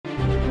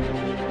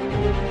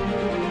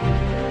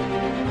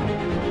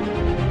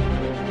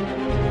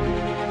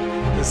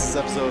This is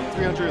episode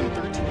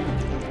 313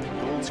 of the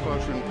Gold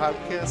Squadron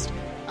podcast.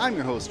 I'm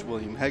your host,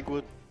 William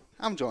Hegwood.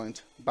 I'm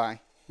joined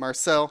by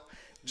Marcel,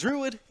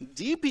 Druid,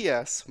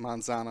 DPS,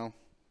 Manzano.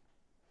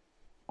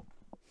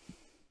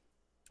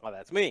 Oh,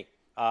 that's me.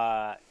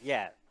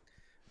 Yeah.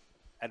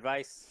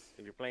 Advice,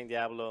 if you're playing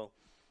Diablo,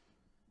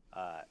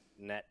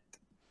 net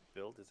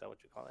build, is that what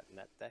you call it?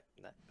 Net deck?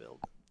 Net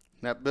build?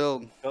 Net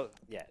build. Go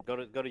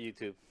to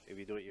YouTube. If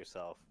you do it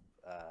yourself,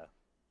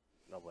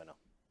 no bueno.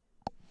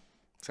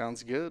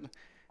 Sounds good.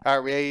 All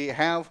right, we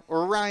have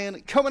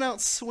Orion coming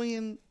out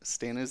swinging,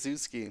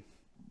 Staniszewski.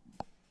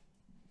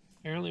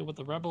 Apparently what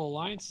the Rebel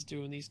Alliance is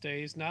doing these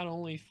days, not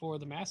only for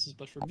the masses,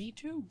 but for me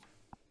too.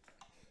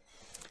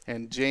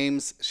 And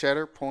James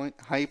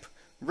Shatterpoint Hype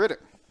Ritter.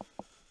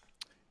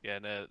 Yeah,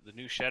 and the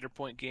new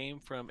Shatterpoint game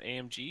from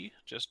AMG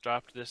just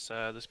dropped this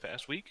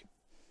past week.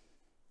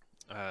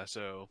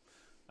 So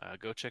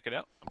go check it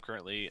out. I'm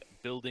currently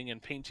building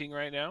and painting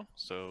right now,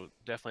 so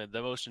definitely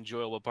the most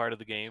enjoyable part of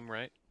the game,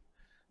 right?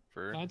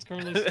 Mine's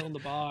currently still in the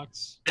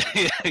box.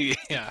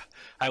 yeah.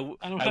 I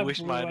don't have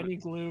glue. I need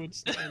glue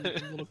and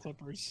little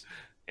clippers.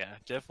 Yeah,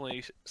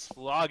 definitely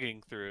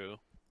slogging through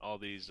all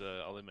the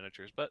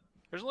miniatures, but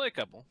there's only a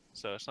couple,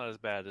 so it's not as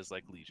bad as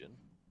like Legion.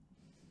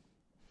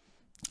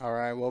 All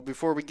right, well,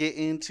 before we get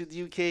into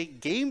the UK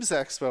Games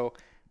Expo,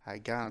 I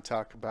gotta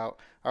talk about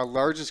our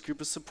largest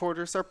group of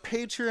supporters, our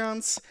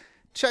Patreons.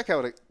 Check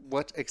out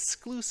what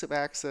exclusive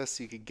access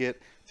you could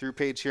get through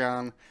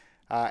Patreon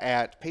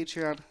at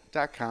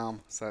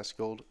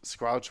patreon.com/Gold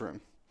Squadron.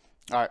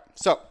 All right,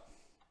 so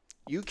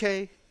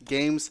UK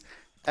Games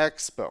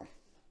Expo.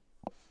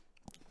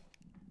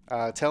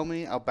 Tell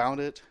me about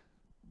it,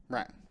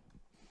 Ryan.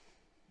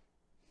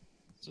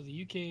 So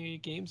the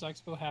UK Games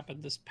Expo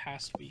happened this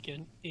past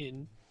weekend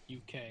in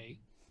UK,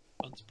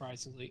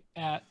 unsurprisingly,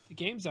 at the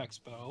Games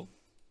Expo,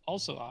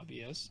 also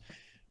obvious.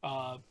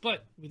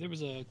 But there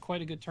was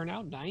quite a good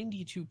turnout,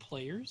 92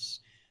 players.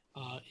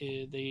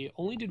 They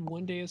only did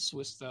 1 day of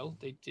Swiss, though.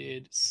 They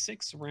did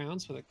 6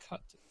 rounds with a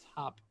cut to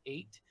top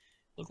 8.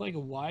 Looked like a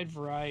wide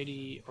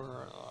variety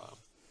or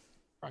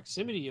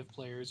proximity of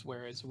players,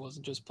 whereas it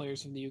wasn't just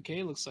players from the UK.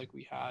 It looks like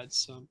we had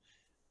some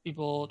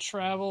people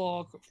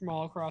travel from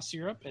all across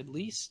Europe, at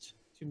least,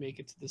 to make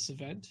it to this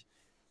event.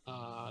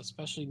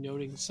 Especially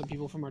noting some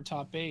people from our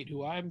top 8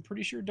 who I'm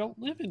pretty sure don't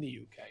live in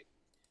the UK.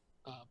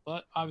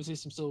 But obviously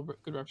some still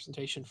good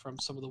representation from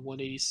some of the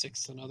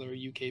 186 and other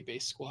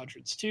UK-based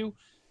squadrons too.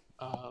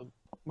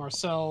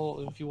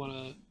 Marcel, if you want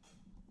to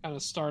kind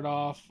of start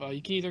off,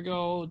 you can either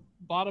go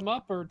bottom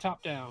up or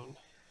top down.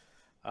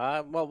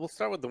 Well, we'll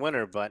start with the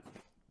winner, but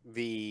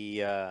the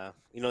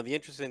the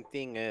interesting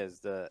thing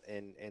is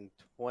in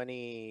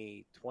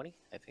 2020,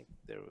 I think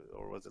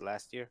or was it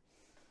last year?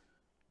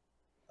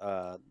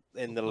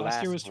 In the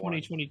last year was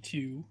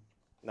 2022.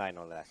 No, I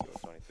know last year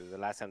was 22. The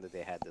last time that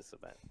they had this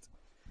event.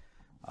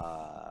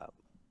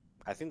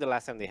 I think the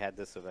last time they had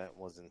this event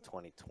was in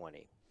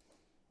 2020.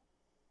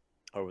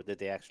 Or did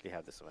they actually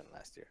have this event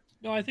last year?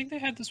 No, I think they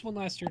had this one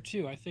last year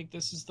too. I think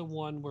this is the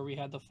one where we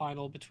had the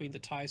final between the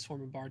TIE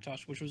Swarm and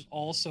Bartosz, which was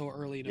also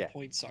early in a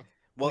point suck.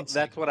 Well,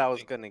 that's what I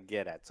was going to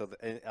get at. So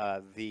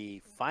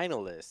the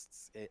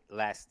finalists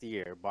last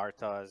year,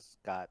 Bartosz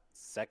got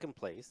second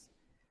place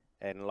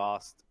and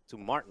lost to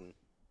Martin,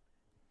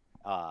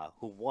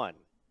 who won.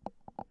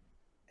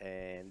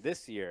 And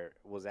this year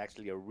was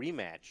actually a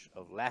rematch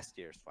of last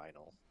year's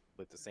final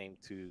with the same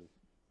two,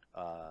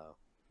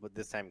 but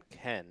this time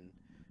Ken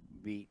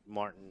beat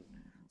Martin.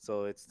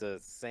 So it's the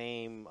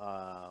same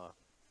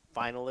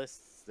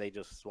finalists. They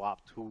just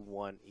swapped who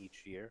won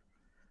each year.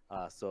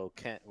 So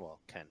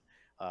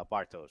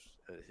Bartosz,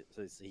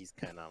 he's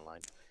Ken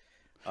online,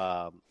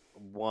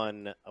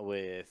 won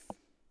with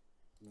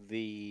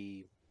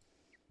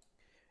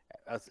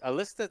a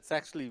list that's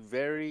actually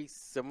very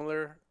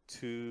similar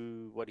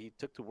to what he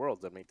took to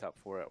Worlds. I mean, top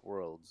 4 at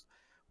Worlds,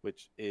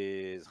 which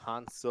is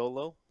Han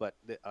Solo, but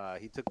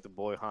he took the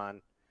boy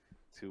Han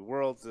to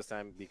Worlds this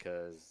time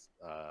because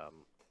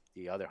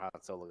the other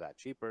Han Solo got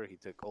cheaper. He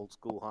took old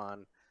school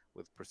Han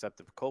with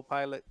Perceptive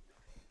Co-Pilot.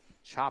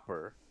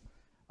 Chopper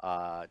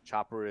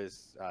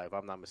is, if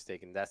I'm not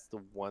mistaken, that's the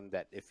one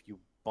that if you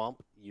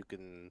bump, you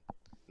can...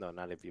 No,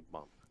 not if you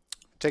bump.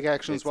 Take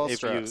actions while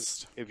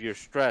stressed. If you're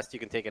stressed, you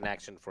can take an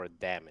action for a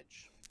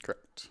damage.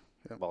 Correct.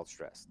 Yep. While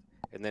stressed.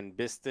 And then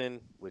Biston,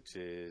 which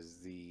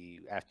is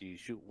after you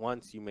shoot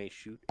once, you may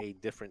shoot a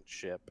different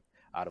ship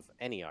out of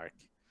any arc,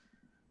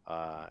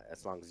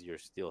 as long as you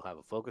still have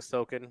a focus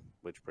token,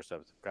 which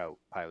Perceptive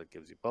Pilot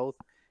gives you both.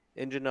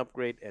 Engine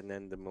upgrade, and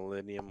then the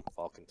Millennium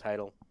Falcon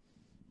title.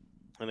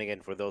 And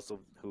again, for those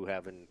who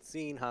haven't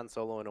seen Han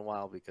Solo in a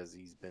while, because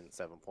he's been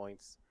 7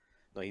 points.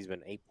 No, he's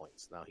been 8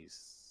 points. Now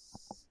he's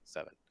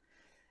 7.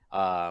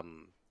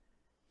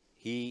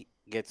 He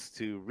gets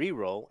to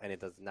reroll, and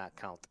it does not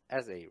count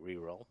as a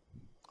reroll.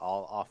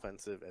 All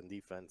offensive and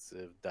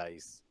defensive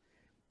dice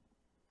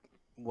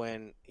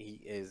when he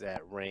is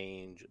at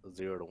range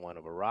 0 to 1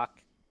 of a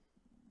rock.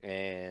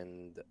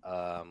 And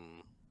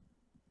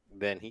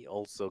then he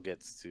also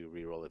gets to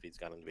reroll if he's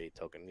got an evade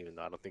token, even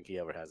though I don't think he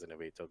ever has an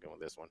evade token with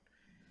this one.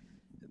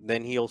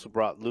 Then he also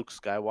brought Luke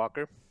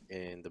Skywalker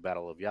in the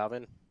Battle of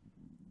Yavin,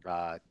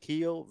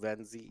 Keo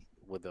Venzi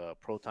with a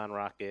proton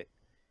rocket,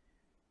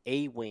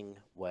 A-wing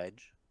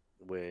wedge,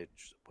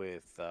 which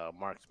with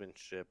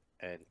marksmanship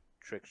and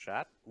trick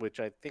shot, which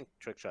I think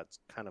trick shot's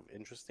kind of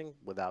interesting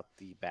without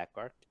the back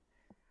arc.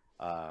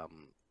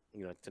 Um,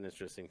 it's an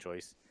interesting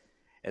choice.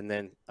 And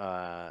then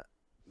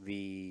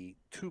the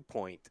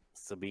 2-point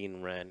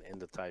Sabine Wren in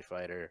the TIE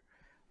Fighter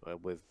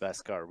with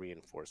Beskar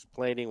reinforced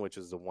plating, which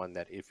is the one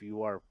that if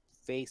you are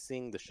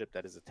facing the ship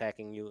that is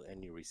attacking you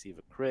and you receive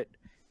a crit,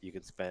 you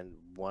can spend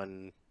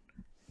 1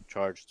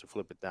 charge to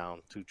flip it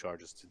down, 2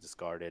 charges to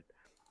discard it.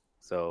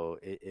 So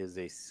it is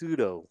a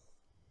pseudo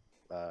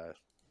uh,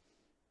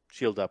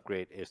 shield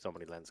upgrade if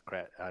somebody lands a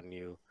crit on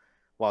you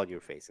while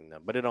you're facing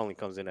them. But it only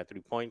comes in at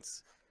 3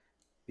 points.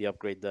 The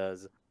upgrade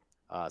does.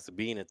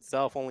 Sabine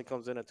itself only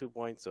comes in at 2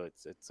 points, so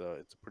it's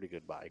a pretty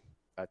good buy.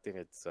 I think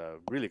it's a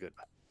really good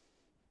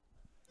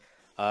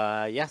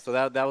buy. Yeah. So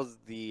that was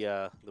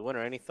the winner.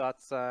 Any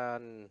thoughts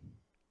on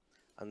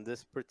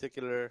this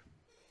particular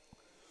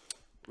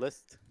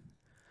list?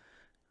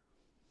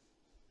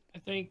 I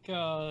think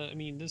I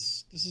mean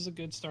this is a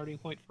good starting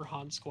point for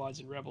Han squads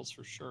and rebels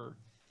for sure.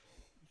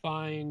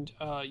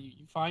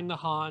 You find the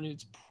Han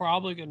who's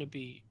probably going to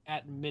be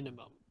at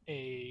minimum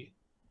a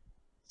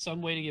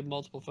some way to get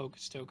multiple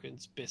focus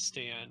tokens,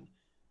 Bistan,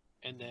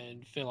 and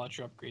then fill out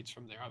your upgrades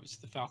from there. Obviously,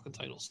 the Falcon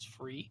title's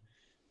free.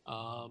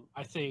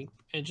 I think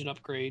engine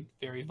upgrade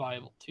very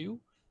viable too,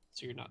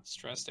 so you're not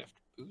stressed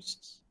after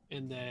boosts.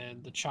 And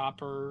then the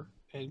chopper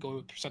and go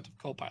with percent of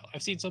co-pilot.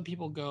 I've seen some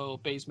people go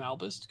base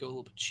Malbus to go a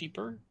little bit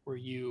cheaper, where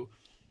you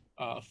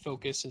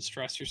focus and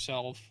stress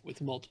yourself with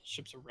multiple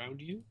ships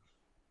around you.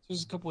 So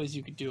there's a couple ways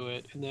you could do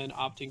it, and then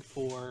opting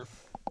for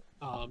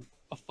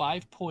a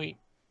 5 point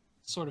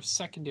sort of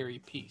secondary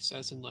piece,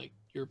 as in like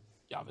your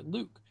Yavin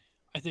Luke.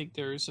 I think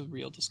there's a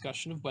real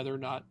discussion of whether or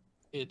not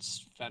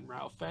it's Fen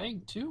Rao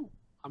Fang too.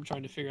 I'm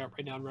trying to figure out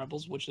right now in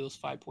Rebels which of those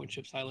 5 point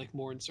ships I like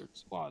more in certain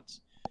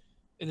squads.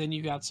 And then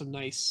you got some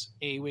nice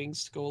A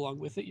wings to go along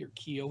with it. Your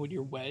Keo and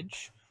your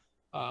Wedge.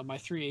 My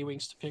 3 A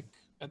wings to pick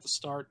at the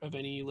start of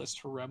any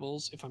list for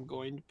Rebels. If I'm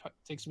going to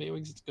take some A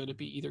wings, it's going to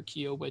be either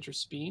Keo, Wedge, or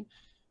Sabine.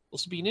 Well,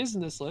 Sabine is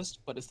in this list,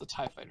 but it's the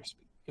Tie Fighter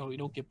Sabine. You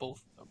don't get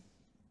both of them.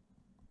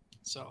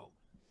 So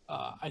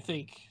I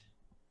think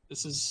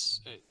this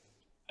is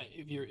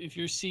if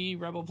you see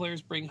Rebel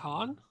players bring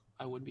Han,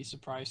 I wouldn't be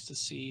surprised to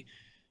see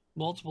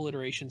multiple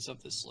iterations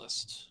of this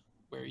list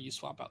where you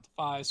swap out the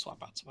 5,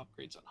 swap out some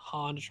upgrades on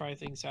Han to try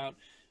things out.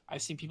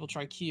 I've seen people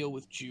try Keo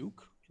with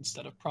Juke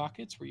instead of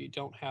Prockets, where you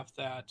don't have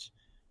that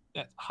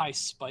high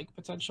spike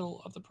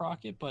potential of the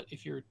Procket. But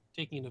if you're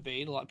taking an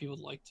evade, a lot of people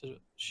like to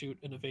shoot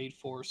an evade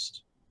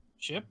forced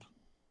ship.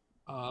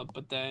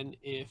 But then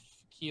if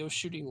Keo's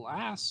shooting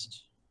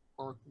last,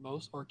 or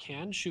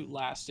can shoot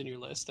last in your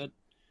list, that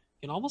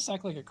can almost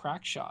act like a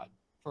crack shot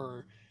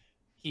for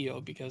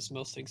Keo, because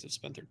most things have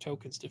spent their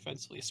tokens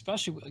defensively,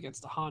 especially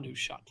against the Han who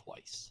shot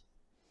twice.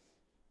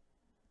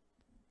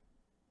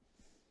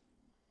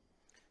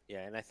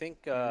 Yeah, and I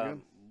think There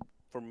you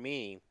for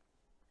me,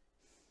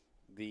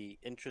 the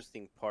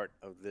interesting part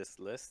of this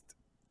list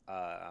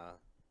that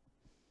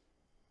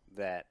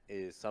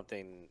is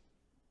something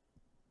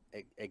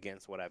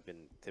against what I've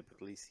been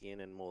typically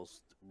seeing in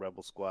most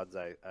Rebel squads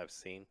I've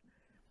seen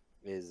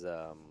is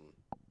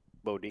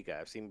Bodica.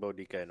 I've seen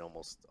Bodica in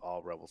almost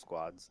all Rebel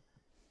squads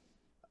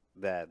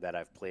that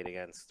I've played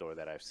against or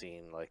that I've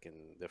seen like in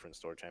different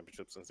store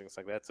championships and things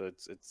like that. So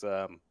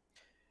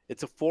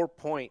it's a 4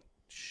 point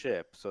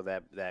ship, so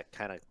that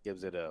kind of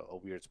gives it a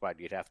weird spot.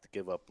 You'd have to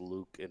give up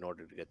Luke in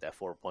order to get that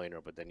 4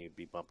 pointer, but then you'd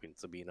be bumping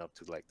Sabine up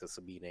to like the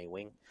Sabine A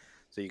wing,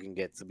 so you can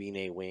get Sabine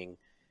A wing,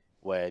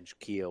 Wedge,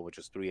 Keo, which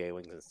is 3 A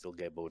wings, and still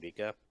get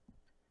Bodica.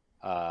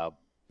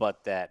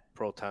 But that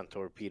proton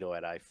torpedo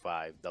at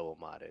I5 double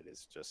modded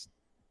is just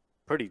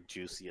pretty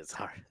juicy. It's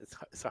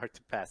hard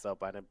to pass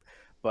up on it.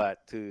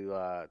 But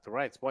to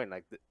Ryan's point,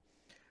 like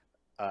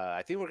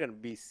I think we're going to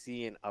be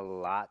seeing a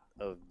lot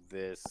of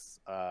this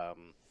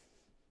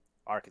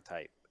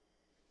archetype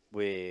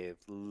with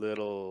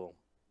little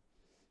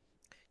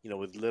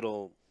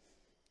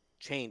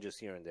changes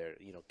here and there.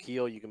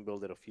 Keo, you can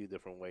build it a few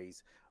different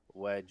ways.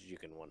 Wedge, you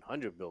can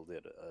 100 build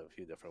it a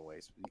few different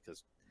ways,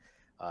 because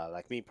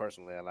like me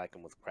personally, I like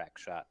them with crack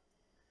shot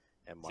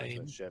and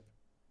marksmanship.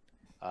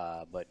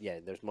 But yeah,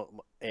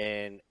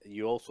 and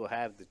you also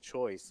have the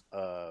choice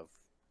of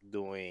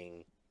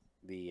doing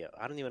the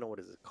I don't even know what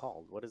is it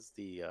called. What is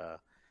the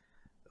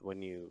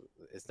when you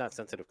it's not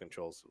sensitive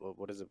controls.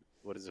 What is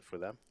it for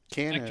them?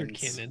 Cannons. Vectored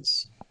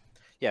cannons.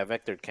 Yeah,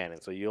 vectored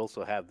cannon. So you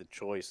also have the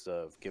choice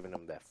of giving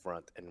them that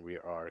front and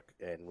rear arc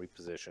and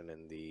reposition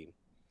in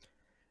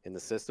the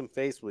system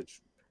phase,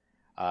 which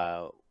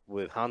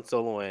with Han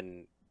Solo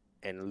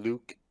and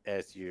Luke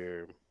as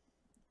your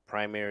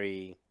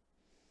primary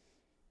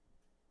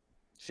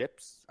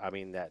ships, I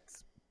mean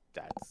that's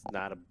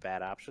not a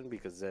bad option,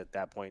 because at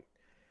that point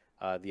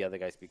the other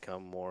guys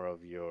become more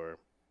of your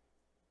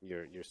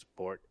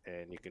support,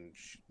 and you can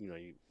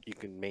you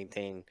can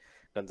maintain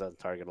guns on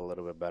target a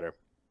little bit better.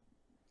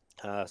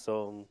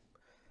 So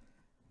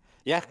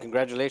yeah,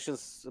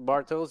 congratulations,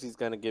 Bartos. He's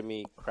gonna give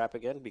me crap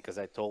again because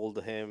I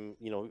told him,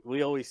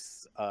 we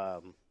always,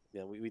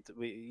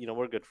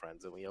 we're good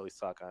friends and we always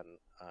talk on,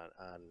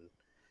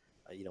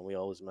 we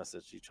always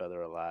message each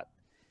other a lot.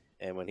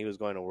 And when he was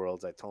going to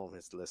Worlds, I told him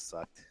his list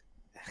sucked,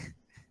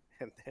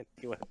 and then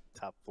he went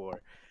top four.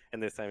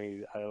 And this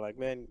time I was like,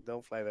 man,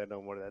 don't fly that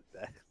no more. That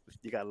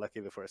you got lucky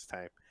the first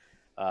time.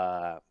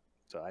 Uh,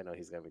 so I know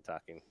he's gonna be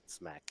talking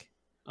smack.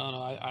 I don't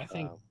know. I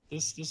think Um,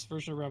 this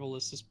version of Rebel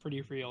list is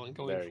pretty real, and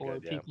going very good,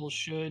 forward, yeah. people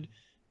should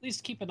at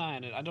least keep an eye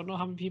on it. I don't know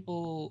how many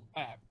people.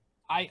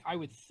 I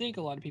would think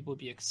a lot of people would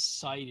be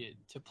excited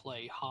to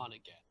play Han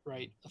again,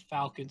 right? The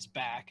Falcon's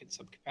back in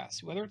some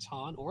capacity, whether it's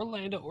Han or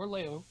Lando or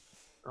Leo.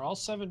 They're all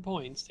 7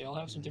 points. They all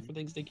have some Mhm. different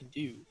things they can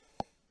do,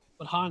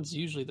 but Han's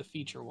usually the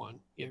feature one.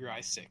 You have your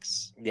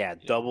I6. Yeah, You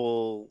know,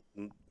 double,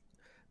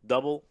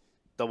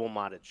 double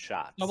modded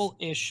shots.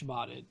 double-ish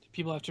modded.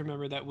 People have to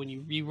remember that when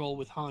you re-roll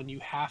with Han, you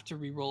have to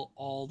re-roll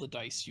all the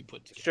dice you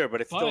put together. Sure,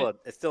 but it's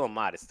But still a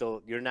mod. It's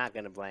still you're not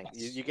gonna blank.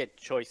 yes. You get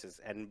choices,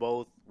 and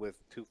both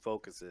with two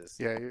focuses.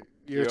 Yeah, your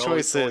You're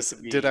always choice going is, to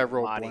be did I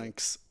roll modding.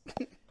 blanks?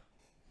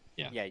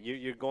 Yeah,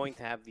 you're going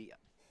to have the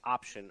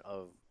option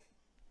of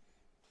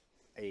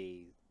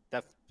a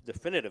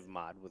definitive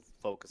mod with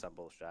focus on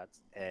both shots,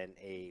 and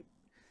a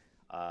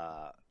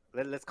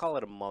let's call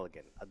it a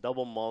mulligan, a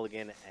double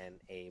mulligan,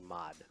 and a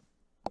mod.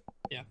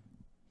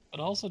 But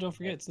also, don't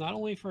forget, it's not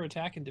only for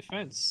attack and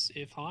defense.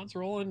 If Han's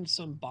rolling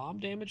some bomb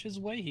damage his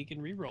way, he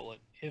can re-roll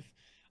it. If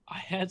I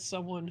had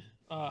someone,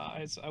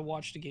 I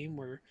watched a game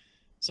where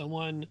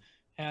someone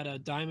had a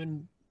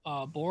diamond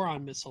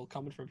boron missile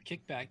coming from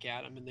kickback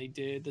at him, and they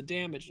did the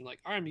damage, and like,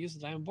 all right, I'm gonna use the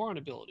diamond boron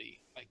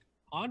ability. Like,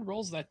 Han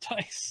rolls that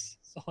dice,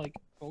 so like,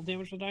 roll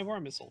damage for the diamond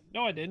boron missile.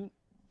 No, I didn't.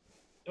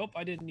 Nope,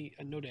 I didn't need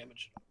no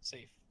damage.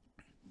 Safe.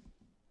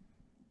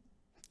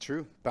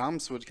 True.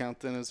 Bombs would count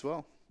then as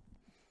well.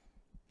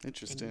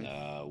 Interesting.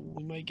 And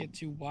we might get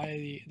to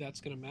why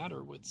that's going to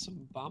matter with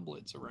some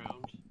bomblets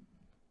around.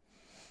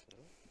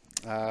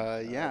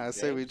 Yeah, I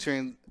say we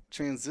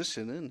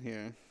transition in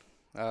here.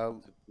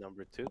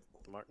 Number 2,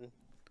 Martin.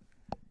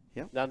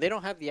 Yep. Now they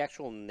don't have the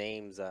actual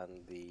names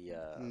on the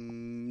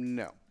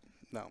No.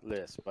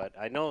 list, but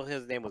I know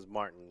his name was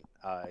Martin.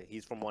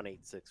 He's from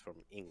 186 from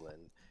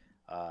England.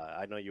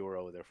 I know you were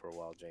over there for a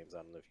while, James.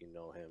 I don't know if you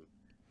know him,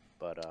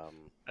 but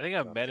I think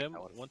I've met take him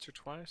that one. once or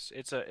twice.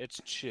 It's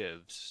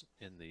Chivs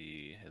in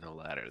the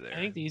ladder there. I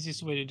think the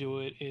easiest way to do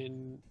it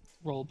in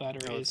Roll Better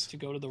No, is it's- to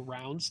go to the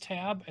rounds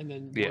tab and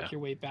then Yeah. work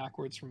your way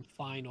backwards from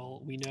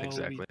final. We know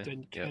Exactly. we've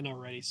done Yep. 10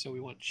 already, so we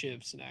want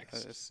Chivs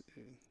next. s-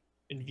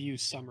 And view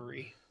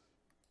summary.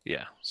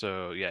 Yeah.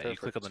 So yeah, you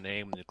click on the Perfect.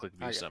 name and you click I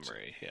view gotcha.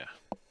 summary. Yeah.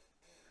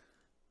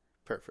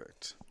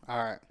 Perfect. All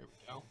right. There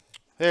we go.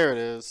 There it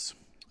is.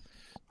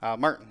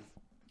 Martin.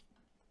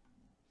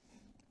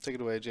 Take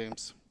it away,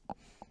 James.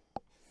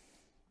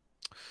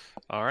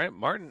 All right,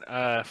 Martin,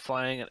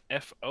 flying an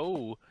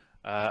FO.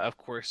 Of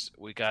course,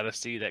 we got to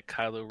see that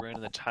Kylo Ren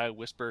and the TIE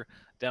Whisper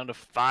down to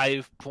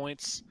 5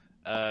 points.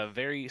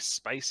 Very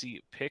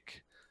spicy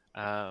pick.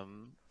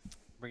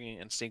 Bringing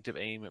instinctive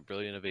aim,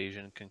 brilliant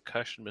evasion,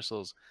 concussion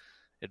missiles,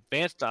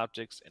 advanced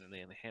optics, and an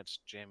enhanced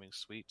jamming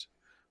suite.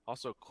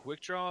 Also,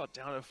 quick draw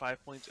down to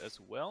 5 points as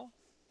well.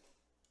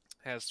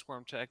 Has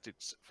swarm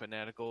tactics,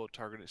 fanatical,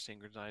 targeted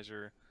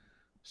synchronizer,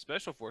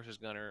 special forces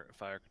gunner,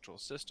 fire control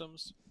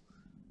systems.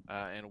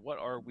 And what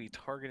are we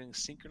targeting,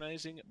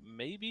 synchronizing?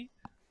 Maybe.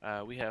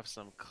 We have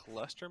some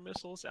cluster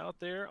missiles out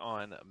there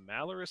on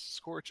Malorus,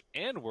 Scorch,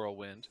 and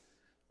Whirlwind.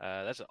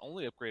 That's the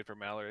only upgrade for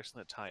Malorus in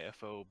the TIE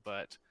FO,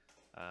 but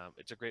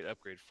it's a great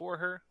upgrade for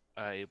her.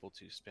 Able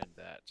to spend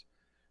that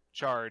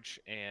charge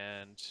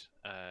and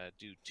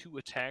do 2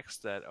 attacks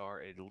that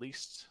are at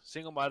least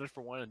single modded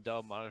for one and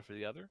double modded for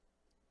the other.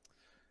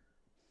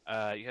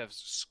 You have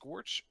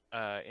Scorch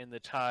in the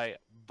TIE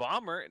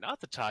Bomber, not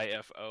the TIE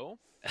FO.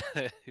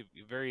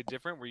 Very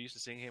different. We're used to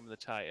seeing him in the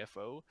TIE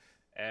FO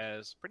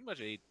as pretty much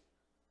the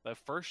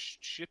first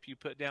ship you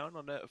put down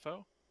on the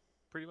FO,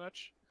 pretty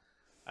much.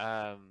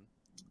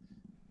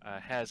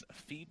 Has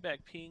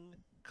feedback ping,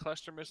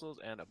 cluster missiles,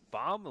 and a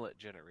bomblet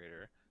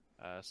generator.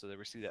 So they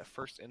receive that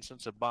first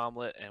instance of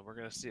bomblet, and we're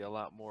going to see a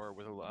lot more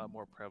with a lot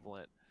more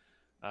prevalent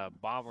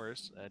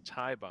bombers,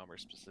 TIE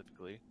bombers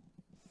specifically.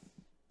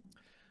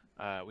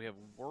 We have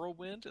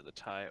Whirlwind, the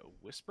TIE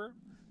Whisper,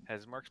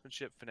 has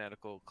marksmanship,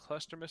 fanatical,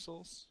 cluster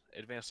missiles,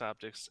 advanced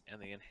optics,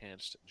 and the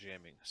enhanced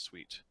jamming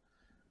suite.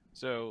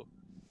 So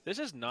this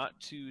is not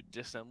too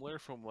dissimilar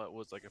from what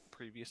was like a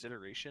previous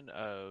iteration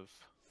of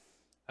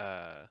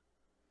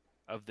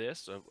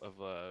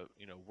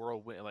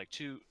Whirlwind, like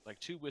two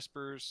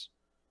Whispers,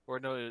 or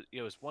no,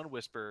 it was one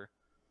Whisper,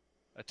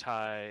 a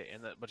TIE,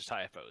 and a bunch of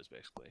TIE FOs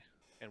basically,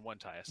 and one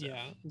TIE SF.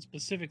 Yeah, and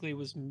specifically it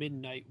was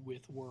Midnight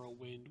with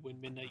Whirlwind, when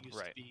Midnight used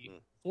to Right. be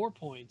 4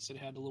 points and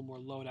had a little more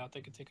loadout.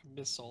 They could take a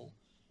missile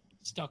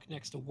stuck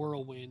next to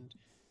Whirlwind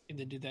and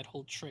then do that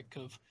whole trick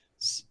of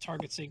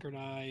target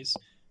synchronize,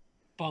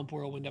 bump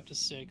Whirlwind up to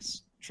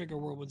 6, trigger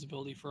Whirlwind's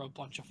ability for a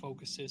bunch of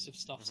focuses if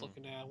stuff's Mhm.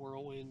 looking at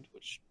Whirlwind,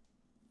 which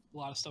a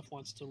lot of stuff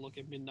wants to look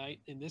at Midnight.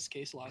 In this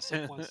case, a lot of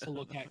stuff wants to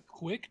look at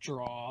Quick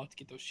Draw to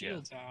get those Yeah.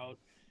 shields out.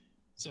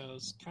 So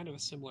it's kind of a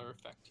similar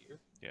effect here.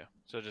 Yeah.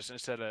 So just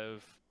instead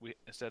of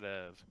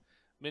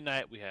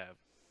midnight, we have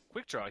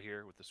quick draw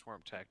here with the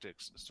swarm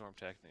tactics, storm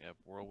tactic of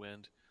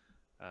whirlwind,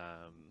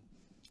 um,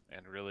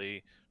 and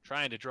really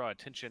trying to draw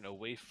attention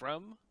away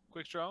from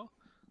quick draw.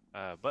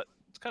 But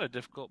it's kind of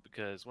difficult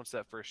because once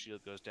that first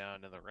shield goes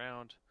down in the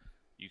round,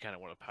 you kind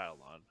of want to pile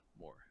on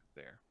more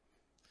there.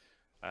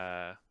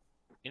 Uh,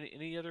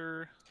 any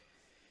other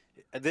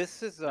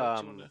This is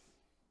notes you want to?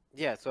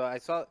 yeah. So I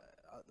saw.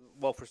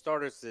 Well, for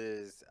starters,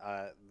 is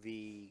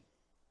the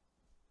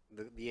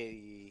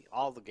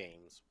all the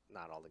games,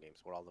 not all the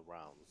games, but all the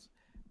rounds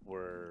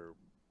were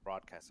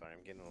broadcast. Sorry,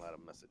 I'm getting a lot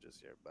of messages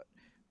here, but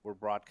were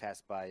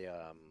broadcast by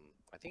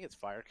I think it's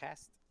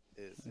Firecast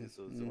is who's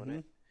doing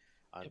it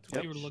on If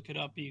Twitch. you were to look it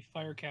up, be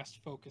Firecast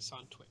Focus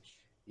on Twitch.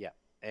 Yeah,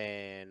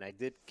 and I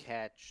did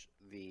catch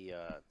the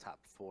top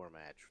four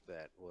match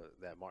that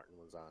Martin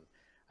was on.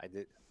 I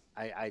did.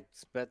 I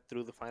sped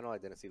through the final. I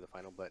didn't see the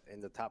final, but in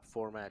the top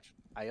four match,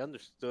 I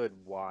understood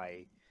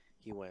why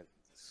he went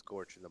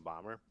Scorch in the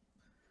bomber.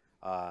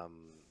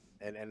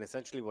 And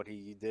essentially what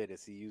he did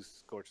is he used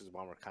Scorch's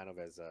bomber kind of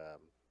as uh,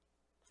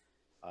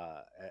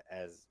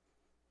 as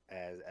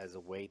as a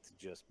way to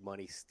just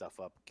money stuff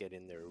up, get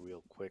in there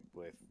real quick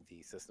with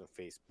the system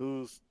face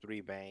boost,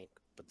 three bank,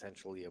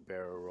 potentially a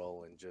barrel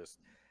roll, and just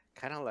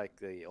kind of like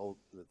the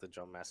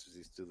jump masters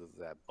used to do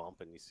that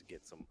bump and used to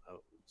get some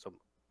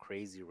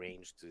crazy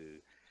range to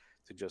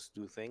just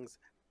do things.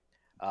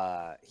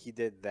 He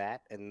did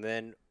that, and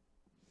then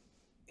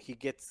he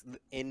gets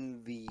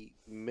in the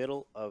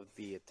middle of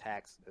the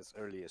attacks as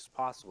early as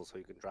possible, so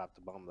he can drop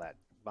the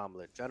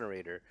bomblet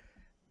generator.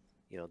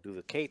 Do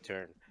the K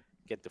turn,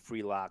 get the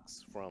free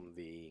locks from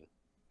the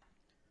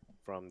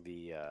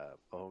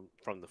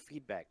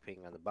feedback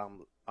ping on the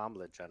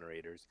bomblet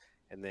generators,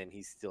 and then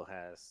he still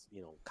has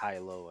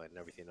Kylo and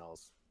everything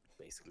else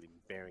basically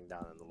bearing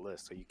down on the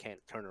list. So you can't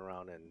turn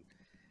around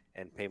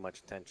and pay much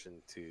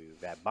attention to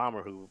that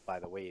bomber, who, by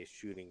the way, is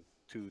shooting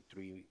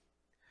 2-3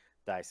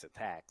 dice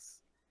attacks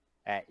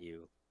at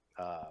you,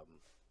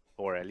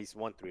 or at least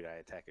one 3-die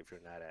attack if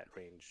you're not at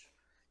range.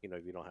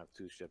 If you don't have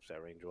two ships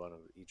at range one of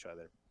each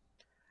other.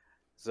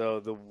 So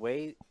the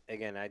way,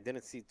 again, I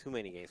didn't see too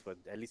many games, but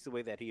at least the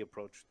way that he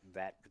approached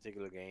that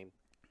particular game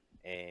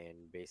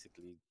and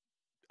basically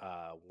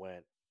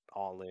went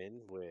all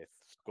in with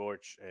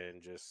Scorch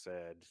and just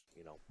said,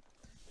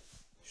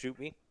 shoot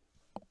me.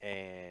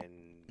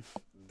 And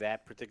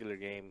that particular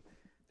game,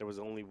 there was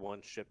only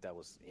one ship that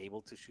was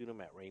able to shoot him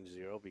at range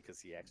 0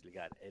 because he actually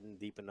got in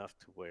deep enough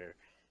to where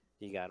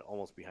he got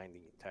almost behind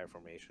the entire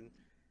formation.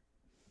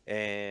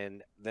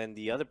 And then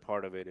the other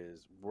part of it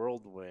is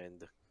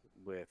Whirlwind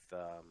with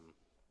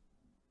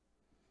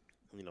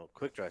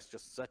quick draw is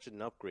just such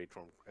an upgrade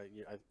from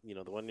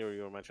the one you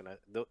were mentioning.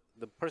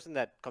 The person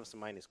that comes to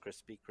mind is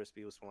Crispy.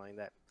 Crispy was flying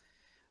that.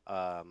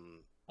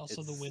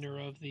 Also, the winner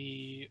of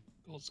the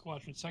Gold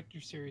Squadron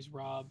Sector Series,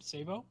 Rob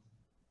Sabo.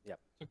 Yep.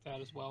 Took that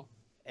as well.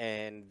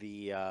 And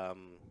the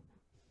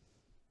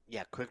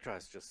quick draw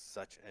is just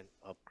such an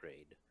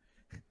upgrade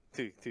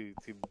to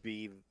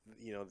be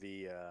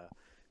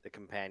the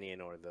companion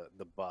or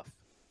the buff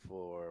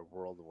for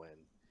Whirlwind.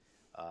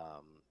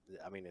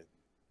 I mean,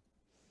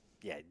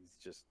 it's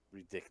just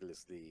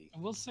ridiculously I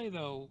will say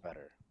though,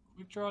 better.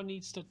 Quick Draw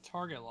needs to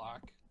target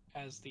lock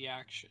as the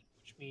action,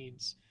 which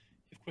means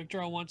if Quick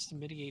Draw wants to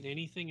mitigate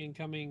anything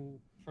incoming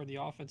for the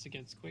offense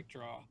against Quick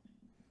Draw,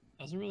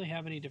 doesn't really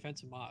have any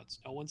defensive mods.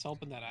 No one's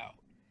helping that out.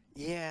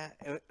 Yeah,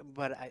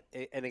 but I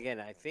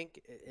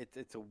think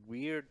it's a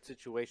weird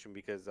situation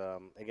because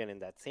again, in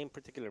that same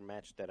particular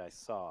match that I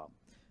saw,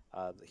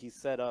 he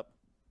set up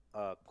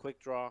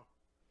Quick Draw,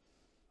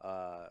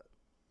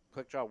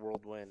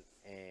 Whirlwind,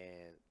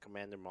 and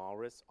Commander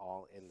Malrus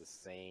all in the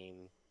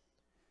same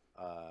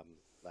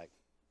like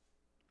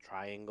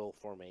triangle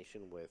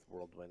formation with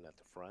Whirlwind at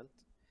the front.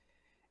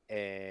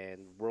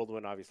 And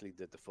Whirlwind obviously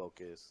did the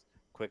focus,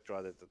 Quick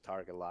Draw did the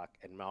target lock,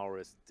 and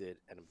Malrus did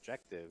an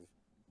objective.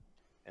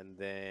 And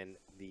then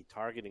the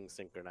targeting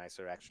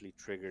synchronizer actually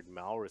triggered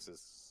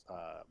Malrus's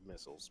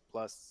missiles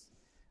plus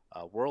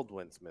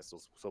Whirlwind's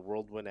missiles. So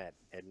Whirlwind at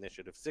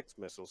initiative 6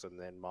 missiles, and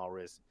then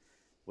Malrus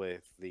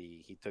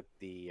he took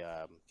the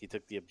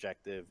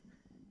objective,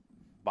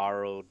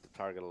 borrowed the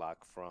target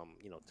lock from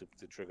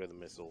to trigger the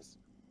missiles,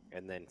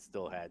 and then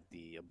still had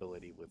the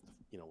ability with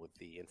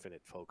the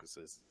infinite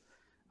focuses.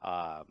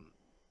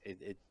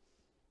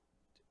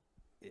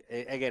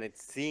 Again, it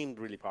seemed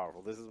really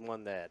powerful. This is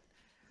one that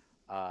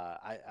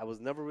I was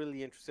never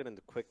really interested in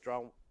the quick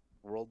draw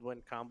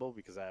Whirlwind combo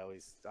because I'm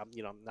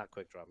not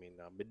quick draw. I mean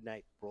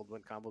midnight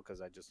Whirlwind combo because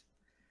I just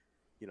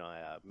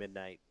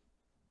midnight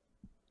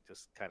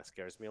just kind of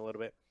scares me a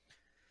little bit.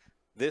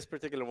 This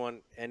particular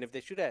one, and if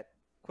they shoot at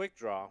quick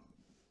draw,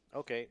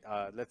 okay,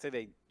 let's say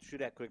they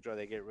shoot at quick draw,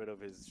 they get rid of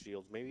his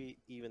shields, maybe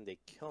even they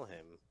kill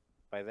him.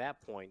 By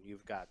that point,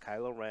 you've got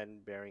Kylo Ren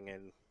bearing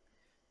in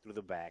through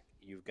the back.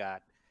 You've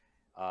got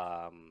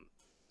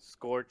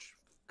Scorch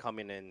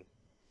coming in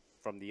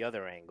from the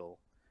other angle,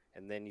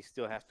 and then you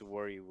still have to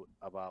worry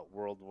about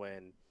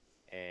Whirlwind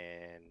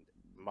and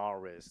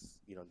Maris,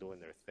 doing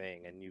their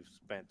thing, and you've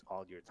spent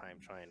all your time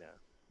trying to,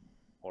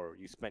 or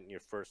you spent your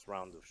first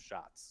round of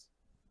shots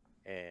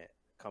and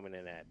coming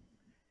in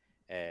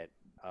at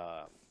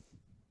um,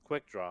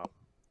 quick draw,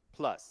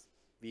 plus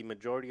the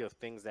majority of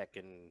things that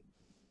can,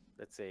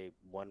 let's say,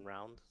 one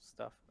round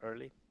stuff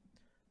early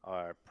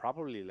are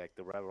probably like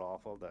the Rebel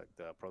Awful,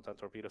 the proton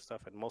torpedo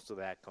stuff, and most of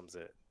that comes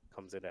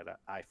in at a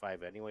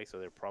I5 anyway, so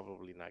they're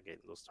probably not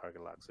getting those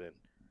target locks in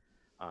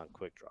on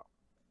quick draw.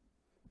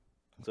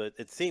 So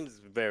it seems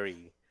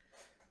very,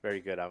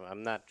 very good.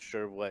 I'm not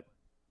sure what,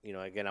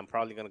 again, I'm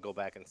probably going to go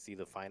back and see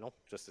the final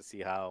just to see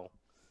how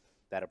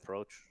that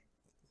approach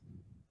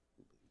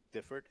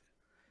differed.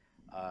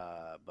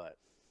 But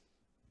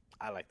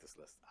I like this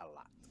list a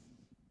lot.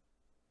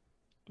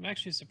 I'm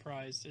actually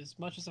surprised. As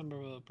much as I'm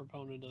a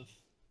proponent of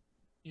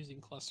using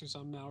clusters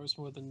on malwares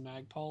more than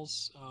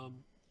magpulse,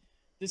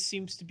 this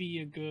seems to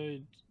be a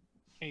good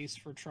case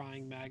for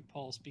trying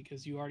magpulse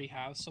because you already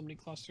have so many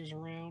clusters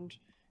around,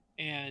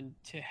 and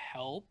to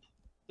help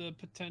the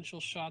potential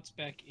shots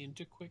back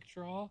into quick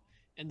draw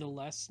and the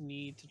less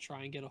need to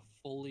try and get a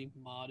fully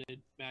modded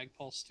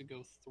magpulse to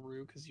go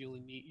through because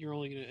you're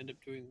only going to end up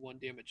doing 1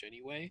 damage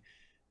anyway.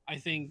 I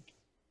think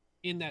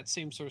in that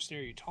same sort of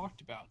scenario you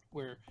talked about,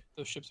 where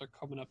those ships are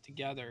coming up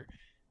together,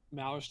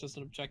 Malice does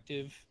an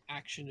objective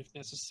action if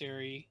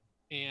necessary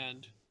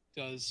and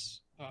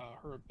does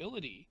her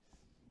ability,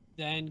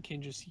 then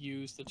can just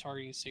use the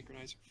targeting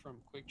synchronizer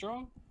from Quick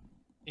Draw.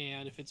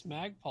 And if it's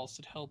Mag Pulse,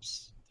 it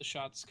helps the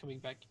shots coming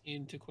back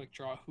into Quick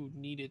Draw who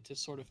needed to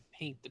sort of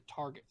paint the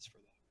targets for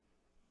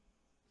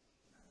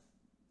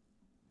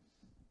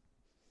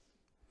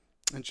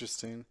them.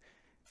 Interesting.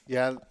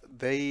 Yeah,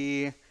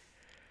 they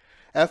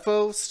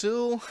FO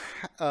still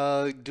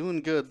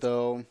doing good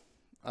though.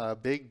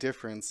 Big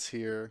difference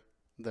here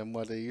than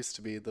what it used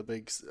to be. The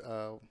big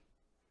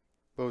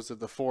what was it?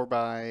 The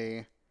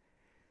 4x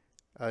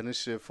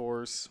initiative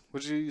force.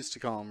 What did you used to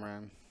call them,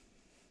 Ryan?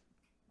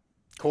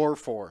 Core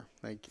 4.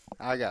 Like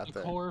I got The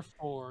that. Core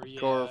 4, yeah.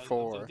 Core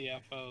 4. Of the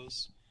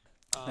FOs.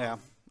 Yeah.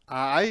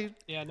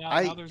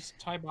 Now there's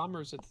TIE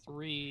Bombers at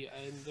 3,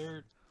 and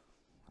they're...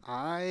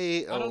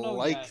 I don't know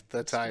like yet. the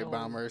It's TIE still-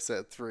 Bombers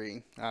at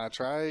 3.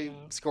 Try Yeah.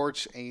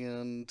 Scorch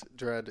and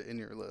Dread in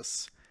your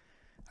list.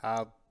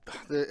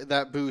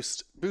 That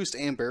boost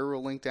and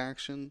barrel linked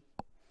action.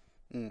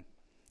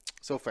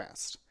 So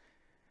fast.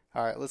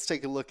 All right, let's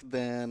take a look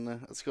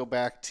then. Let's go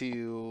back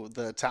to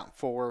the top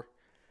 4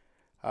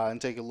 and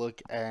take a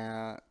look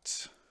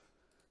at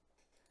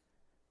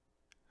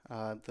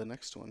the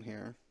next one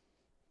here.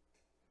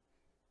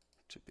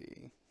 To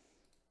be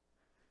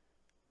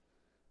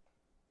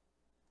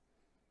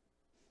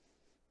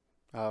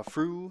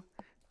Fru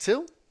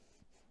Till.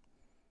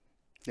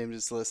 Named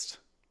his list.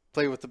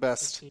 Play with the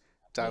let's best. see.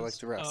 Die like Was,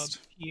 the rest.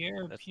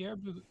 Pierre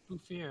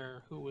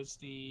Bouffier, who was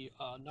the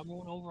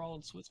 #1 overall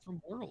in Swiss from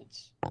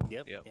Worlds.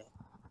 Yep.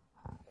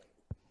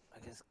 I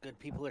guess good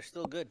people are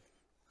still good.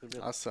 Who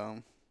knew?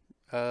 Awesome.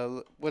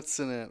 What's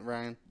in it,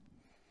 Ryan?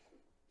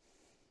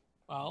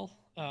 Well,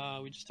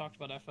 we just talked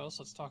about FO,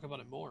 so let's talk about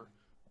it more.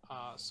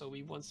 So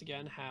we once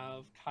again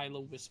have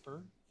Kylo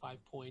Whisper,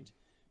 5 point,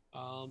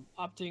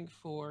 opting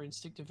for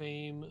Instinctive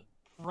Aim,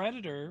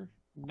 Predator,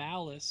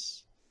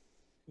 Malice,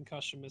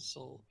 Concussion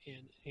Missile,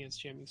 and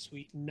Enhanced Jamming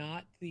Suite,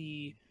 not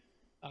the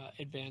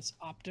Advanced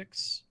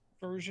Optics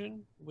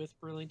version with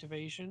Brilliant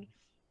Evasion.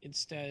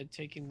 Instead,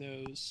 taking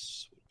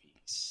those would be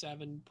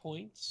 7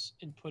 points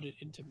and put it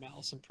into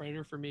Malice and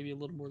Predator for maybe a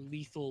little more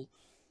lethal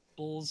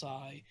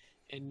bullseye,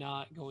 and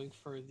not going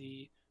for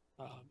the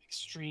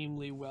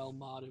extremely well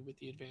modded with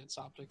the Advanced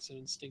Optics and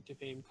Instinctive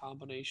Aim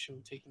combination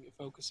with taking a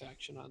focus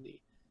action on the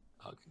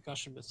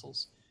concussion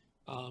missiles.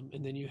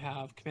 And then you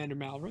have Commander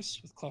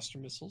Malrus with cluster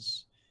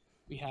missiles.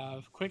 We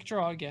have Quick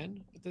Draw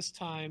again, but this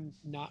time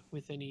not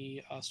with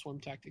any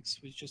swarm tactics.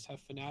 We just have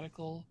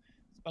Fanatical,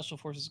 Special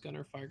Forces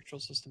Gunner, Fire Control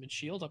System, and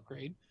Shield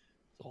upgrade.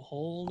 So a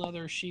whole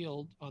nother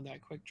shield on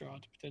that Quick Draw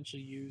to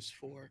potentially use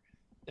for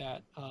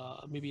that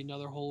maybe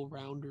another whole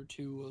round or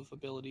 2 of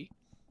ability.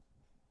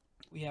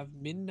 We have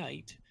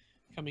Midnight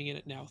coming in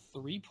at now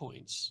 3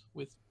 points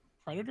with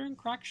Predator and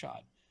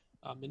Crackshot.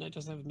 Midnight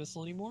doesn't have a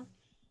missile anymore.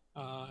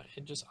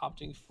 And just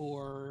opting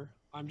for,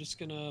 I'm just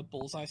going to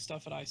bullseye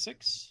stuff at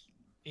I6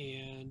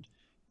 and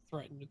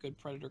threaten a good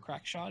Predator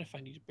Crackshot if I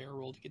need to barrel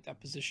roll to get that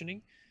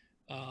positioning.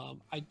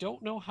 I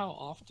don't know how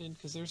often,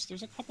 because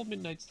there's a couple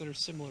Midnights that are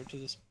similar to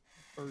this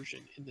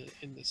version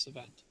in this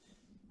event.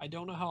 I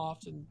don't know how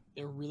often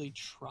they're really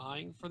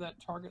trying for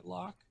that target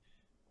lock,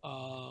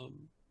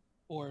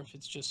 or if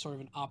it's just sort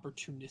of an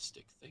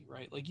opportunistic thing,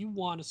 right? Like you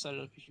want to set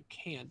it up if you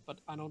can, but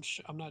I'm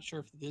not sure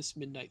if this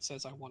Midnight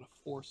says I want to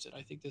force it.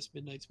 I think this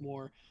Midnight's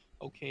more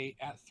okay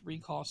at 3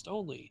 cost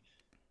only,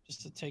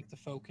 just to take the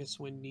focus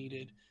when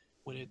needed,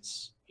 when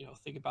it's,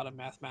 think about it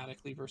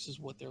mathematically versus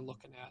what they're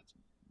looking at.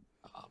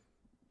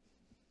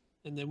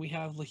 And then we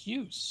have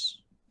LaHuse,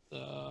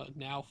 the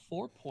now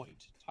 4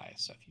 point.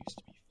 TISF used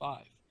to be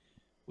 5,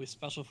 with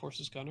Special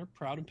Forces Gunner,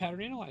 Proud, and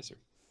Pattern Analyzer.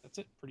 That's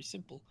it. Pretty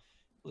simple.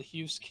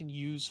 Lehuse can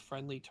use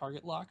friendly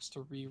target locks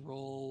to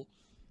re-roll,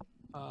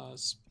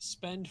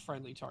 spend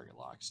friendly target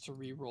locks to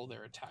re-roll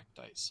their attack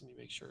dice. Let me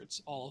make sure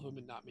it's all of them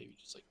and not maybe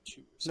just like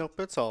 2 or something. Nope,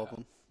 it's all like of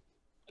them.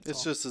 That's It's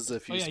all. just as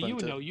if you yeah, you spent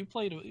would it. know. You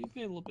played a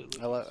little bit.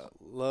 I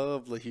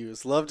love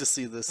Lehuse. Love to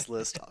see this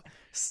list.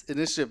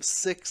 Initiative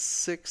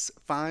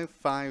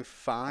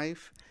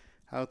 66555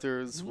 out there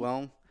as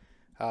well.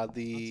 That's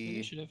the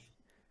initiative.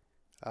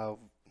 I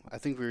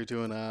think we were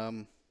doing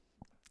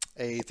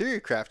a theory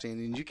of crafting,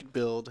 and you could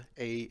build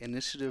a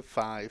initiative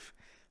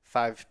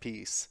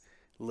 5-piece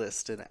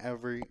list in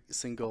every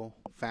single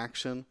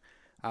faction,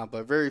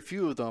 but very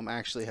few of them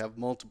actually have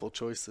multiple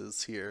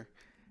choices here.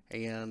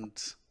 And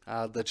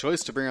the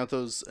choice to bring out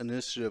those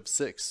initiative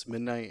 6,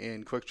 Midnight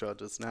and Quick Draw,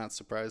 does not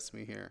surprise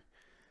me here.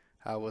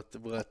 With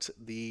what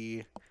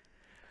the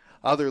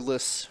other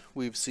lists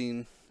we've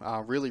seen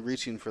really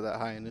reaching for that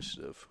high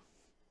initiative.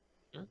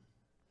 Sure.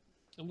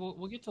 And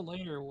we'll get to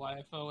later.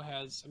 YFO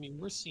has. I mean,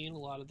 we're seeing a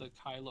lot of the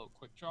Kylo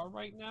Quick Draw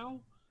right now.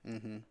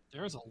 Mm-hmm.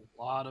 There's a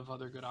lot of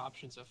other good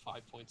options at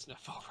 5 points in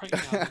FO right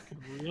now that could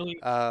really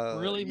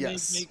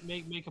yes.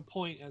 make a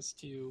point as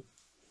to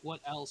what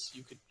else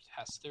you could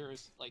test.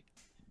 There's like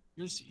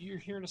you're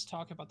hearing us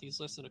talk about these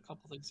lists and a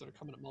couple things that are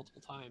coming up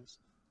multiple times.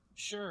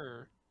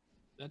 Sure,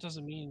 that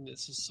doesn't mean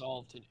this is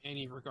solved in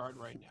any regard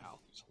right now.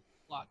 There's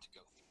a lot to go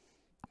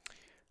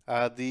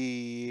through.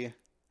 The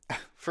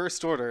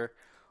First Order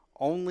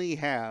only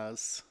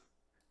has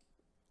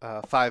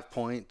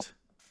 5-point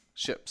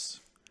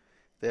ships.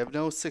 They have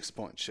no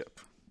 6-point ship.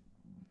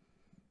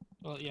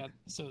 Well, yeah,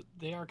 so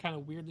they are kind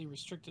of weirdly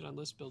restricted on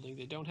list building.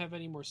 They don't have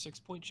any more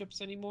 6-point ships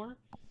anymore.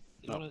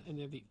 And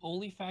they're the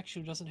only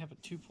faction who doesn't have a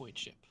 2-point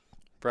ship.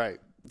 Right.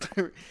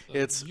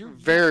 It's You're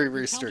very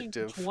counting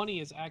restrictive. 20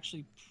 is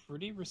actually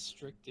pretty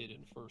restricted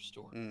in First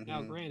Order.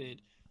 Now,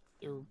 granted,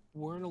 there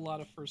weren't a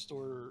lot of First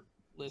Order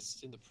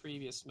lists in the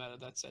previous meta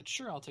that said,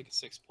 sure, I'll take a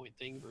 6-point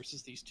thing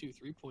versus these 2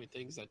 3-point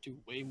things that do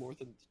way more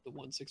than the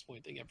 1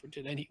 6-point thing ever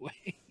did anyway.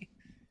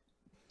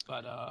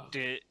 But Hollow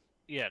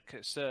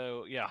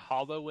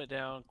went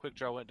down, Quick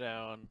Draw went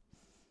down.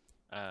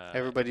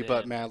 Everybody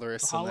but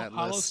Malorus in that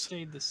Hollow list.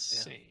 stayed the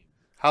same.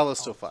 Hollow's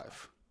still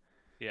 5.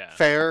 Yeah.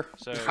 Fair.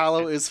 So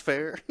Hollow is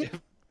fair.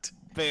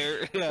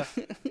 Fair. Yeah.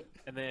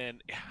 And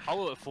then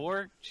Hollow at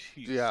 4.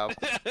 Jeez. Yeah.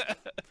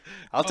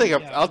 I'll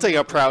take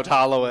a proud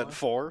Hollow at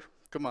 4.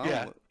 Come on.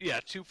 Yeah.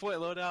 2-point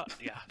loadout.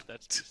 Yeah,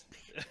 that's just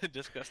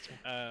disgusting.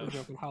 We're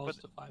joking. Hollow's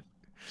to 5.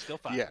 Still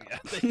 5. Yeah.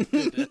 Thank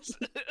goodness.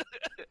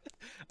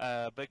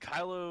 But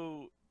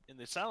Kylo in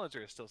the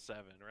Silencer is still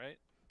 7, right?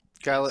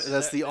 Kylo,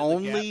 that's the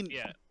only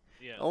Yeah.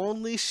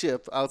 only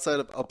ship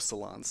outside of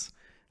Upsilon's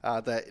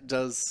that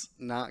does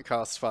not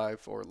cost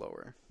 5 or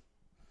lower.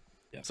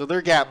 Yep. So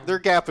their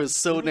gap is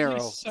so Weirdly narrow.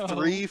 so,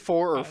 3,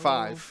 4, or Kylo-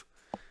 5.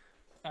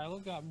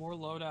 Kylo got more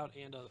loadout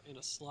and in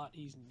a slot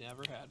he's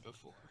never had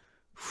before.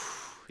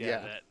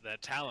 Yeah.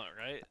 That talent,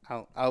 right?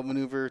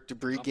 Outmaneuver,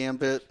 debris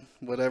gambit,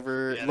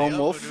 whatever. Yeah, Lone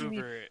Wolf.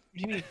 outmaneuver it. What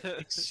do you mean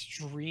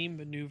extreme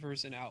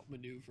maneuvers and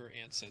outmaneuver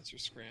and sensor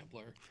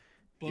scrambler?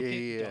 Book Yeah,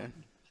 it, yeah.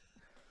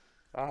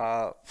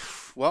 done.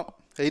 Well,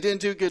 they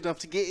didn't do good enough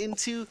to get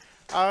into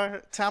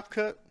our top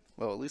cut.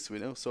 Well, at least we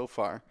know so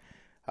far.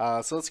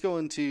 So let's go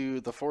into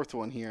the fourth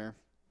one here.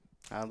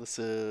 This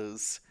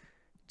is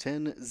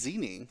 10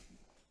 Zini.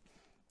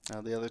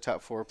 The other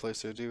top 4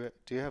 placer. Do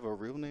you have a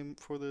real name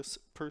for this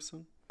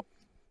person?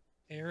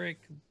 Eric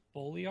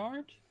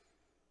Bolliard?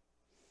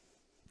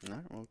 All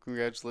right, well,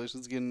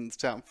 congratulations getting into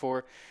the top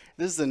 4.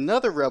 This is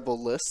another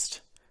Rebel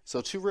list.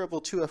 So 2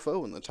 Rebel, 2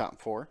 FO in the top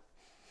 4.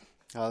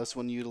 This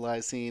one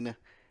utilizing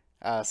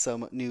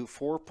some new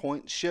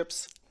 4-point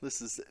ships.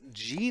 This is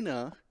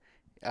Gina,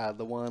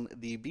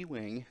 the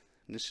B-Wing,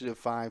 Initiative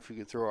 5, who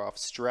could throw off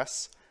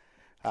stress.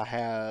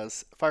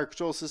 Has fire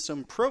control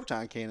system,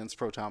 proton cannons,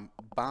 proton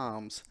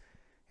bombs,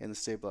 and the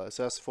stabilized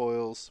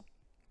S-foils.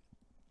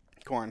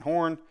 Corin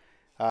Horn,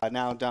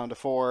 now down to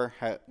 4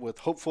 with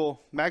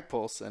Hopeful,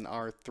 Magpulse, and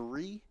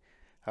R3.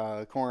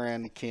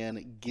 Corin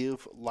can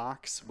give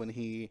locks when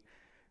he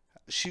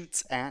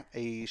shoots at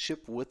a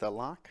ship with a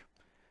lock.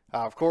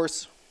 Of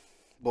course,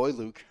 boy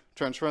Luke,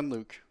 Trench Run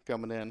Luke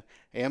coming in,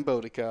 and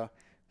Boudica,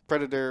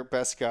 Predator,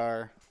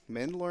 Beskar,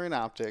 Mandalorian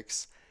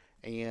Optics,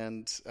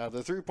 and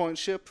the 3-point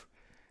ship,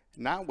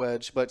 not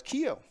Wedge, but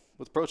Keo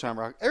with Proton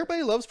Rocket.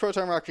 Everybody loves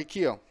Proton Rocket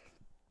Keo.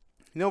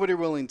 Nobody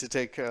willing to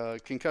take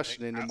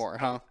concussion anymore,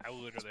 huh? I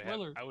would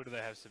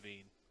rather have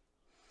Sabine.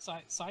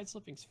 Side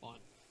slipping's fun.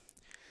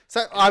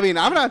 So I mean,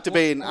 I'm not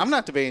debating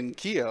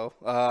Keo.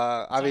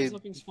 Side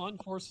slipping's fun.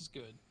 Force is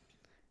good.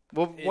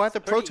 Well, why the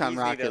Proton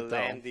easy Rocket to though?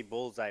 land the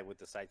bullseye with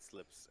the side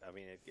slips. I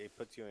mean, it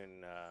puts you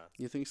in.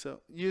 You think so?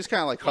 You just kind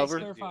of like Let's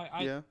hover.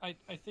 clarify, Yeah. I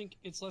think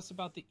it's less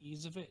about the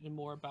ease of it and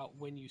more about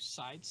when you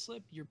side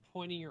slip, you're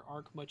pointing your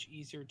arc much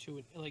easier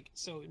to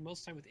so in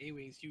most time with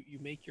A-Wings, you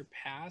make your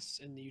pass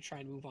and you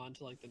try and move on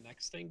to like the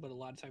next thing, but a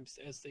lot of times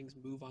as things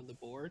move on the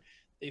board,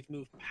 they've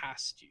moved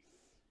past you.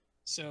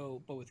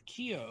 So, but with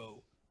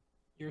Keo,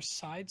 your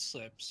side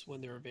slips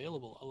when they're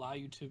available allow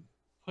you to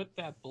put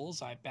that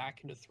bullseye back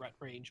into threat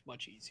range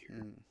much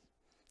easier.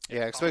 Yeah,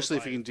 followed especially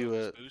if by you can do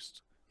focus it.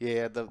 boost.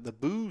 Yeah, the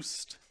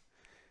boost.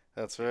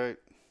 That's right.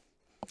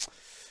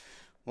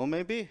 Well,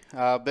 maybe.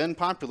 Been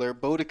popular.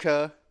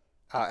 Bodica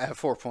at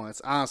 4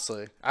 points.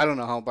 Honestly, I don't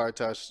know how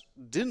Bartosz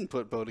didn't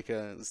put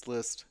Bodica in his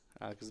list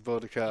because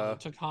Bodica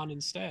Took Han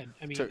instead.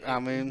 I mean, took.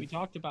 we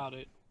talked about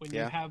it. When you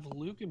yeah. have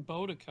Luke and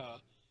Bodica,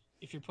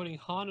 if you're putting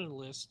Han in a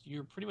list,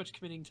 you're pretty much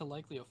committing to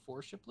likely a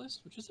 4-ship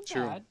list, which isn't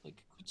True. bad. Like,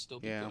 it could still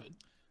be Yeah. good.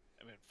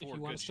 I mean, If 4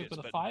 you want good to stick shits, with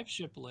a but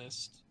 5-ship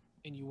list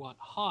and you want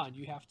Han,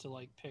 you have to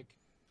like pick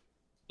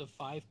the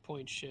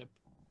 5-point ship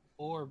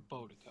or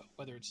Bodica,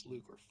 whether it's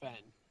Luke or Fenn.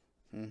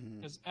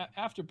 Because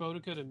after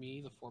Bodica, to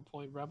me, the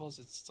 4-point rebels,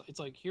 it's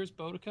like here's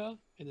Bodica,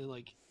 and then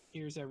like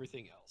here's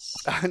everything else.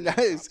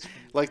 Nice.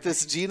 Like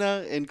this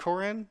Gina and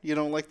Koran. You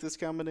don't like this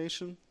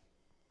combination?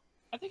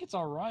 I think it's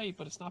all right,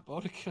 but it's not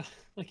Bodica.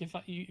 Like if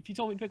you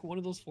told me to pick one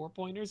of those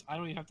 4-pointers, I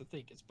don't even have to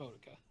think it's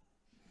Bodica.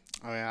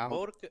 Oh yeah,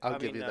 Bodica- I'll I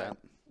give mean, you that.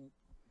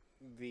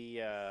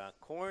 The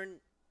corn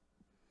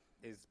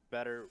is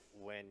better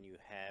when you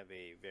have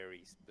a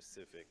very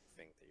specific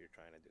thing that you're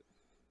trying to do.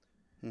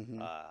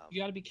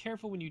 You got to be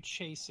careful when you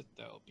chase it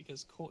though,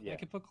 because Yeah. that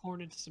can put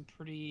corn into some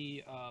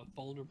pretty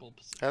vulnerable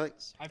I like-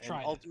 positions. I've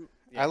tried it.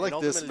 I like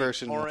this ultimately,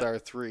 version with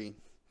Corrin- R3.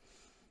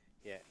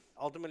 Yeah,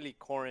 ultimately,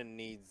 Corrin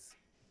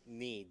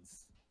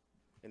needs,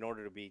 in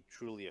order to be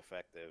truly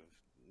effective,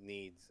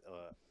 needs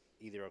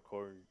either a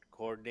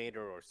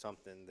coordinator or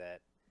something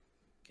that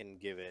can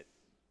give it,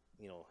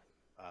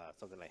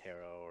 something like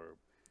Hera or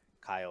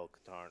Kyle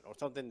Katarn or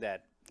something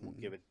that will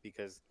give it,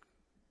 because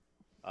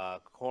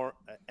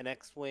an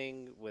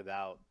X-wing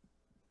without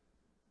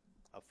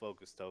a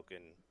focus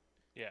token.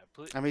 yeah,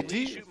 please, I mean, do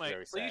you-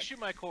 please shoot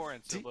my core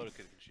and so Do- Bodica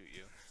can shoot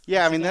you.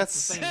 Yeah, I See, mean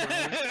that's that's the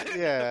thing, right?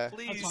 yeah.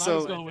 Please That's what So- I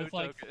was shoot going my with. no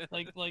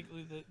Like,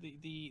 token.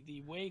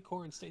 the way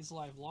Corrin stays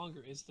alive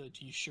longer is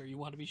that you sure you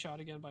want to be shot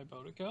again by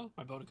Bodica?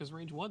 My Bodica's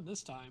range 1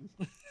 this time.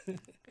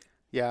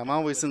 Yeah, I'm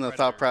always With in the Predator,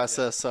 thought yeah.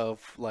 process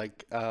of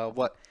like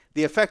what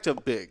the effect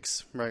of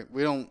bigs, right?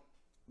 We don't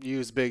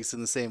use bigs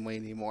in the same way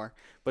anymore.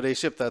 But a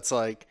ship that's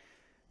like,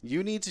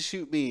 you need to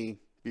shoot me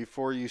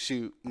before you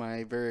shoot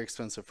my very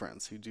expensive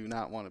friends who do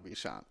not want to be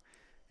shot.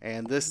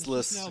 And this It's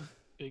list, just now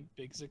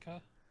Big Zika.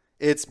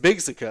 it's Big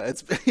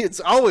Zika. It's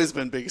always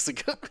been Big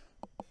Zika.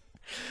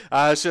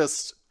 It's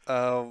just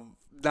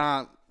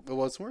not. It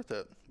wasn't worth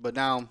it. But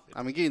now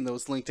I'm getting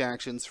those linked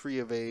actions, free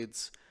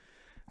evades.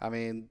 I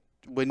mean,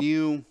 when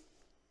you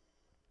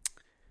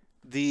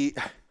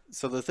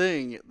so the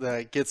thing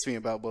that gets me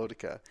about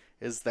Bodica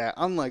is that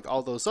unlike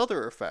all those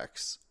other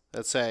effects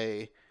that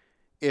say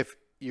if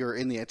you're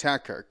in the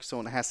attack arc,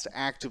 someone has to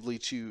actively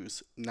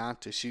choose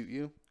not to shoot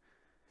you,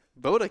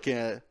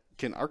 Bodica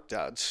can arc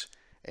dodge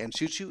and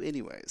shoot you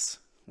anyways,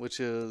 which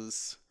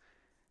is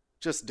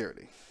just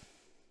dirty.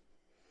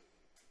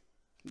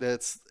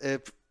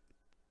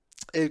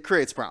 It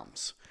creates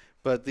problems,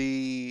 but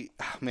them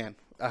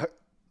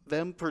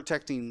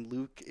protecting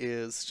Luke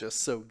is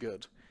just so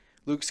good.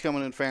 Luke's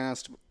coming in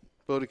fast.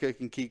 Bodica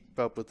can keep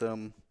up with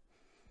them.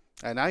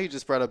 And now you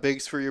just brought up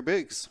bigs for your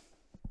bigs.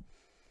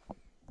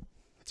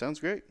 Sounds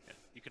great. Yeah.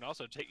 You can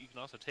also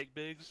take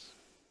bigs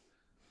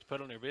to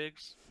put on your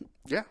bigs.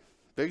 Yeah,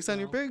 bigs on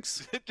your No.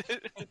 bigs.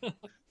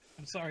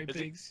 I'm sorry, Is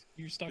he- Biggs.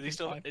 You're stuck Is in he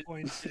still 5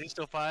 points. Is he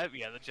still 5?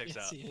 Yeah, that checks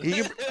Yes, out. he He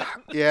is.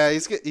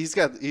 can,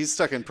 yeah, he's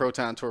stuck in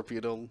proton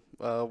torpedo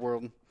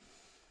world.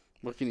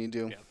 What can you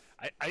do?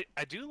 Yeah.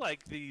 I do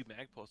like the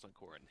mag pulse on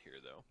Corrin here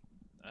though.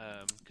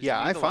 'Cause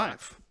Yeah, you need the I5.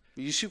 lock,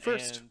 You shoot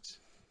first.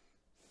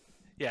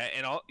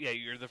 and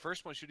you're the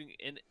first one shooting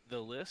in the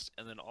list,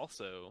 and then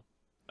also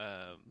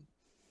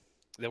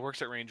that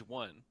works at range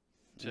 1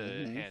 to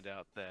hand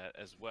out that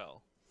as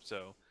well.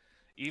 So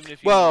even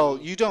if You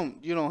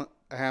don't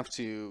have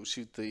to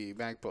shoot the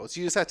mag pulse.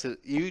 You just have to.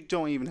 You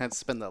don't even have to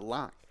spend the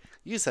lock.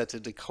 You just have to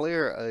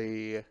declare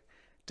a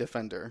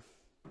defender.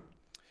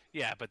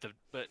 yeah, but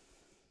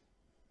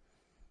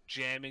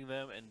jamming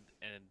them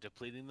and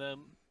depleting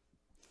them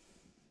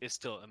is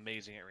still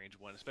amazing at range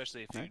 1,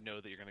 especially if you know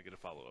that you're going to get a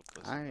follow up.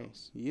 I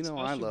Especially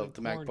love when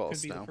the mag Corrin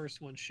pulse could be now. the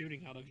first one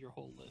shooting out of your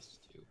whole list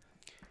too.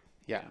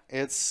 Yeah,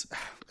 it's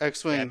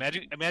X-wing. Yeah,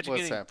 imagine what's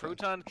getting happening?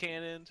 proton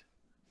cannoned,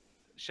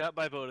 shot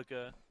by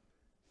Bodica,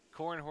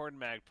 Corrin Horde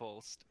mag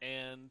pulsed,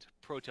 and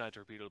proton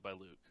torpedoed by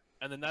Luke.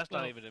 And then that's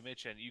not Well- even to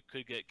mention you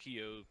could get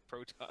Kyo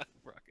proton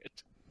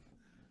rocket.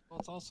 Well,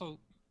 it's also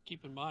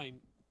keep in mind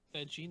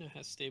that Gina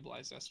has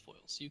stabilized S foil,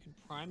 so you can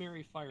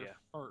primary fire Yeah.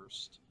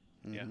 first.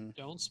 Yeah. Mhm.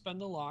 Don't spend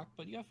the lock,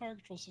 but you have fire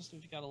control system.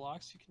 If you got a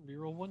lock, so you can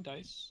reroll 1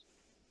 dice,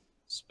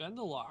 spend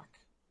the lock,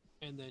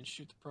 and then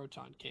shoot the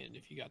proton cannon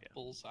if you got the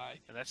bullseye,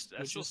 And that's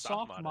which still is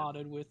soft soft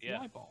modded. modded with Yeah.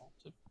 the eyeball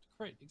to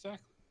crit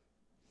exactly.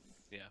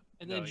 Yeah.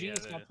 And then No, yeah,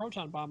 Gina's got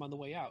proton bomb on the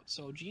way out,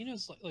 so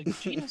Gina's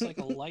Gina's like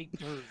a light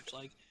dirge,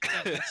 like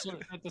that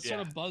sort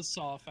of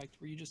buzzsaw effect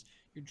where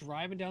you're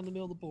driving down the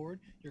middle of the board,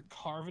 you're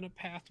carving a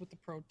path with the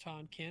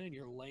proton cannon,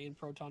 you're laying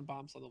proton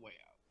bombs on the way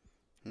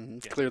out.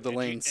 Mhm. Yeah, Clear the and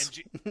lanes.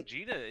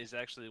 Gina is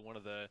actually one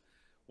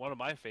of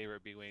my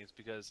favorite B wings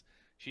because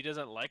she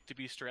doesn't like to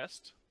be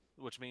stressed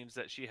which means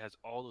that she has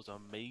all those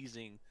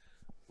amazing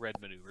red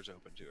maneuvers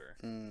open to her.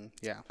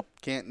 Yeah,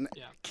 can't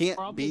Yeah. can't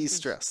Problem be is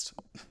stressed.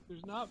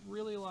 There's not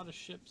really a lot of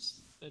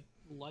ships that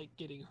like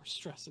getting her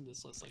stress in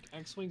this list. Like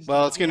X-wings.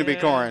 Well, it's don't. gonna be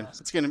Yeah. corn.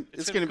 It's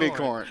gonna be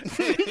corn.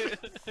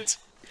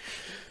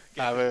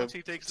 Once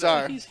he takes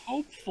sorry. But he's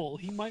hopeful.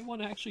 He might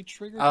want to actually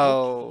trigger.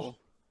 Oh, hopeful.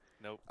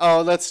 Nope.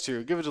 oh, that's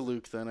true. Give it to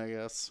Luke then, I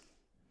guess.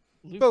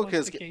 Luke Bodica's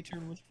wants the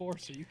K-turn with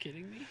Force. Are you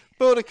kidding me?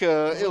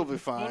 Bodica, it'll be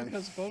fine.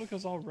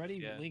 Bodica's already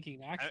Yeah.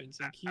 linking actions,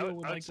 and I Keo would-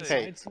 would I would like to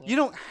Hey, side slip. you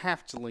don't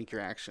have to link your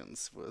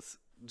actions with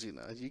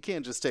Gina. You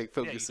can't just take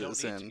Yeah, you don't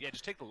focuses need to- and yeah,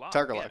 just take the lock.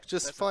 target yeah, lock.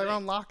 Just that's the fly thing.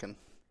 around locking.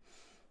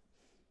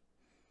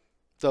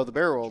 So the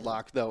barrel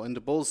lock though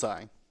into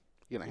bullseye,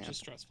 which is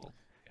stressful.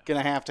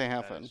 gonna have to That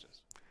happen. is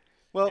just-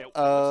 Well, yeah,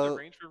 what's the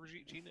range for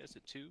Gina? Is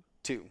it 2?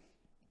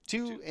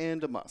 two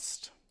and a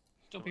must.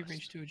 Don't be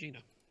range 2 Gina.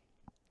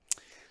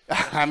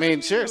 I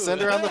mean, sure,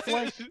 send her on the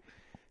flank. Yeah.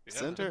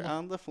 Send her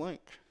on the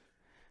flank.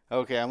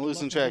 Okay, I'm Good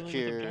losing luck track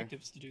revealing with here.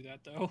 Objectives to do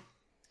that though. All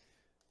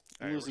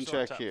right, we're losing still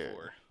on track top here.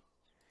 4.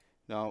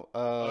 No,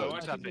 Oh, we're I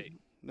top think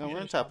 8. no, yeah, we're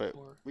in it's top top 8.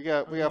 four. We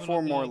got Are we 4 going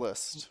on more the-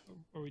 lists.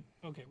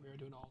 Okay, we are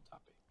doing all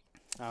top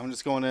 8. I'm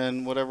just going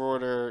in whatever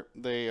order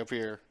they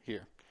appear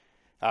here.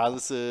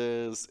 This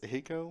is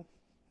Hiko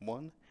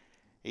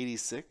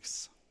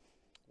 186.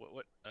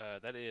 What?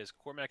 That is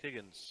Cormac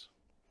Higgins.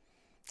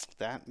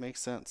 That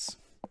makes sense.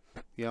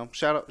 You know,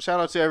 shout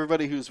out to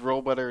everybody whose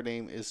roll better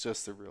name is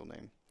just their real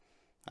name.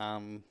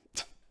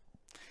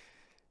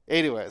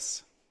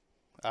 Anyways,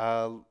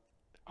 Oh,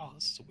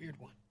 this is a weird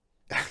one.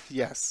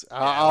 yes,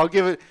 I'll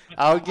give it.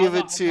 I'll give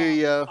it to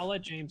you. I'll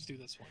let James do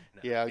this one.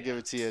 Yeah, I'll give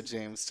it to you,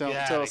 James. Tell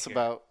Get tell outta us here.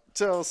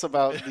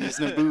 about these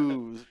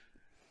Naboos.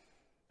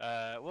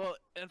 Well,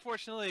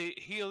 unfortunately,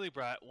 he only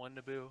brought 1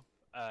 Naboo.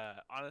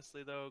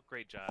 Honestly, though,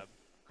 great job.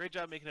 Great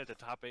job making it to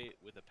top 8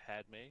 with a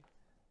Padme.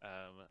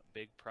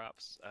 Big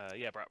props.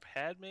 Brought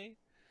Padme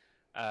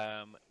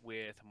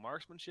with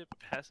marksmanship,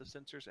 passive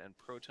sensors, and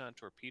proton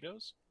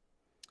torpedoes.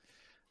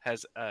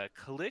 Has a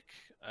click.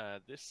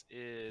 This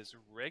is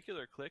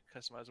regular click,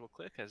 customizable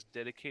click. Has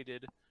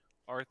dedicated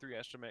R3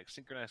 astromech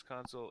synchronized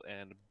console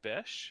and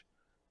Besh.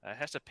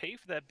 Has to pay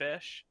for that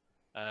Besh,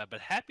 but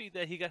happy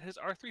that he got his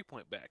R3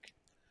 point back.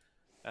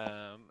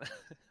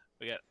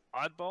 We got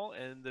Oddball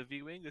and the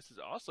V-Wing. This is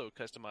also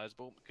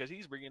customizable because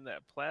he's bringing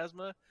that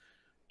plasma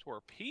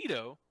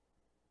torpedo,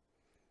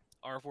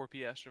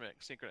 R4P astromech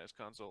synchronized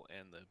console,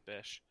 and the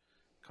Besh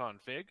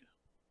config.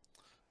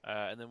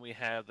 And then we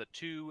have the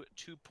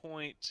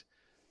 2-point,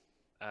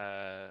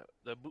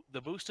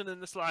 the boosting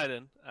and the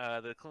sliding.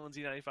 The Clone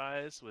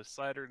Z95s with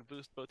slider and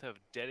boost both have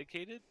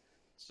dedicated,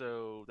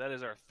 so that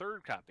is our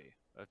 3rd copy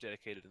of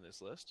dedicated in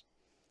this list.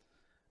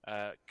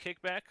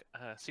 Kickback,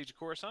 Siege of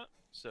Coruscant,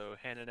 so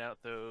handing out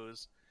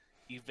those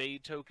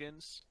evade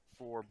tokens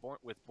for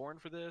Born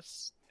for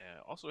this.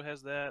 Also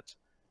has that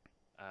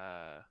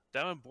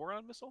Diamond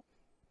Boron missile,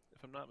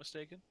 if I'm not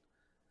mistaken.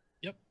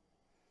 Yep.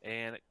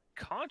 And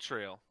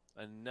Contrail,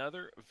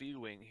 another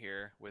V-Wing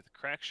here with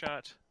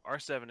Crackshot,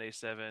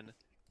 R7A7,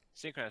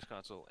 synchronized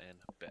console, and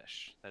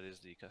Besh. That is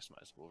the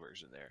customizable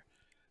version there.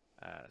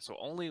 So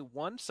only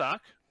 1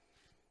 sock,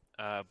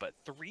 but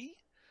 3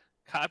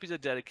 copies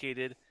of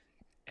dedicated,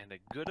 and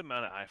a good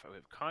amount of I5. We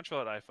have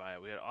Contrail at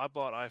I5, we had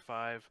Oddball at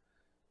I5,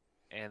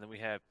 and then we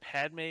have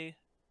Padme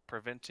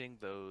preventing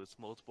those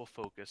multiple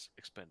focus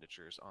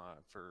expenditures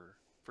for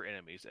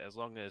enemies as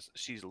long as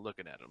she's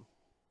looking at them.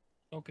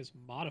 Focus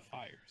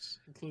modifiers,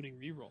 including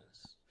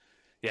rerolls.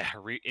 Yeah,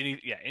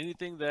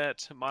 anything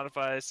that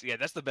modifies. Yeah,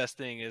 that's the best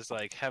thing is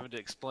like having to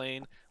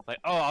explain. Like,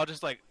 oh,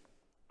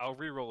 I'll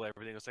re-roll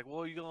everything. It's like,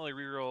 well, you can only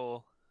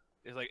re-roll.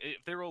 It's like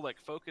if they roll like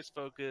focus,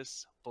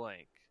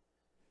 blank,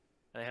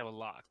 and they have a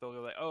lock, they'll go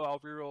like, oh, I'll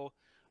re-roll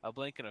a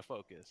blank and a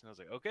focus, and I was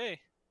like, okay,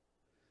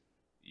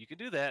 you can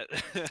do that,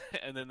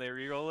 and then they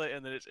re-roll it,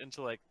 and then it's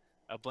into like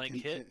a blank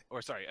hit,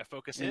 or sorry, a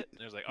focus hit,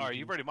 and it's like, all right,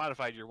 you've already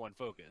modified your 1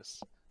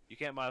 focus. You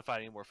can't modify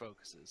any more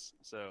focuses,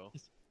 so.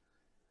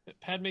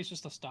 Padme's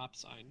just a stop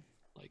sign.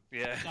 Like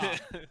Yeah, stop.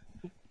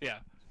 yeah.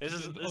 This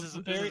is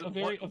a very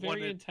one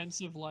in,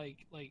 intensive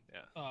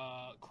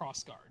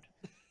cross guard.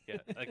 yeah,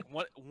 like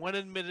one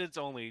in minutes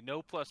only.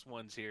 No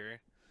 +1s here.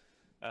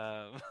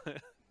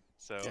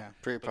 So Yeah,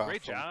 pretty but powerful.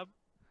 great job.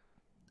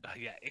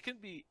 Yeah, it can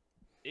be.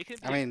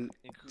 I mean,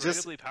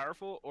 incredibly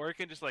powerful, or it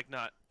can just like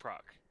not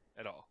proc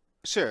at all.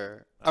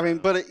 Sure. I mean,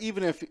 but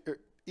even if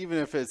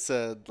it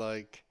said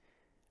like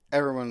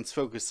everyone's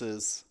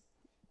focuses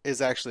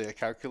is actually a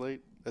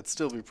calculate, that'd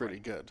still be pretty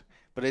good.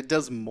 But it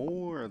does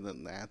more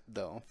than that,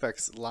 though.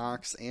 Affects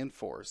locks and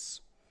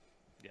force.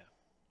 Yeah,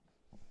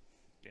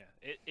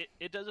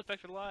 it does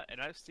affect it a lot,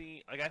 and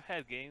I've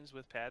had games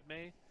with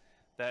Padme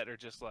that are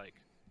just like,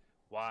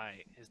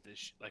 why is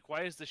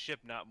this ship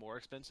not more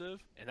expensive?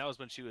 And that was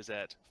when she was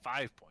at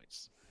 5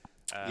 points.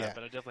 Yeah.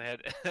 But I definitely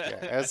had.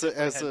 Yeah,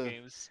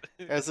 games.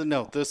 as a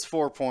note, this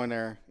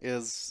 4-pointer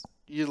is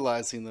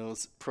utilizing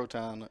those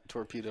proton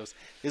torpedoes.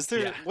 Is there?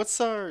 Yeah.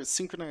 What's our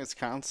synchronized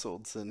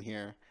consoles in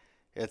here?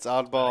 It's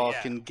Oddball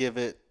Yeah. can give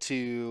it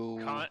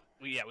to.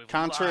 we've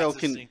Contrail lots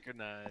of can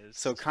synchronized.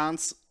 so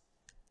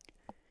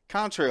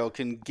Contrail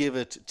can give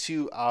it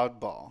to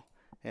Oddball,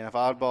 and if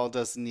Oddball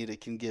doesn't need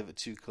it, can give it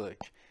to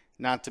Click.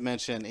 Not to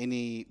mention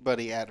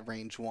anybody at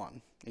range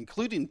 1,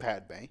 including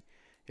Padme.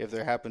 If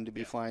they happen to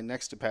be flying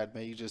next to Padme,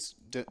 you just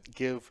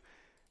give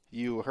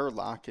you her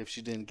lock if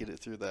she didn't get it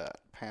through the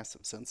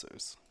passive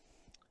sensors.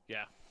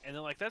 Yeah, and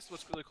then like that's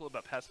what's really cool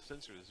about passive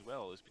sensors as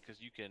well, is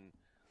because you can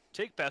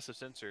take passive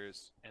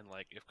sensors and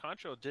like if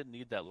Contrail didn't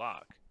need that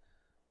lock,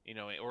 you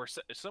know, or if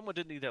someone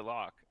didn't need that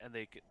lock and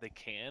they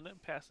can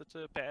pass it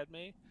to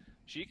Padme,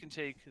 she can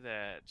take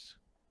that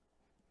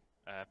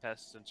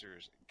passive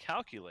sensors,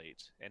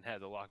 calculate, and have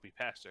the lock be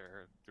passed to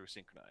her through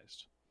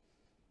synchronized,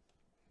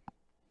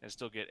 and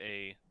still get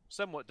a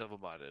somewhat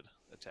double-bodied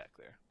attack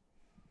there.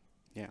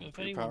 Yeah, If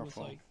pretty anyone was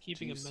powerful. like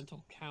keeping a Jeez.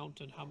 mental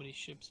count on how many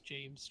ships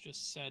James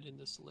just said in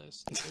this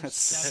list, That's there's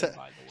se- 7,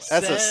 by the way.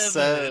 That's a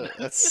Seven.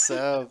 that's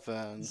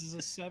 7. This is a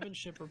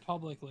 7-ship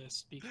Republic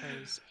list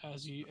because,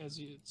 as you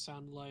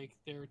sound like,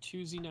 there are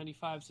 2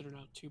 Z95s that are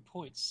now 2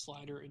 points,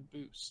 Slider and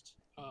Boost,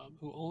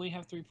 who only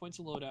have 3 points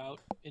of loadout,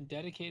 and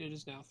Dedicated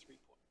is now 3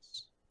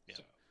 points. Yeah.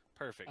 So,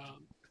 Perfect.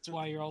 that's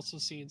why you're also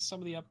seeing some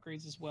of the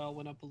upgrades as well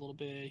went up a little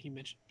bit. He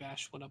mentioned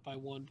Bash went up by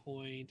 1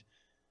 point.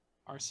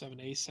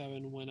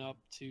 R7A7 went up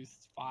to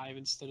 5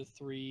 instead of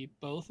 3.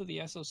 Both of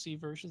the SOC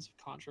versions of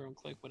Contra and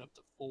Click went up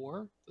to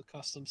 4. The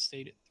custom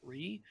stayed at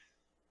 3.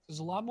 There's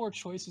a lot more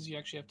choices you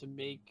actually have to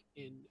make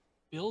in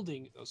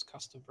building those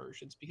custom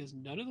versions because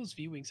none of those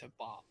V-Wings have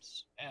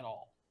bombs at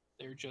all.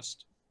 They're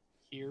just,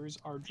 here's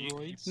our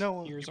droids,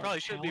 No, here's You our probably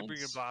should be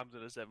bringing talents. bombs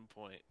at a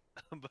 7-point,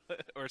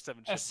 or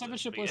 7 A ship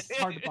 7-ship list. list is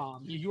hard to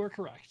bomb. You are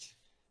correct.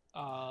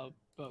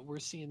 But we're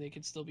seeing they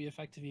can still be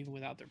effective even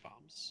without their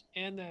bombs,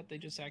 and that they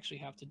just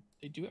actually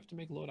they do have to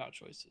make loadout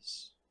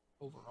choices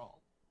overall.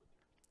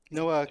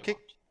 No, They want.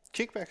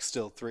 kickback's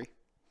still 3.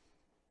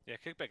 Yeah,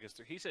 kickback is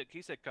 3. He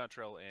said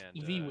Contrail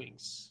and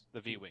V-Wings.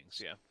 The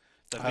V-Wings, yeah.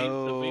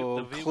 Oh,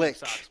 the V-Wing Click.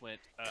 socks went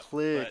up.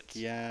 Click, But,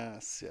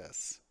 yes.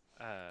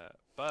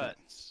 but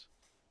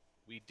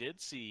we did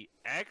see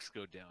Axe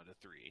go down to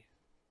 3.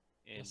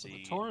 In So the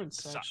the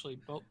torrents sock- actually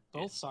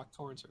both sock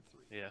torrents are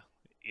 3. Yeah.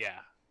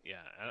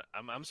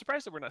 I'm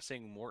surprised that we're not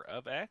seeing more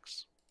of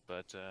Axe,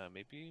 but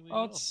maybe we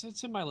Oh, will.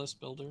 it's in my list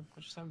builder. I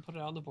just haven't put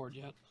it on the board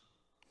yet.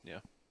 Yeah.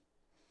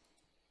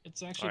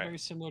 It's actually Alright. very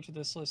similar to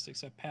this list,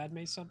 except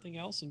Padme's something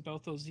else, and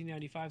both those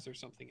Z95s are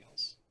something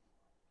else.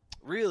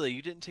 Really?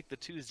 You didn't take the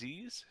 2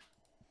 Zs?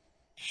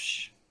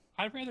 Psh,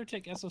 I'd rather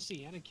take SOC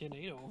Anakin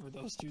Ado over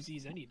those 2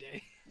 Zs any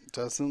day.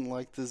 Doesn't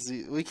like the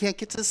Z. We can't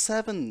get to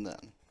 7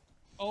 then.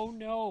 Oh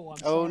no!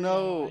 Oh, sorry,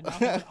 no. I now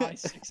have an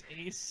I6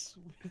 Ace.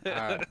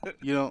 Alright.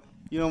 You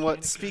know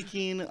what?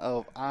 Speaking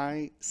of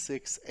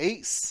I6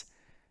 Ace,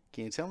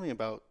 can you tell me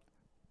about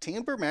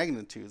Timber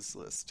Magnitude's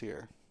list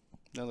here?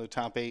 Another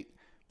top 8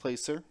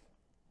 placer.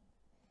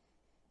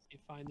 You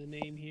find the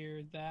name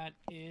here. That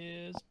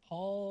is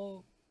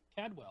Paul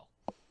Cadwell.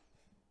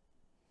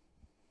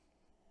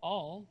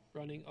 All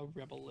running a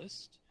rebel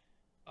list.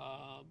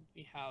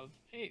 We have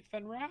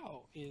Fen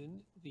Rao in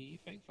the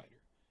Fang Fighter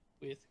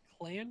with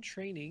Clan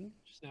Training,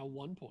 which is now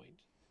 1 point.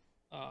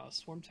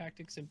 Swarm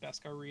Tactics and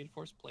Beskar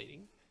Reinforced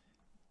Plating.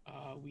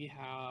 We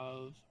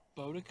have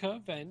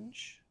Bodica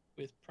Venge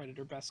with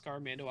Predator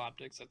Beskar Mando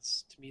Optics.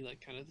 That's to me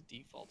like kind of the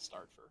default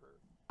start for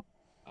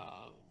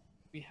her.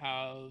 We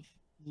have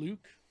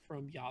Luke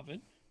from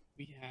Yavin.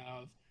 We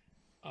have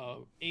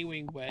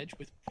A-Wing Wedge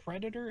with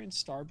Predator and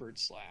Starboard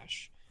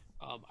Slash.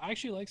 I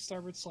actually like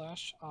Starboard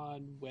Slash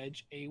on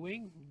Wedge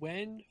A-Wing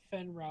when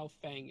Fen Rao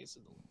Fang is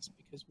in the list,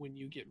 because when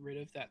you get rid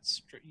of that,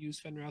 use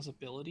Fen Rao's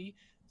ability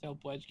to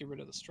help Wedge get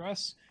rid of the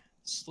stress,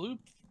 sloop,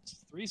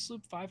 3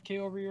 sloop 5k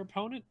over your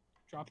opponent,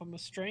 drop them a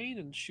strain,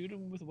 and shoot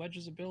them with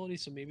Wedge's ability,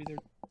 so maybe they're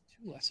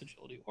 2 less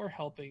agility, or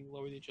helping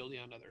lower the agility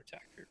on another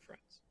attack for your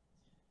friends.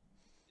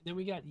 And then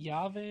we got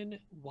Yavin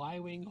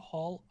Y-Wing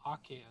Hall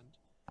Akand,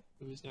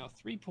 who is now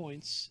 3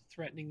 points,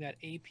 threatening that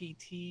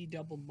APT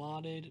double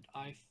modded at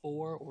I4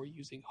 or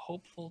using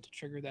Hopeful to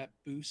trigger that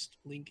boost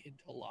link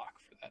into lock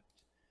for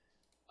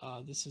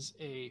that. This is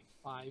a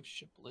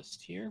 5-ship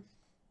list here.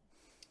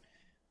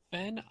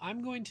 Ben,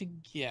 I'm going to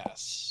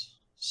guess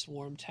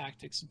Swarm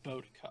Tactics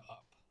Bodica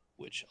up,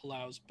 which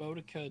allows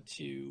Bodica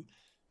to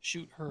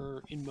shoot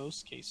her, in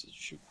most cases,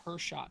 shoot her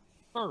shot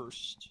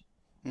first,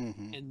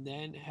 and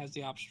then has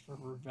the option for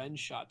a revenge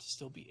shot to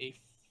still be a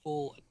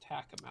full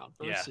attack amount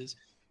versus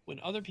when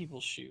other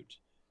people shoot,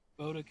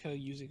 Bodica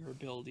using her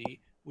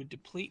ability would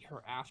deplete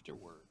her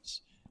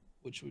afterwards,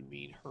 which would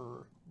mean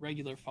her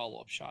regular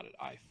follow-up shot at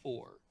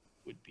I4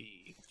 would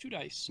be 2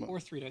 dice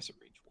or 3 dice at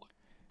range 1.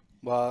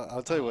 Well,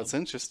 I'll tell you what's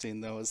interesting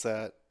though is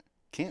that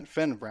can't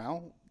Fen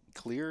Rao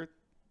clear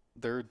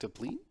their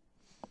deplete?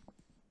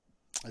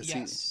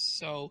 Yes,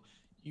 so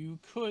you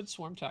could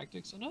Swarm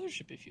Tactics another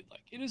ship if you'd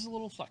like. It is a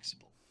little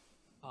flexible.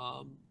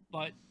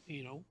 But,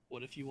 you know,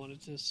 what if you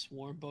wanted to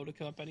swarm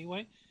Bodica up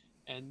anyway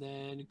and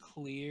then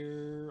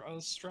clear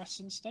a stress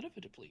instead of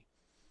a deplete?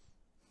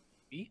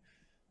 Maybe.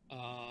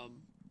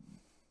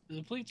 The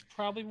deplete's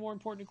probably more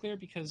important to clear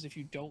because if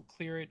you don't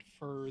clear it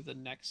for the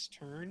next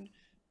turn,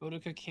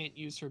 Boudica can't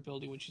use her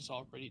ability when she's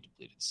already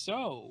depleted.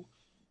 So,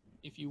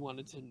 if you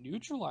wanted to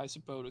neutralize a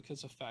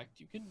Boudica's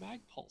effect, you can Mag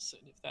Pulse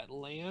it. If that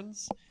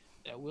lands,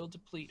 that will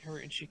deplete her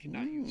and she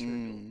cannot use her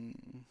ability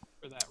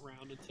for that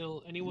round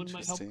until anyone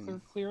might help Interesting.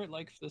 clear it,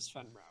 like this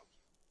Fen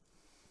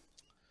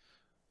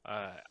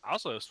route.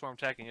 Also, Swarm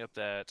tacking up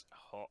that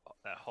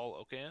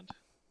Hull Okand.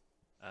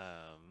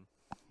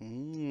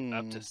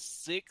 Up to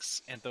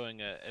 6 and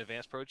throwing an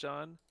advanced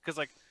proton, because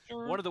like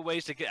Sure. one of the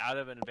ways to get out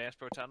of an advanced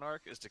proton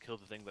arc is to kill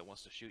the thing that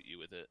wants to shoot you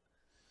with it.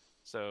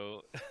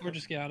 So Or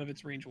just get out of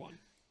its range 1.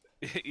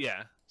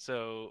 yeah.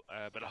 So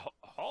but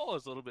Hull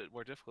is a little bit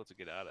more difficult to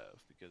get out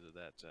of because of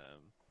that.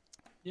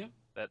 Yeah.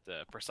 That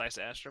precise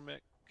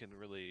astromech can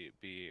really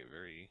be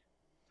very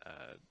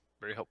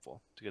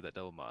helpful to get that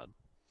double mod.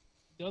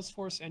 Does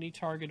force any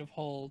target of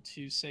Hull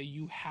to say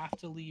you have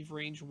to leave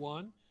range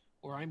 1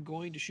 or I'm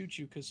going to shoot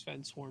you because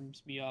Fen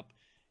swarms me up.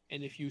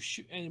 And if you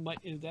shoot, and it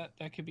might, and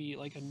that could be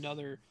like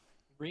another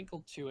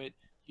wrinkle to it.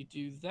 You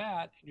do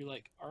that, and you're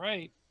like, all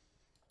right,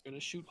 I'm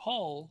gonna shoot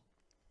Hull.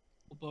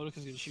 Well,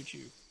 Boudica's gonna shoot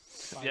you.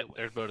 By Yep, the way.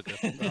 there's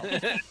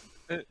Boudica.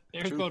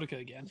 There's True. Boudica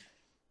again.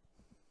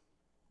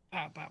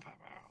 Pow, pow, pow,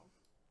 pow.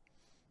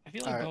 I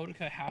feel like All right.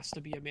 Boudica has to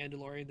be a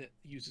Mandalorian that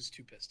uses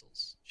 2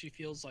 pistols. She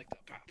feels like the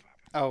pow, pow,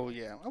 pow. Oh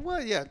yeah.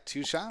 Well, yeah.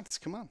 2 shots.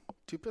 Come on.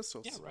 2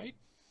 pistols. Yeah, right.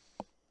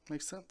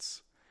 Makes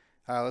sense.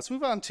 Let's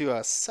move on to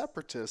a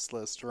separatist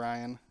list,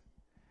 Ryan.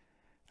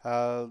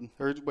 Or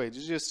wait, did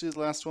you just do the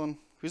last one?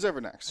 Who's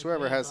ever next? I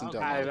Whoever did. hasn't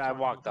done I'll- that. I talk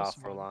walked about this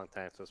off for a one. long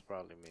time, so it's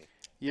probably me.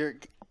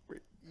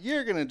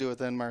 You're gonna do it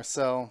then,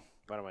 Marcel.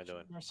 What am I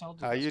doing? Marcel,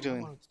 How you I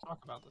doing? wanted to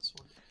talk about this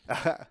one.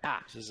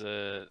 Ah, This is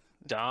a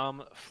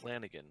Dom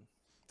Flanagan.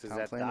 is Tom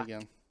that Doc?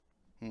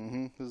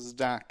 Flanagan. This is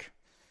Doc.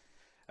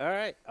 All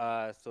right.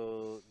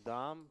 So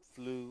Dom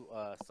flew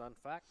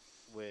Sunfac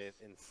with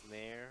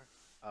Ensnare.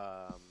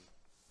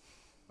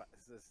 But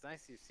it's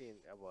nice you've seen.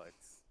 Well,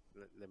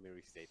 let me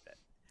restate that.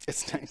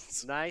 It's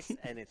It's nice. nice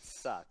and it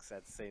sucks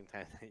at the same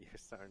time that you're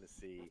starting to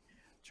see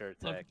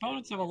Chertek. Look,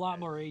 opponents have a lot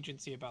more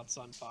agency about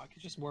Sunfuck.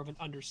 It's just more of an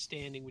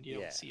understanding when you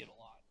Yeah. don't see it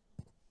a lot.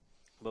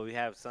 But we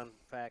have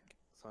Sunfac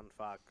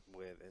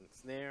with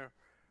Ensnare,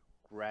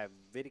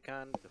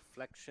 Graviticon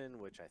Deflection,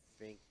 which I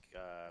think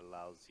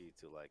allows you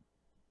to like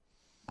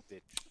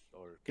ditch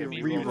or You get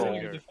reroll. Reroll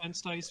your your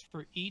defense dice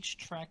for each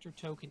tractor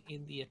token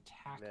in the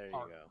attack There you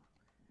arc. go.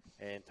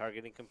 And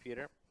targeting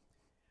computer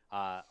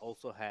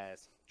also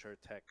has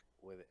Chertek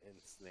with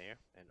Ensnare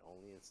and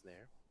only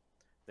Ensnare.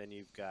 Then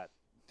you've got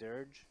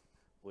Dirge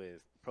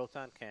with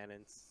proton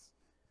cannons,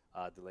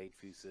 delayed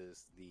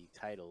fuses, the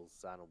titles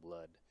Xano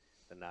Blood,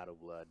 the Nato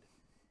Blood,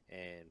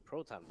 and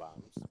proton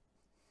bombs.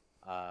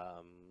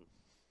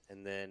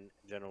 And then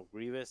General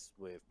Grievous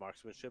with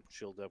marksmanship,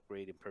 shield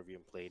upgrade,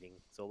 impervium plating,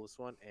 Solus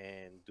one,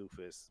 and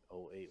Doofus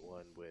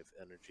 081 with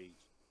energy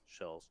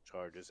shells,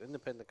 charges,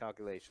 independent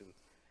calculations,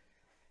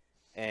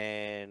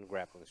 and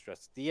grappling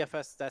stress.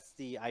 DFS, that's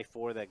the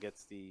I4 that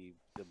gets the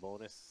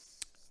bonus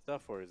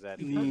stuff, or is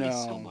that You've heard me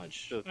so No.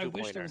 much. The I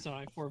wish there two-pointer. was an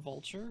I4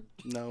 Vulture.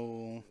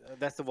 No.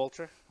 That's the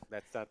Vulture?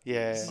 That's not the-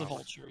 Yeah. This is a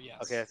Vulture,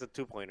 yes. Okay, that's a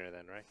 2-pointer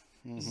then, right?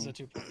 This is a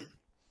 2-pointer.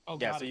 Oh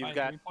Yeah, god, so if you've I have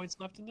got- 3 points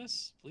left in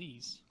this,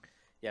 please.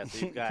 Yeah,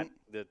 so you've got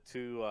the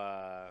two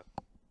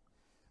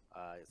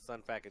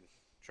Sunfac and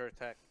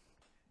Chertek,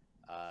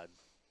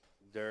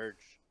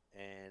 Dirge,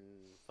 and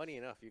funny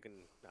enough, you can,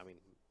 I mean,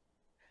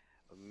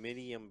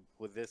 medium,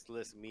 with this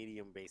list,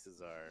 medium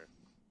bases are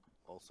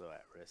also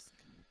at risk.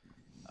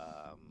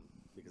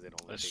 Because it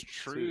only That's takes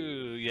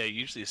true. Yeah,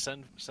 usually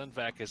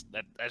Sunvac is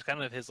that's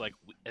kind of his like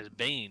as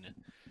bane,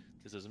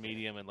 because there's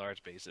medium and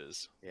large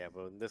bases. Yeah,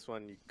 but in this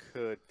one, you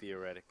could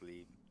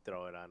theoretically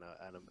throw it on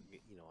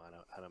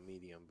a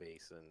medium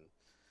base and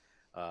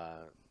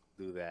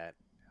do that.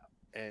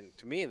 And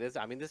to me, this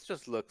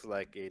just looks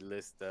like a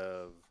list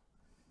of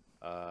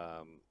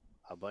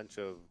a bunch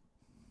of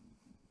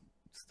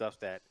stuff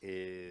that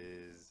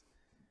is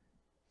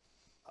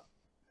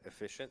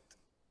efficient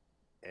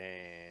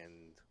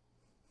and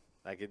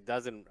like it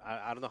doesn't.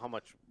 I don't know how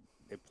much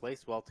it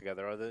plays well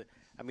together.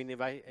 I mean,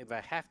 if I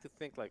have to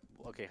think like,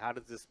 okay, how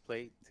does this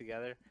play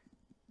together?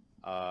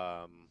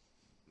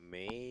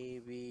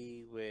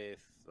 Maybe with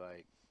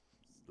like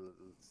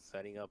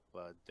setting up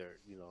dirt,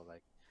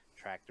 like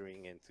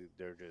tractoring into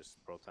Dirge's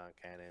proton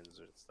cannons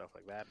or stuff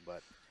like that.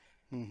 But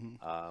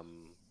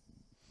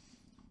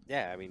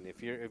yeah, I mean,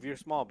 if you're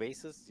small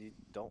bases, you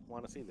don't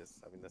want to see this.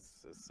 I mean, that's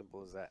as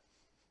simple as that.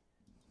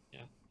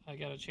 Yeah, I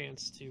got a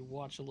chance to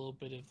watch a little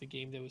bit of the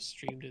game that was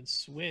streamed in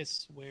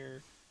Swiss,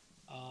 where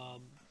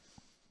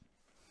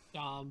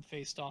Dom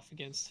faced off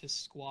against his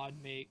squad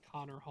mate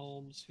Connor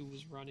Holmes, who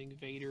was running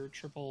Vader,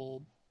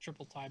 triple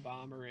tie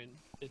bomber, and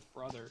fifth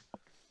brother.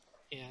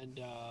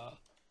 And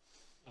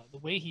the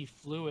way he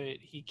flew it,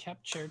 he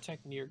kept Chertek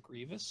near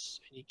Grievous,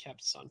 and he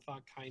kept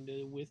Sunfuck kind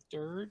of with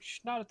Dirge.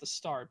 Not at the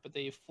start, but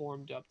they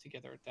formed up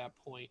together at that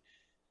point,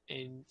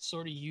 and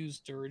sort of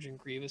used Dirge and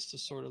Grievous to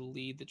sort of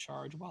lead the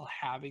charge while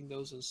having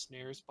those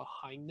ensnares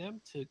behind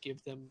them to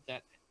give them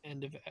that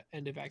end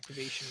of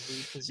activation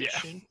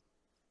reposition,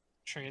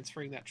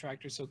 transferring that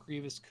tractor so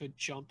Grievous could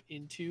jump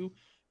into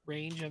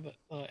range of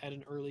at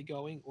an early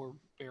going or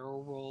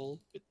barrel roll,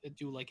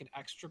 do like an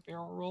extra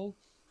barrel roll.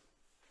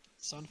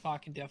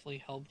 Sunfog can definitely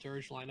help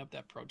Dirge line up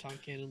that proton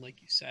cannon,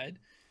 like you said.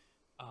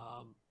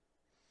 Um,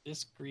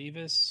 this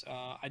Grievous,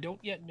 I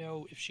don't yet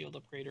know if Shield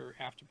Upgrade or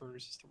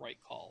Afterburners is the right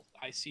call.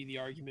 I see the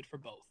argument for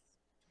both.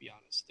 To be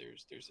honest,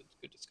 there's a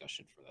good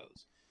discussion for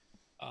those.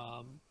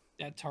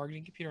 That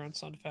targeting computer on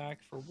Sunfac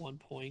for 1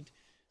 point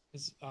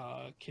is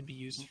can be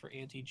used for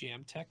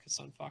anti-jam tech because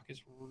Sunfac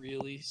is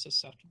really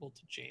susceptible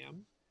to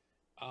jam.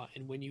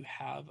 And when you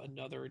have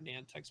another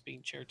Nantex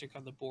being chair tick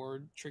on the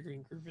board,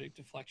 triggering gravitic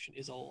deflection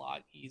is a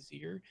lot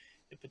easier.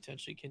 It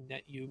potentially can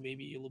net you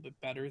maybe a little bit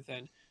better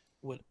than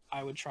what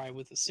I would try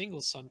with a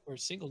single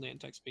single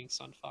Nantex being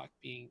Sunfox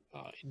being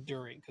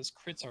enduring, because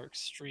crits are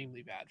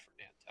extremely bad for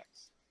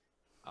Nantex.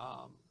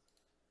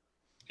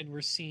 And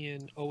we're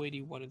seeing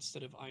 081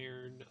 instead of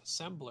Iron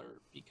Assembler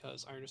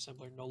because Iron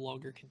Assembler no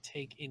longer can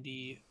take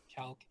Indie,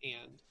 Calc,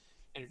 and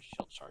Energy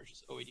Shield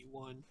charges.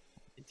 081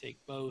 can take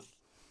both.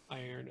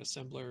 Iron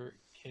Assembler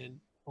can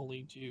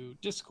only do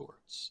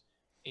discords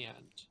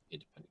and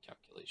independent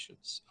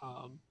calculations.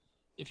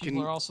 If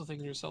people are also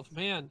thinking to yourself,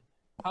 man,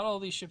 how do all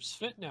these ships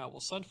fit now? Well,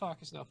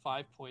 Sunfox is now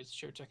 5 points,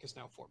 ShareTech is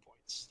now 4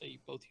 points. They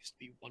both used to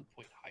be 1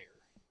 point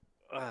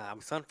higher. I'm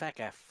Sunfac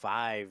at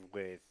 5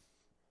 with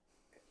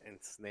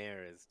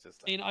Ensnare is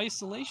just like, in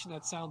isolation,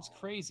 that sounds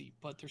crazy,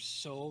 but there's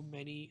so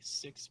many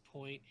 6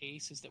 point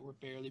aces that were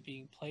barely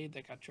being played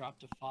that got dropped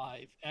to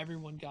 5.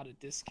 Everyone got a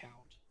discount.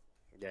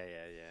 Yeah.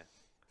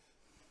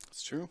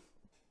 It's true.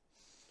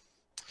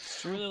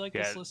 I really like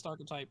this list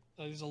archetype.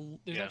 There's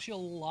actually a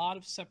lot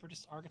of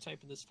separatist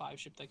archetype in this 5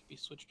 ship that can be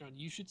switched around.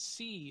 You should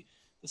see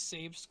the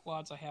save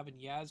squads I have in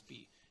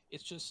Yasby.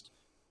 It's just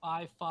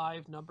 5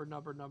 number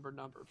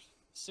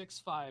 6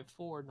 5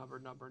 4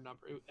 number.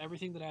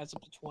 Everything that adds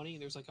up to 20.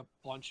 There's like a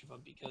bunch of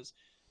them because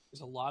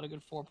there's a lot of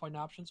good 4-point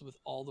options with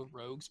all the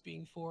rogues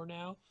being 4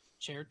 now.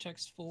 Chair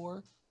text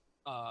 4.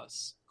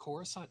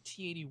 Coruscant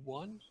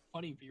T81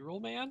 funny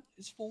reroll man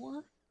is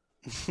 4.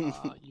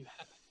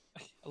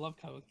 I love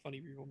kind of funny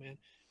reroll man.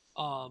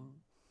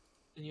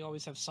 And you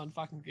always have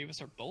Sunfuck and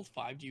Grievous are both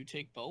 5. Do you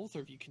take both,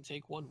 or if you can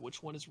take one,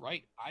 which one is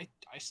right? I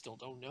still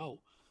don't know.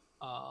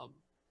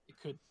 It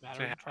could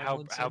matter.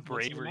 So how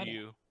brave are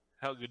you?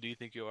 How good do you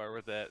think you are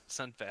with that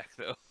Sunfac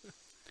though?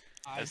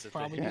 I'd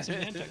probably do some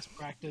Nantex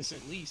practice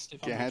at least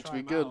if I'm have gonna to try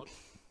be them good. out.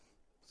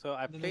 So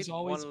I played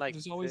one like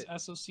there's always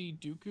SOC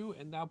Dooku,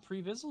 and now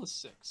Pre-Visual is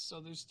 6. So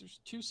there's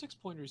 2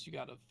 6-pointers you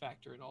got to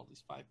factor in all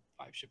these 5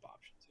 ship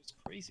options. It's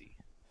crazy.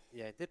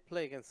 Yeah, I did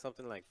play against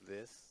something like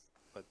this,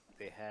 but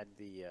they had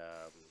the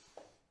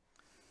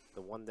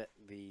one that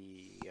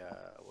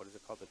what is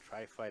it called, the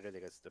Tri-Fighter that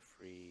gets the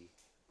free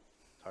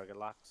target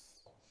locks.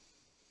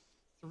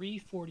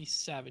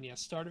 347. Yeah,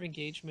 start of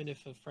engagement.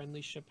 If a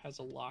friendly ship has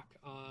a lock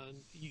on,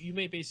 you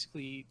may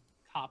basically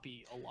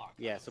copy a lock.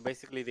 Yeah, so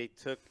basically they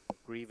took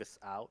Grievous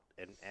out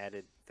and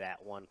added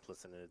that one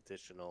plus an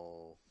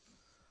additional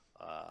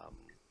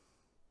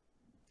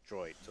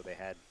droid. So they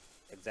had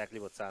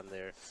exactly what's on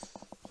there,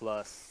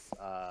 plus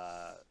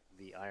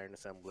the Iron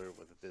Assembler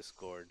with a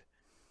Discord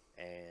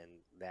and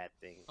that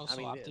thing.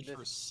 Also opted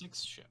for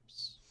 6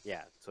 ships.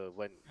 Yeah, so it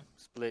went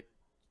split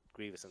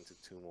Grievous into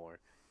 2 more.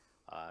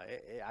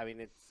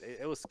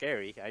 It was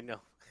scary. I know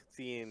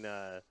seeing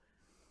the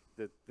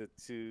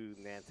 2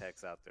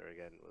 Nantex out there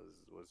again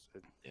was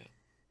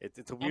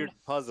it's a weird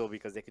puzzle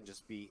because they can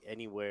just be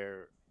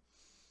anywhere.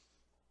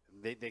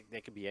 They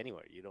can be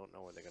anywhere. You don't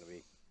know where they're gonna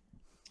be.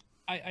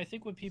 I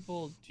think what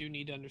people do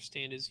need to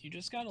understand is you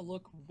just got to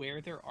look where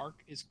their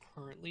arc is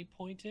currently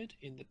pointed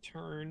in the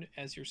turn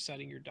as you're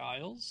setting your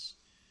dials,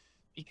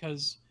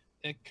 because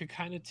it could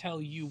kind of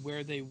tell you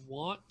where they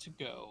want to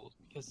go.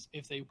 Because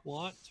if they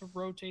want to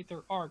rotate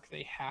their arc,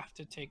 they have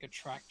to take a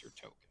tractor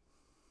token,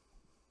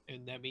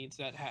 and that means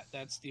that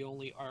that's the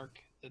only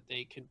arc that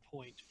they can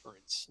point for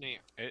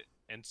ensnare.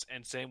 And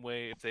same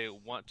way, if they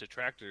want to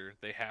tractor,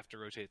 they have to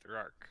rotate their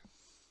arc.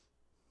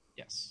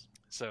 Yes.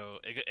 So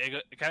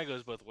it kind of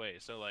goes both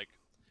ways. So like,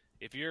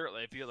 if you're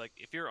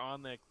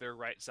on their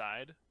right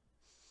side,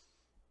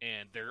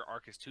 and their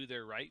arc is to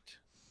their right,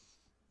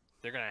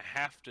 they're gonna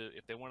have to,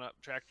 if they want to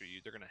tractor you,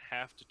 they're gonna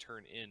have to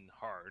turn in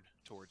hard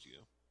towards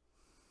you.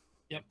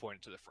 Yep. And point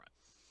it to the front.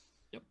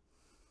 Yep.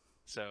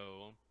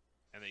 So,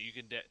 and then you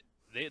can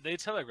they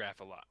telegraph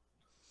a lot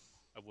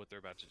of what they're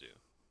about to do.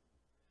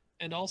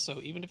 And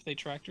also, even if they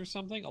tractor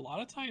something, a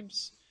lot of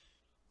times,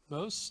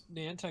 most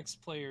Nantex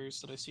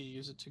players that I see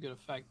use it to good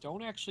effect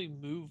don't actually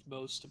move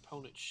most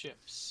opponent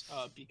ships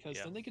because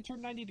then they can turn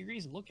 90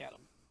 degrees and look at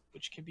them,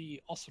 which can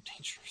be also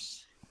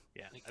dangerous.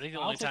 Yeah, like, I think the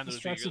only time the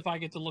stress if I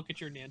get to look at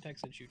your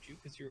Nantex and shoot you,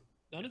 because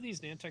none of these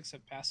Nantex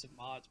have passive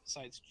mods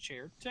besides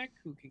Chair Tech,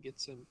 who can get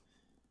some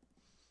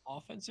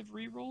offensive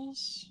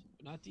rerolls,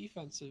 but not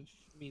defensive.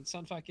 I mean,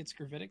 Sunfac gets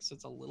Gravitics, so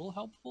it's a little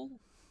helpful.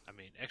 I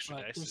mean,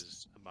 extra dice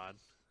is a mod.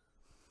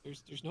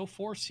 There's no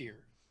force here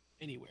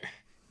anywhere.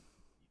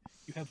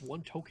 You have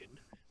 1 token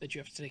that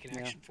you have to take an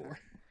action for.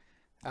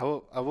 I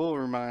will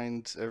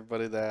remind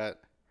everybody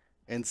that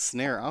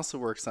Ensnare also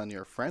works on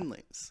your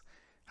friendlies.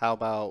 How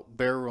about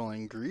barrel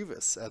rolling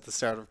Grievous at the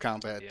start of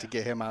combat to Yeah,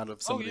 get him out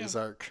of Oh yeah, somebody's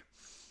arc?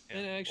 yeah.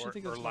 and I actually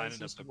think Or that's why lining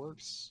this up list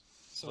works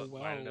so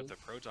lining well. up the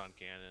proton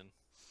cannon.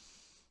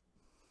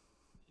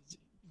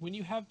 When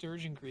you have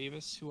Dirge and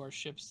Grievous, who are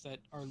ships that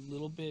are a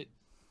little bit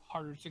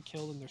harder to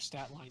kill than their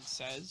stat line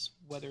says,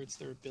 whether it's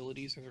their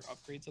abilities or their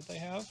upgrades that they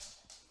have,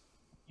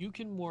 you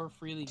can more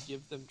freely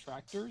give them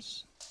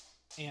tractors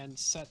and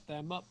set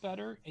them up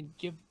better and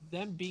give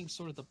them being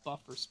sort of the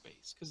buffer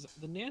space. Because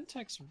the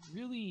Nantex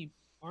really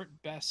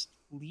aren't best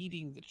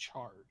leading the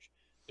charge.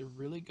 They're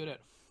really good at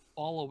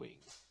following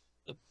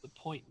the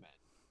point men,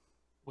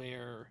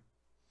 where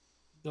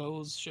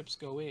those ships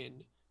go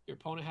in, your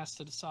opponent has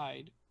to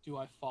decide, do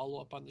I follow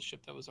up on the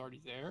ship that was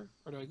already there,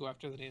 or do I go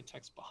after the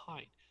Nantex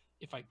behind?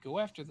 If I go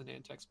after the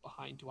Nantex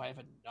behind, do I have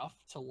enough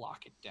to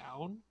lock it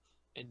down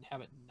and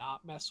have it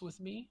not mess with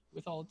me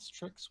with all its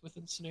tricks with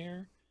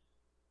Ensnare?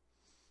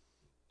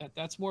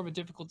 That's more of a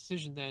difficult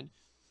decision than,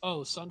 oh,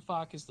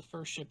 Sunfok is the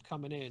first ship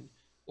coming in,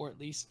 or at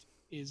least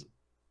is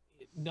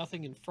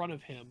nothing in front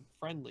of him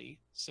friendly,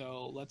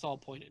 so let's all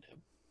point at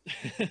him.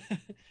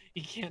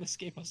 He can't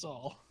escape us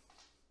all.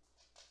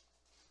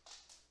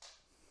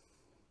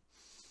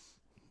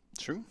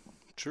 True,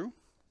 true.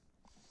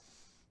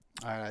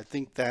 All right, I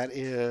think that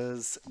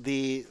is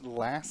the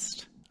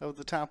last of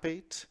the top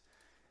 8.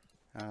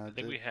 I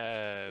think we We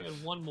have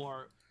had one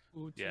more.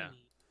 Utini. yeah.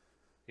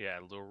 Yeah,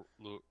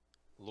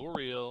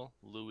 L'Oreal,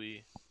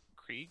 Louis,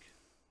 Krieg.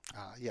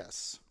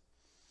 Yes.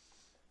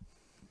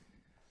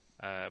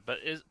 But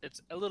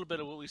it's a little bit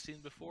of what we've seen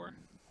before.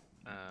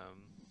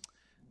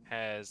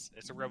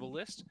 It's a rebel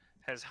list.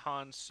 Has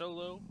Han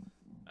Solo.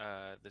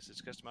 This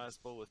is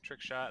customizable with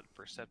Trickshot,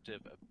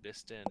 Perceptive,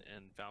 Abyssin,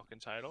 and Falcon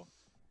title.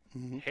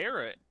 Hmm.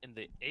 Hera in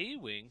the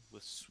A-wing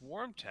with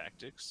Swarm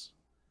Tactics.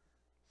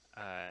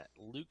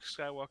 Luke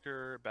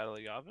Skywalker, Battle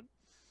of Yavin,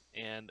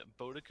 and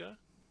Boudica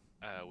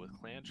with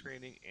Clan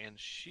Training and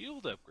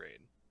Shield upgrade,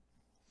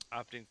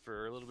 opting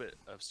for a little bit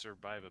of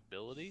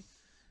survivability.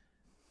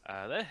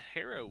 That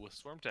Hera with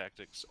Swarm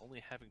Tactics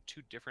only having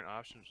 2 different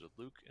options with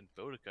Luke and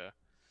Boudica.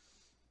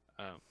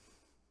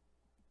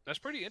 That's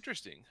pretty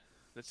interesting.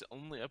 That's the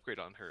only upgrade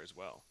on her as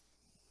well.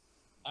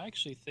 I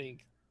actually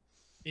think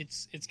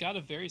it's got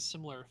a very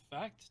similar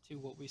effect to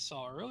what we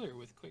saw earlier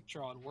with Quick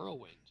Draw and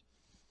Whirlwind.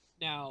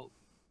 Now,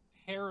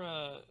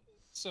 Hera,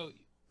 so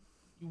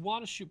you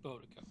want to shoot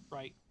Boudica,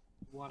 right?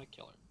 You want to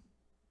kill her.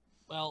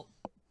 Well,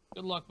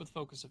 good luck with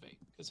Focus Evade,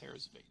 because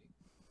Hera's evading.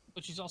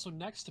 But she's also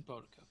next to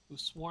Boudica,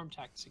 who's swarm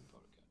tacticing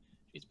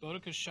Boudica.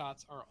 Boudica's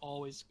shots are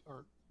always,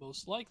 or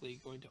most likely,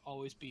 going to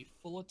always be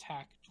full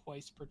attack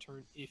twice per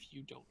turn if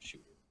you don't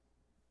shoot her.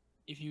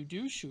 If you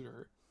do shoot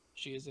her,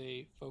 she is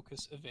a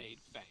Focus Evade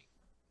Fang,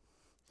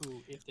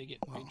 who, if they get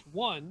range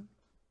 1,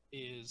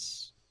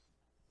 is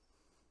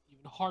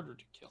even harder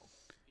to kill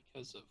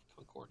because of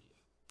Concordia.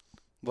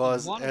 Well,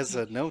 You wanna as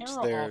a take note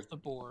Hera there, off the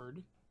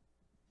board.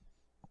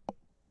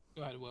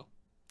 Go ahead, Will.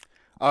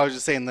 I was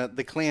just saying that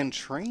the clan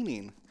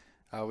training,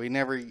 we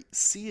never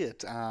see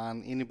it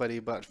on anybody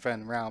but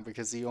Fen Rao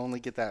because you only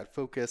get that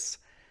focus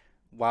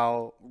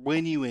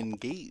when you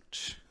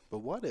engage. But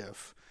what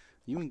if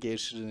you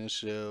engaged at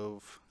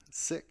initiative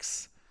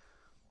 6?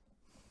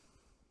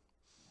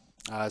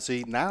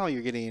 Now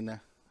you're getting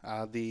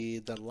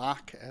the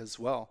lock as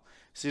well.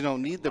 So you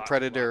don't need the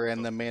Predator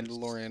and the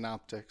Mandalorian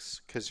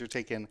optics because you're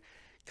taking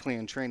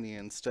clan training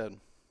instead.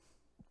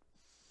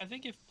 I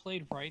think if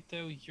played right,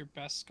 though, your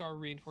best Scar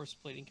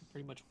reinforced plating can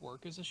pretty much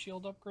work as a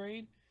shield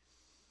upgrade,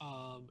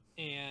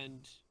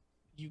 and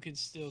you can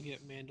still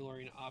get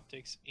Mandalorian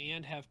optics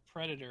and have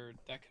Predator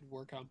that could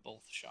work on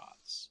both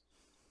shots.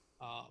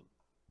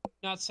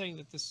 Not saying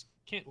that this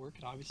can't work.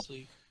 It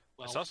obviously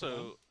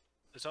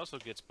This also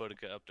gets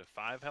Boudica up to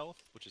 5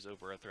 health, which is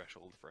over a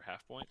threshold for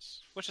half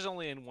points, which is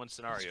only in one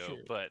scenario.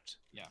 But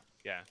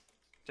yeah,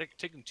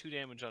 taking 2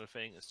 damage on a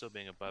Fang and still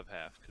being above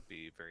half could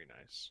be very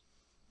nice.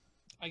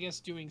 I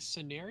guess doing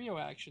scenario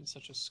actions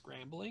such as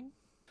scrambling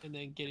and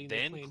then getting the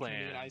clan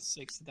training at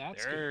I6.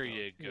 That's there good,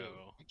 you too.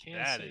 go. I can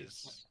That say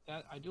is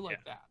that I do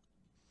like that.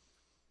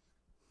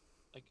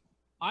 Like,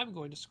 I'm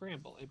going to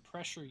scramble and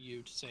pressure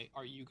you to say,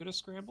 "Are you going to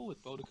scramble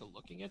with Boudica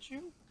looking at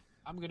you?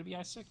 I'm going to be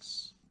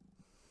I6."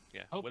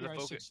 Yeah. Hope you're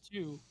I6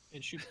 too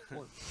and shoot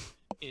before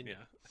in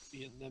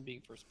them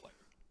being first player.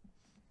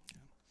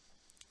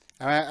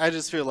 I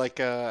just feel like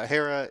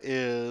Hera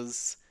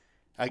is,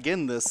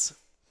 again, this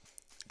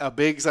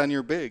bigs on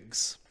your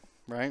bigs,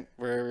 right?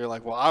 Where you're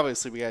like, well,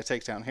 obviously we got to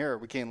take down Hera.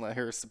 We can't let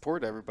Hera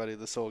support everybody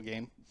this whole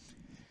game.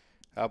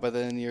 But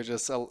then you're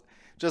just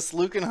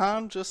Luke and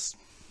Han,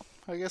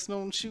 I guess no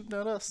one's shooting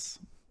at us.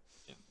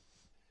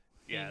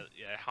 Yeah.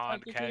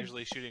 Han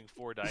casually shooting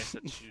 4 dice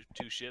at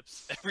 2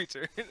 ships every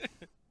turn.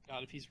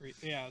 God, if he's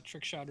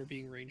trick shot or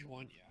being range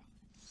 1,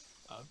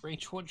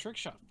 range 1 trick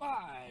shot, 5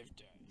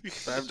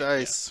 dice. 5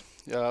 dice.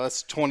 Yeah,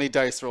 that's 20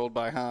 dice rolled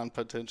by Han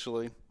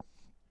potentially.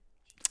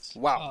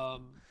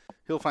 Wow.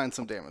 He'll find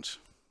some damage.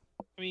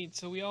 I mean,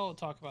 so we all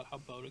talk about how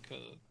Boudica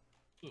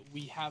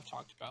we have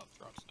talked about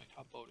throughout tonight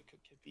how Boudica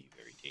can be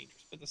very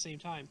dangerous, but at the same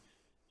time,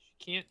 she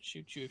can't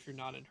shoot you if you're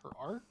not in her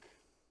arc.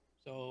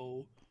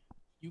 So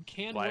you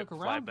can work Fly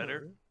around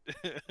better.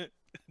 her.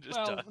 Just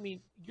Well, done. I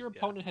mean, your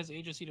opponent has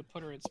agency to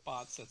put her in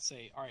spots that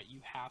say, all right,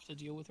 you have to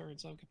deal with her in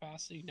some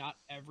capacity. Not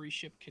every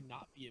ship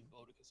cannot be in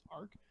Boudica's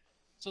arc.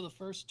 So the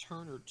first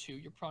turn or two,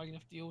 you're probably going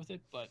to have to deal with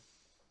it. But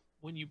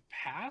when you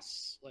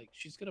pass, like,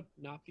 she's going to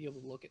not be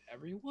able to look at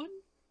everyone.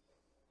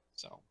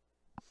 So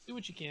do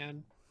what you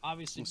can.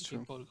 Obviously, if That's you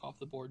take true. Boudica off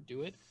the board,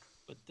 do it.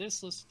 But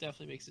this list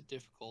definitely makes it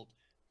difficult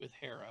with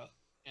Hera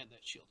and that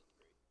shield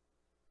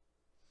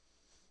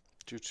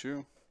upgrade.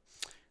 True.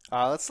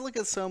 Let's look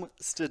at some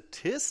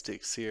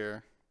statistics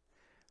here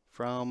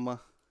from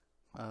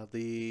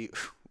the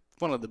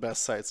one of the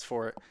best sites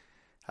for it,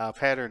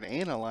 Pattern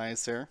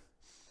Analyzer.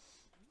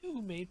 You know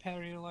who made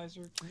Pattern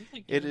Analyzer? Can you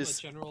like It give them a is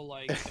general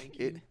like thank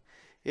you?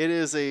 it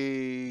is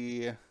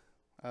a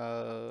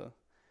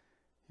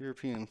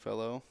European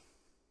fellow.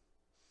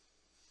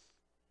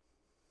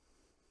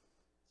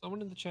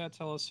 Someone in the chat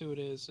tell us who it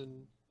is,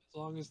 and as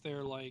long as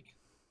they're like,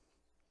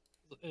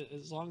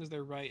 as long as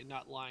they're right and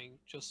not lying,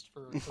 just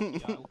for a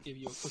cookie, I'll give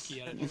you a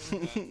cookie out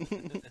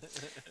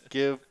of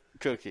Give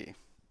cookie.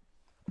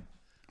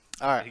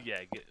 All right. Yeah,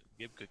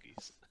 give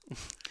cookies.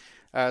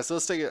 So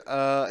let's take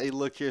a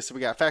look here. So we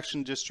got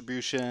faction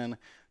distribution: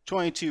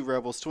 22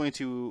 Rebels,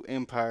 22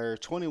 Empire,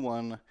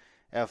 21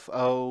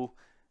 FO.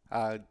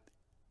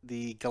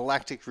 The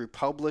Galactic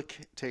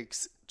Republic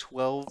takes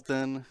 12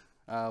 then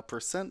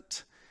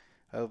percent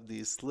of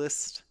these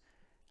lists.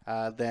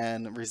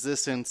 Then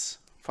Resistance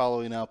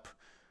following up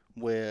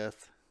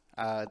with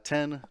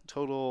 10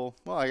 total.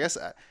 Well, I guess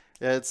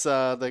it's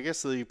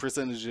the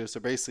percentages are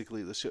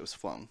basically the ships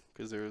flown,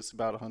 because there's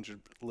about 100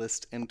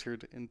 lists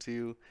entered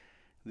into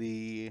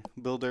the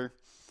builder.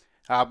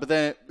 But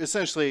then it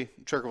essentially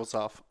trickles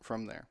off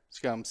from there.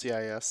 Scum,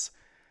 CIS,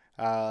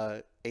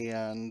 and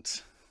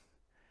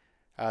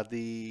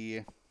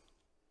the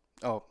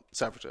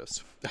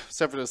Separatist.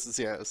 Separatist and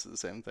CIS is the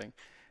same thing.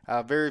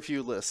 Very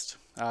few lists.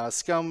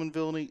 Scum and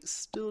Villainy,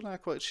 still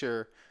not quite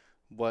sure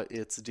what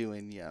it's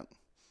doing yet.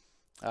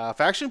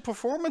 Faction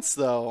performance,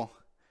 though,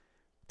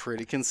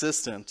 pretty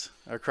consistent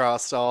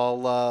across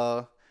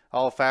all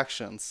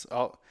factions.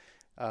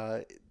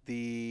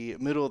 The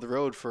middle of the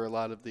road for a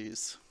lot of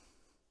these.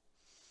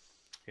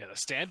 Yeah, the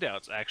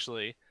standouts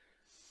actually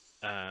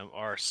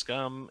are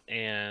Scum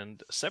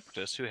and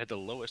Separatists, who had the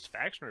lowest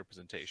faction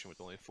representation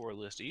with only 4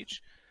 lists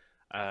each.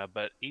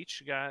 But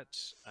each got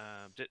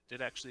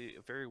did actually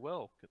very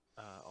well,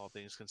 all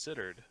things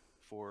considered,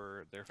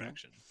 for their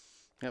faction.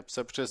 Yep,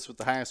 Separatists with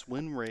the highest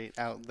win rate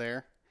out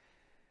there.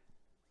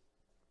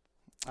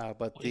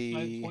 But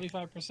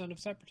 25% of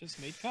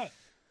Separatists made cut.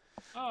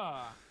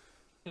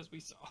 Because we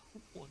saw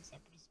one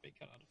Separatist made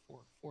cut out of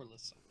four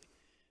lists only.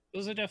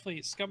 Those are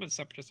definitely, Scum and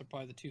Separatists are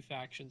probably the two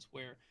factions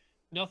where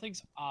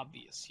nothing's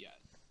obvious yet.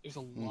 There's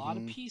a lot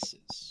of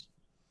pieces,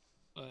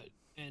 but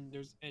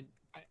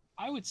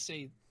I would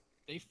say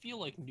they feel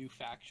like new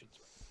factions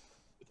right now,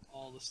 with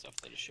all the stuff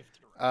that is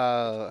shifted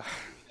around.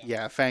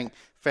 Yeah, Fang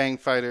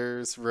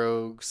fighters,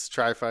 rogues,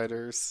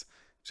 tri-fighters,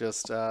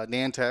 just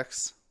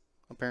Nantex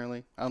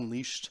apparently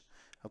unleashed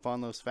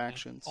upon those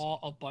factions.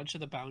 A bunch of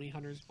the bounty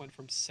hunters went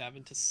from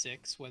 7 to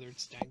 6, whether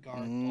it's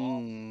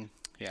Dengard,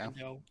 yeah,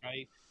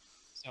 right?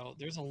 So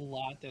there's a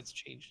lot that's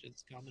changed in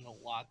Scum and a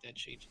lot that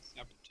changed in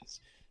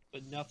Separatists,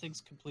 but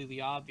nothing's completely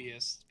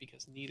obvious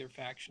because neither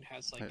faction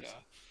has like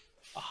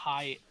a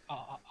high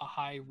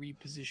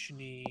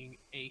repositioning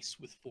ace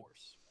with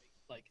force,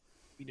 right? Like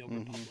we know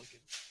Republic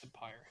and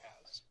Empire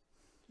has.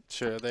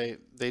 Sure, they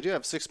do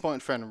have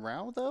 6-point Fen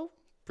Rao though.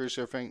 Pretty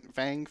sure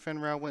Fang Fen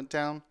Rao went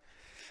down,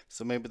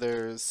 so maybe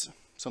there's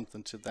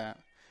something to that.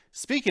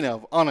 Speaking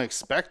of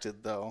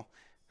unexpected though,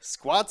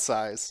 squad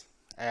size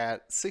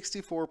at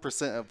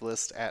 64% of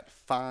list at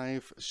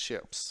 5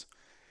 ships.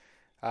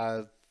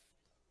 Not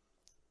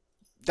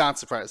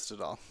surprised at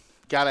all.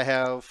 Gotta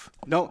have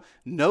no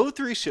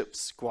 3-ship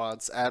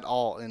squads at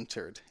all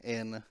entered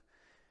in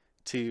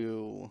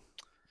to,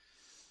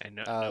 and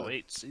no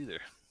 8s either.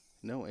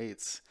 No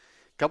 8s.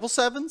 Couple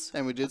 7s,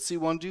 and we did see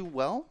one do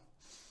well.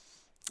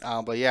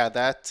 But yeah,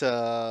 that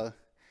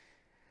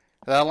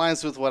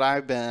aligns with what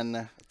I've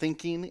been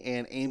thinking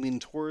and aiming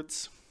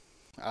towards.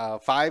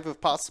 5 if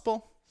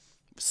possible,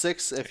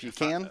 6 if you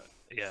can.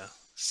 Yeah,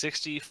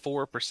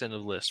 64%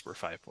 of lists were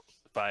 5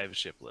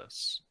 ship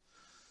lists.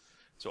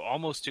 So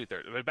almost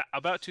 2/3,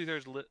 about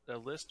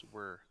 2/3 list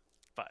were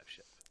 5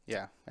 ship.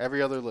 Yeah,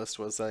 every other list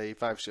was a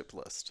 5-ship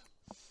list.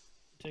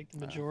 Take the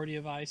majority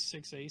of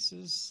I6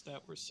 aces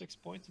that were 6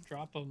 points and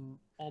drop them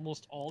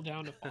almost all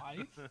down to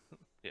 5.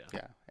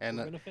 Yeah, and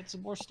we're gonna fit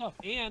some more stuff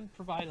and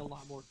provide a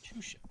lot more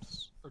 2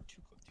 ships or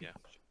 2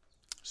 ships.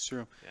 It's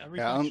true. Yeah. Every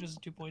faction is a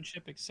 2-point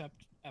ship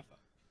except FO.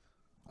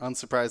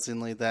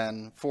 Unsurprisingly,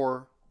 then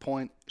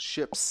 4-point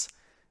ships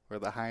were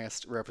the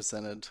highest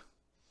represented,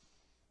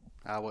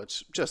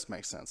 which just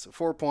makes sense.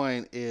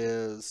 4-point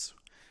is,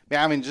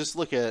 I mean, just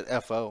look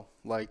at FO.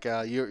 Like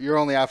your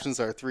only options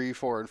are 3,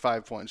 4, and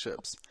 5-point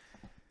ships.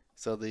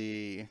 So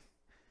the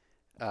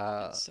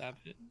Uh, 7.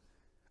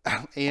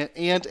 and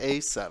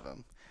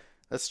A7.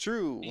 That's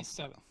true.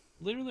 A7.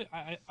 Literally,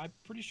 I'm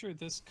pretty sure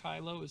this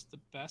Kylo is the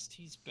best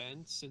he's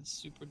been since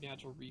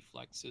Supernatural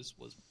Reflexes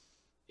was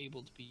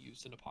able to be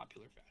used in a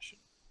popular fashion.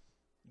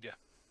 Yeah.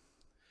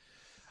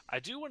 I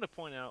do want to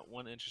point out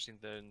one interesting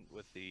thing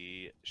with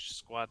the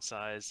squad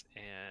size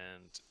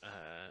and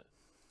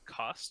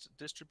cost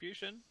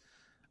distribution,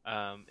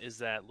 is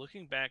that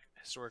looking back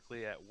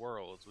historically at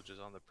Worlds, which is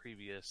on the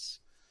previous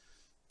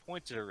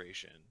point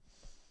iteration,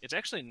 it's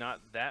actually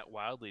not that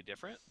wildly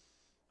different.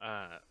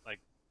 Like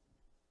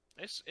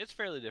it's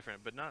fairly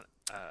different, but not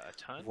a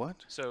ton.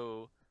 What?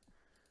 So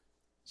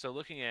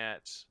looking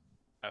at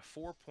a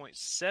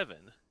 4.7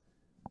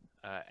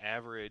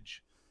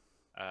 average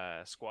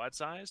squad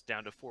size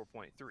down to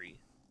 4.3.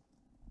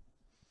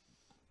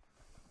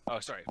 Oh,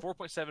 sorry,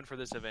 4.7 for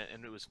this event,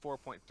 and it was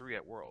 4.3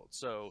 at World.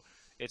 So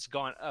it's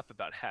gone up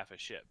about half a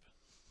ship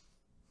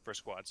for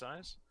squad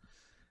size.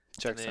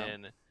 Checks and out.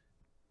 then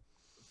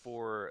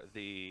for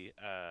the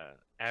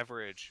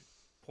average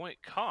point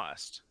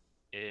cost,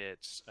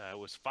 it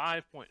was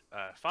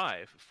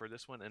 5.5 for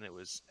this one, and it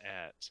was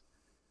at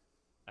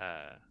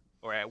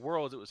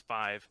Worlds it was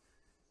 5,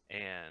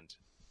 and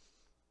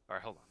all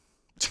right, hold on.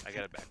 I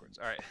got it backwards.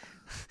 All right.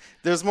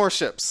 There's more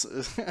ships.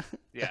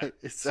 Yeah.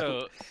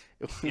 So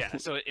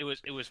it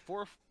was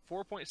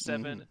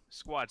 4.7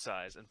 squad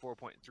size and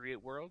 4.3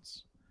 at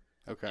Worlds.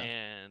 Okay.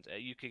 And at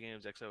UK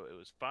Games XO it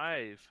was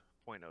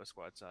 5.0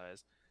 squad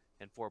size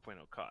and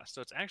 4.0 cost.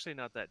 So it's actually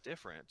not that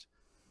different.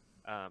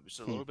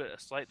 Just a little bit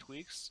of slight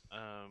tweaks.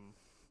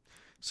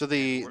 So and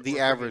the we're bringing-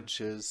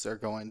 averages are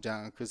going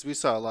down because we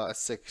saw a lot of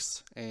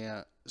 6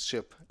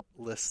 ship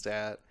lists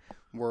at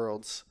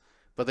Worlds,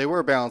 but they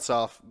were balanced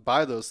off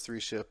by those 3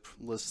 ship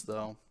lists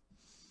though.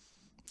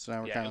 So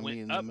now we're kind it of went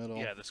meeting in up, the middle.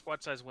 Yeah, the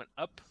squad size went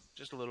up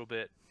just a little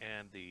bit,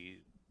 and the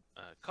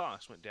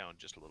cost went down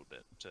just a little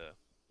bit to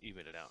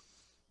even it out.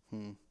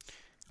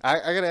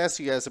 I got to ask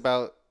you guys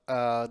about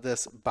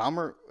this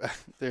bomber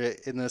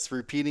in this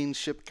repeating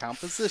ship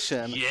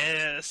composition.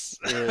 Yes.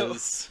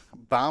 Is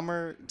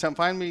bomber? Tell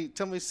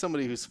me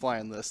somebody who's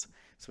flying this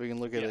so we can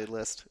look at a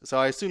list. So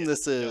I assume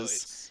this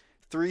is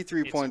 3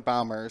 3-point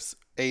bombers,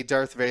 a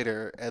Darth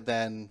Vader, and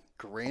then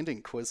Grand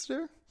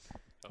Inquisitor.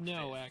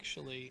 No,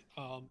 actually,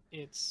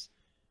 it's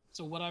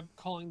so what I'm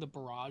calling the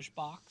barrage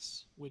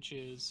box, which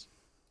is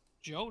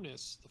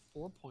Jonas, the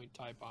 4-point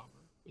TIE bomber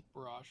with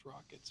barrage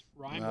rockets,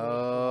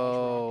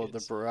 Reimer with barrage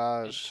rockets, the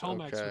barrage. and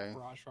Tomex Okay. with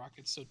barrage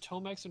rockets. So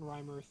Tomex and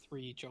Reimer are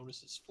 3,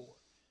 Jonas is 4.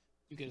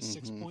 You get a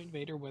 6-point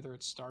Vader, whether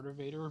it's starter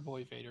Vader or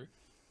boy Vader,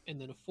 and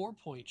then a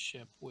 4-point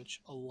ship, which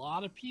a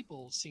lot of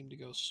people seem to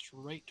go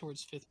straight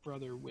towards Fifth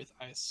Brother with,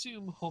 I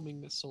assume, homing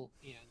missile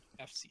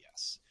and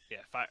FCS. Yeah,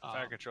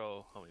 fire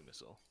control homing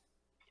missile.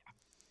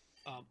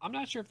 I'm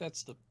not sure if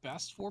that's the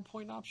best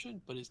 4-point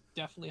option, but it's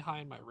definitely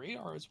high on my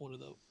radar as one of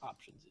the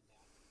options in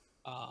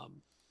that.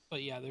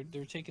 But yeah,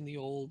 they're taking the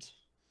old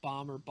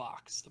bomber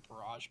box, the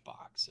barrage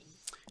box, and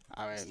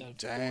I instead mean,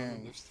 of 4 of them,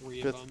 dang. there's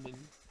 3 of them. And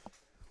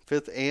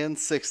 5th and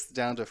 6th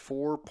down to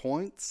 4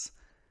 points.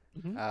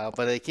 But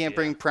they can't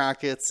bring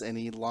Prockets, and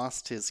he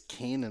lost his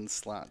cannon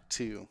slot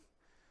too.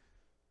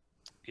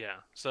 Yeah.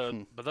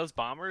 So, but those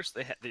bombers,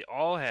 they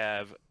all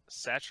have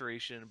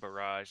saturation,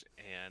 barrage,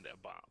 and a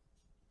bomb.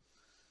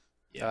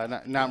 yeah,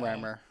 Not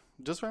Reimer.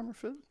 Does Reimer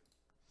fit?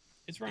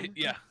 it's Reimer.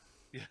 Yeah.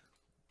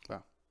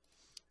 Wow.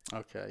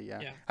 Okay,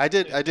 yeah. Yeah. I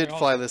did They're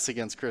fly all- this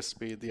against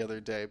Crispy the other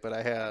day, but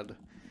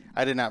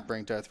I did not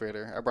bring Darth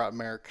Vader. I brought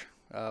Merrick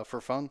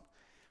for fun.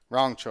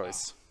 Wrong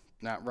choice.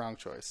 Not wrong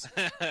choice.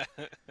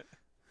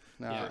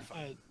 No.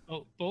 Yeah,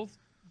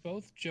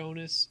 both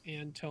Jonas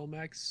and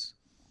Tomex,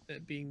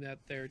 that being that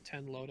they're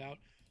 10 loadout,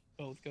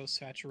 both go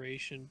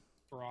saturation,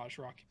 barrage,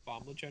 rocket,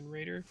 bomb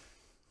generator.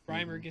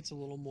 Reimer gets a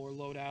little more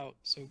loadout,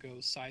 so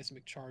goes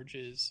seismic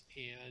charges,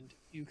 and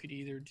you could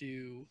either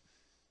do,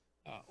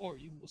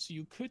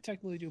 you could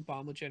technically do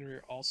bomb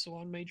generator also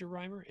on Major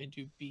Reimer and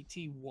do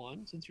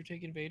BT1 since you're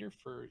taking Vader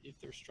for if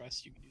they're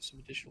stressed, you can do some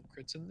additional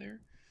crits in there,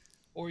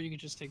 or you could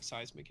just take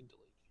seismic and delete.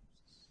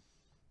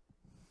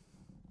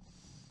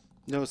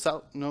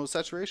 No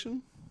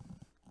saturation?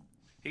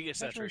 He gets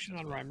Saturation saturation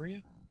on as well. Reimer, yeah.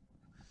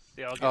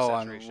 They all get Oh,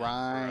 on saturation.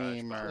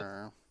 barrage, bomb.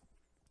 Reimer.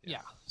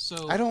 Yeah.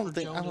 So I don't for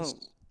think I Jonas,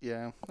 don't.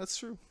 Yeah, that's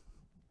true.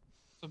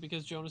 So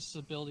because Jonas's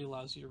ability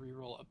allows you to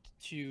reroll up to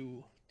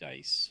 2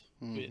 dice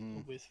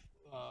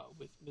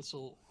with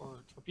missile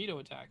or torpedo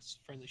attacks,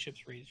 friendly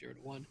ships range 0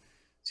 to 1.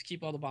 So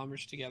keep all the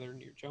bombers together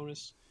near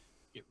Jonas.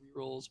 You get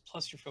rerolls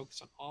plus your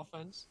focus on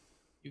offense.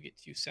 You get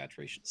to use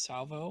saturation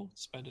salvo,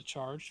 spend a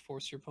charge,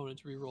 force your opponent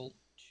to reroll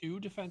 2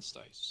 defense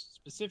dice,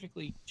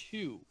 specifically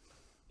 2.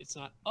 It's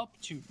not up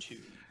to 2.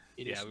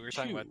 It Yeah, is we were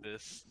talking 2. about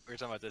this. We were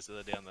talking about this the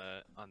other day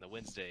on the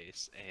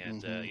Wednesdays,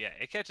 and yeah,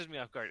 it catches me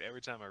off guard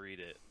every time I read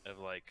it. Of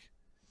like,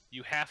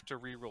 you have to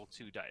reroll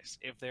 2 dice.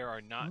 If there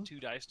are not 2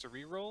 dice to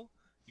reroll,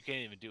 you can't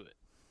even do it.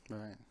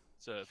 Right.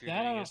 So if you're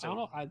That, doing I it, don't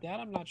know. That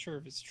I'm not sure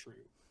if it's true.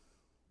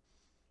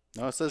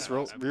 No, it says I-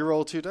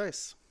 reroll 2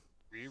 dice.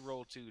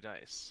 reroll 2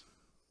 dice.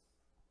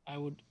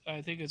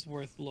 I think it's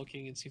worth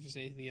looking and see if there's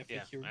anything in the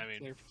Yeah, FAQ I mean-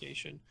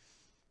 clarification.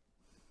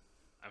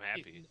 I'm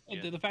happy.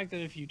 It- Yeah. The fact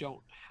that if you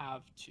don't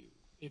have to,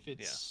 if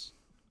it's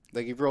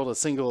Like you've rolled a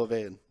single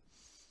evade.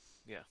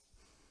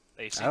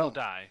 A single don't-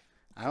 die.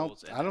 I don't.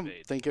 Rolls and I don't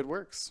evade. think it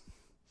works.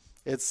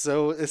 It's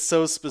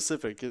so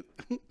specific. It,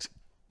 I think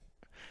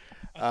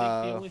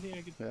the only thing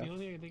I could yeah. the only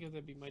thing I can think of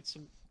that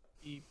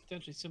be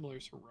potentially similar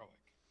is heroic.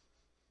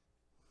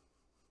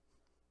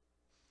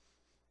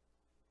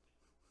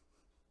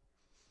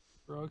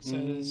 Heroic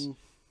says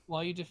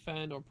while you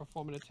defend or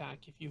perform an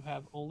attack, if you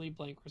have only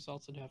blank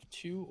results and have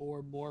 2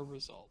 or more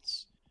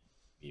results,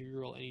 you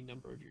reroll any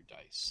number of your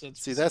dice. That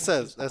See, that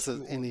says- specifically that says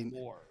 2 or any-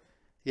 more.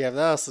 Yeah, but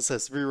that also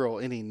says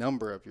reroll any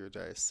number of your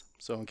dice.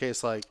 So in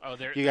case like Oh,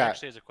 there you got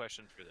actually is a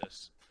question for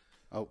this.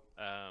 oh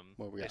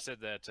what we They got? said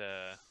that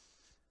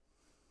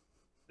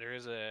there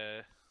is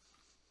a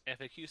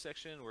FAQ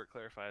section where it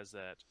clarifies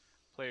that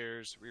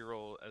players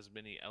reroll as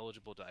many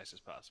eligible dice as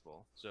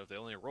possible. So if they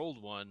only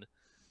rolled one,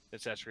 then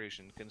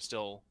saturation can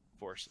still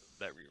force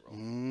that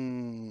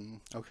reroll.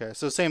 Okay,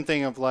 so same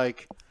thing of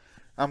like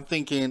I'm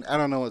thinking I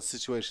don't know what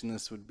situation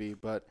this would be,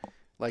 but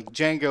like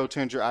Django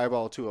turns your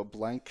eyeball to a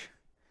blank,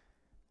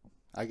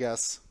 I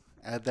guess,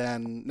 and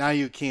then now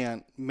you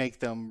can't make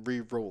them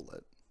re-roll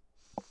it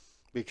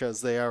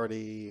because they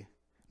already.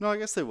 No, I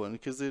guess they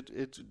wouldn't because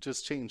it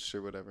just changed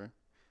or whatever.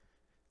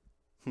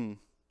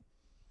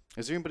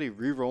 Is there anybody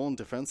re-rolling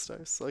defense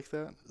dice like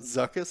that?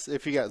 Zuckus?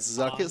 If you got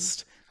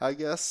Zuckus, I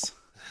guess.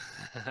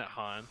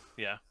 Han,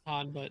 yeah.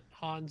 But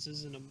Hans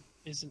isn't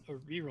a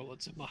reroll;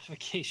 it's a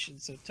modification.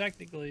 So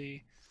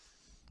technically,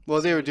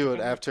 Well, they would do it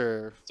defender-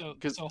 after.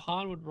 so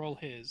Han would roll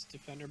his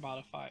defender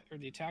modify, or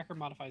the attacker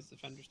modifies the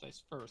defender's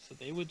dice first. So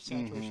they would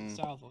saturation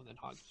salvo, and then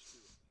Han.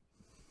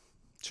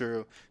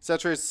 True.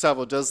 Saturation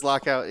salvo does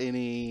lock out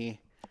any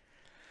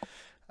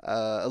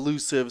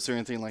elusives or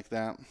anything like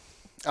that.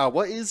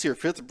 What is your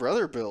fifth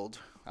brother build?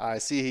 I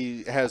see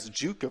he has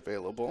juke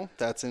available.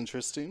 That's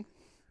interesting.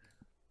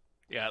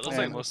 Yeah, it looks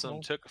And- like most of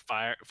them took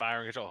fire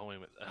and control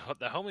homing.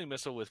 The homing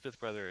missile with Fifth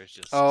Brother is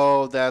just.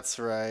 Oh, that's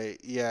right.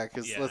 Yeah,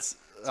 because Yeah. let's.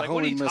 It's like,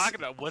 what are you talking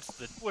about? What's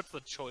the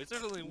choice?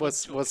 There's only one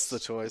What's the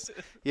choice.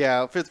 choice?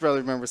 Yeah, fifth brother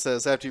remember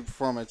says after you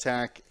perform an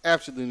attack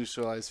after the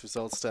neutralized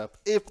result step,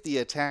 if the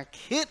attack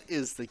hit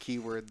is the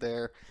keyword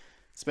there,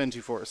 spend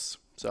 2 force.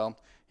 So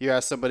you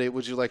ask somebody,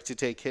 would you like to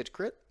take hit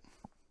crit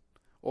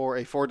or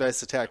a 4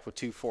 dice attack with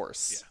 2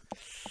 force?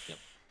 Yeah. Yep.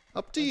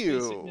 Up to That's you.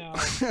 basic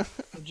now.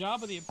 The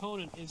job of the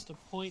opponent is to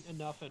point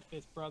enough at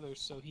fifth brother,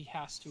 so he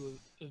has to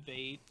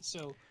evade.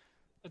 So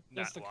that's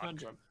Not the block.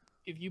 conundrum.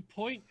 If you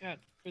point at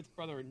fifth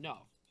brother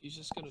enough, he's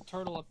just going to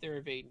turtle up there,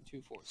 evade in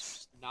 2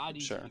 force. It's not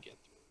easy Sure. to get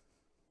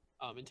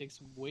through. It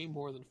takes way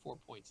more than 4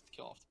 points to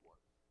kill off the board.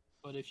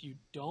 But if you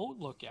don't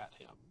look at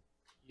him,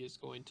 he is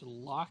going to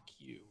lock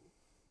you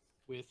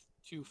with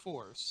 2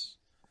 force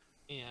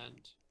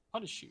and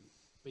punish you,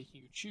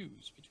 making you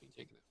choose between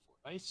taking that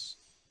 4 dice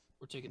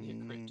or taking the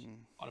hit crit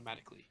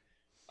automatically.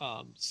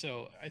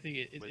 So I think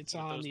it's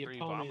on those the 3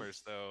 opponent.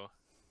 bombers, though.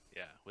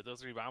 Yeah, with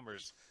those 3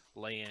 bombers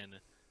laying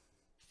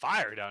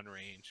fire down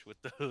range with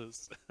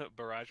those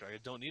barrage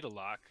rockets, don't need a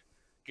lock.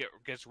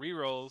 Gets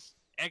rerolls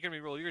and can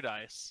reroll your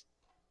dice.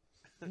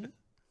 Mhm.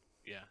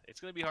 Yeah,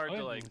 it's gonna be hard Oh, to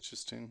yeah. like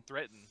Interesting.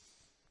 threaten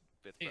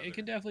Fifth Brother. It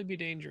can definitely be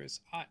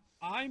dangerous.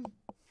 I'm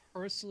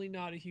personally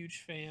not a huge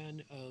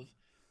fan of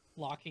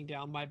locking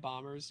down my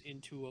bombers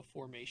into a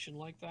formation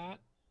like that.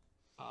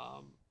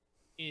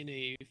 In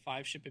a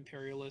 5-ship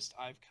Imperialist,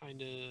 I've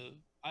kind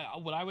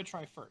of what I would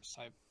try first.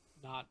 I'm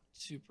not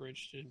super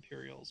interested in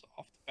Imperials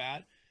off the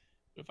bat,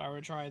 but if I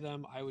were to try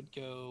them, I would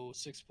go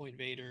 6-point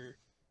Vader,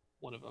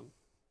 one of them.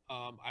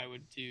 I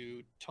would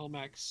do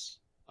Tomex,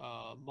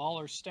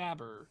 Mauler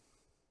Stabber,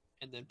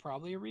 and then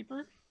probably a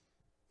Reaper.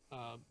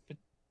 But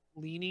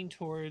leaning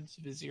towards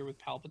Vizier with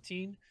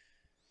Palpatine,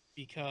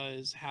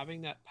 because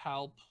having that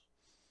Palp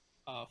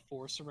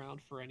force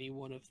around for any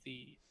one of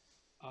the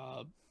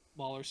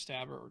Mauler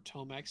Stabber or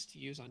Tomex to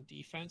use on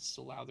defense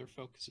to allow their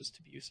focuses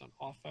to be used on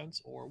offense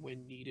or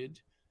when needed,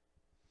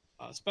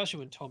 especially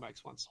when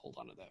Tomex wants to hold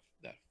on to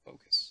that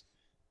focus.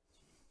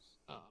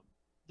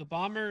 The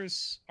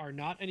bombers are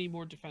not any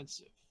more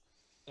defensive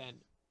than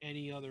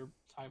any other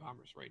TIE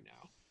bombers right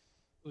now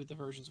with the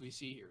versions we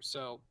see here.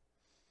 So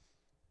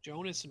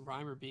Jonas and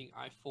Reimer being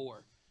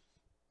I4,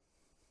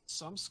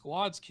 some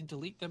squads can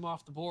delete them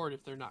off the board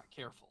if they're not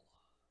careful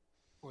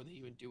before they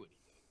even do anything.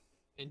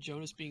 And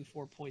Jonas being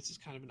 4 points is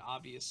kind of an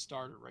obvious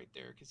starter right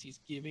there because he's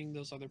giving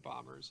those other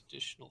bombers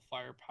additional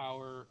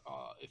firepower,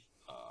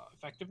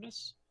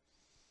 effectiveness.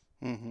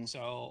 Mm-hmm.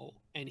 So,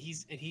 and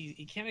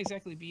he can't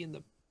exactly be in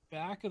the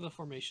back of the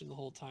formation the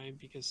whole time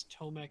because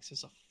Tomex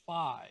is a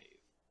 5.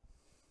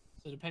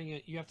 So depending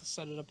on, you have to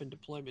set it up in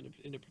deployment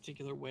in a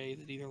particular way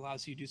that either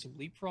allows you to do some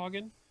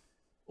leapfrogging,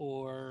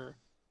 or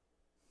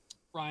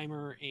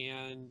Reimer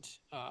and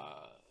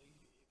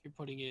if you're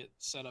putting it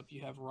set up,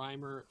 you have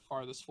Reimer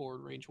farthest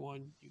forward, range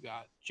 1. You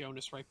got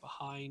Jonas right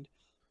behind,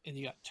 and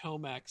you got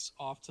Tomex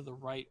off to the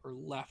right or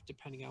left,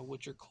 depending on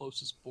what your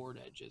closest board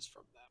edge is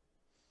from them.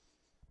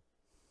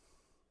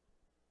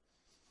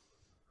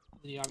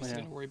 Then you obviously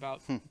Yeah. got to worry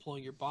about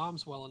deploying your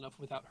bombs well enough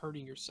without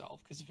hurting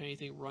yourself. Because if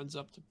anything runs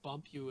up to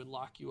bump you and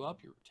lock you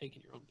up, you're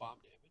taking your own bomb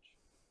damage.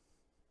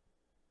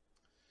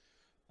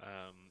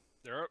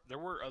 There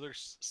were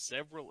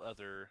several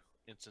other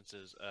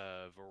instances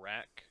of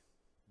Iraq,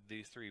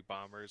 these three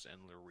bombers, and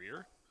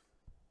Lerear,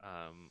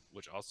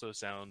 which also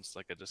sounds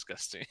like a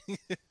disgusting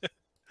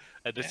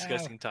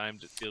time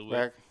to deal with.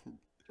 Rack,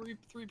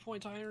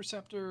 3-point tie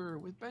interceptor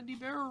with bendy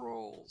barrel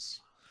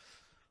rolls.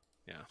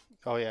 Yeah.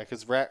 oh yeah,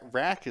 because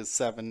rack is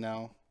 7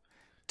 now.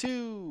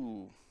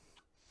 2.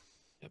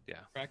 Yep. Yeah.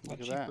 Rack Look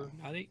much at that. cheaper.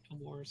 Not 8 no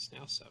more. It's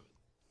now 7.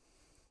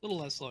 A little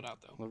less loadout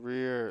though.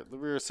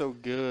 Lerear is so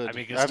good. I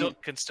mean,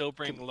 can still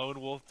bring Lone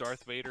Wolf,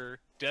 Darth Vader,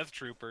 Death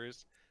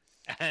Troopers,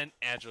 and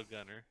Agile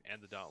Gunner, and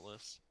the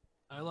Dauntless.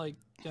 I like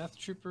Death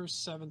Troopers,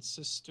 Seventh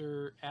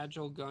Sister,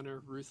 Agile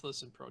Gunner,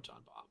 Ruthless, and Proton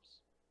Bombs.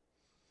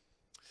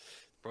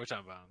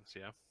 Proton bombs,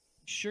 yeah.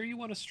 Sure you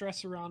want to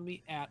stress around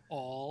me at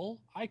all?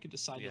 I could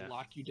decide Yeah. to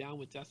lock you down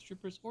with Death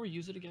Troopers or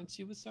use it against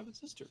you with Seventh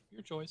Sister.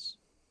 Your choice.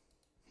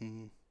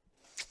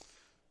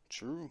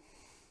 True.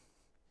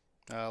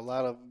 A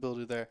lot of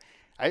ability there.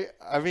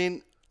 I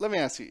mean, let me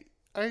ask you.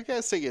 Are you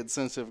guys taking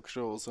sensitive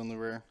controls on the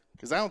rear?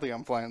 Because I don't think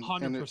I'm flying.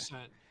 100%.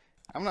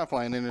 I'm not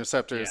flying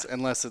interceptors Yeah.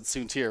 unless it's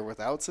Soontir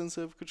without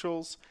sensitive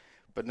controls.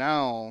 But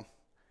now,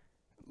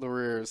 the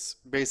rear's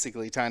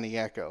basically Tiny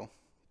Echo.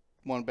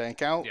 One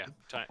bank out, Yeah.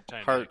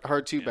 Tiny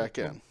hard 2 yeah. back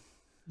in.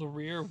 The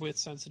rear with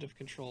sensitive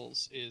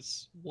controls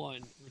is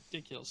 1,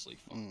 ridiculously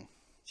fun.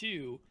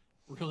 2,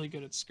 really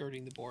good at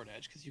skirting the board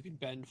edge because you can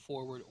bend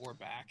forward or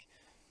back.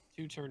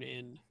 2, turn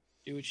in,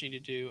 do what you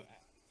need to do.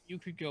 You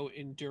could go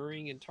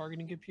enduring and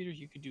targeting computers.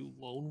 You could do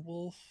Lone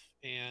Wolf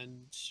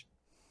and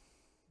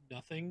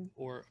nothing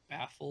or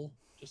baffle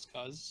just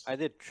cause. I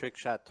did trick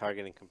shot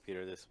targeting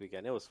computer this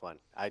weekend. It was fun.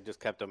 I just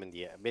kept him in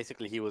the air.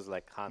 Basically, he was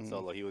like Han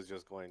Solo. He was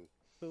just going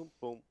boom,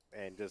 boom,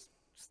 and just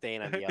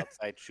staying on the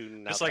outside,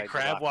 shooting Just outside like the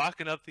crab rock.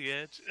 walking up the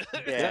edge.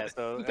 Yeah,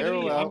 so Look at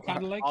Arrow me, I'm out.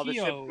 kind of like all the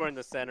ships Keo. were in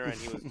the center, and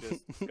he was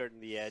just skirting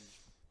the edge,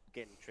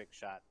 getting trick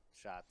shots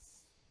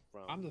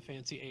from. I'm the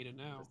fancy Ada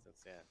now.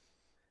 distance.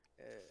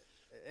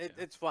 Yeah,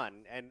 it's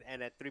fun, and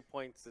at 3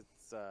 points,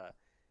 it's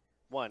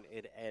one.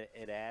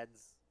 It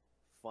adds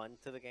fun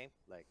to the game.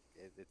 Like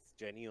it's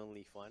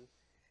genuinely fun,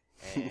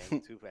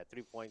 and 2, at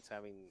 3 points,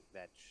 having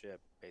that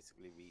ship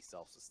basically be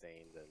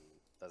self-sustained and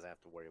doesn't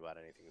have to worry about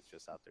anything. It's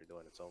just out there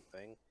doing its own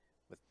thing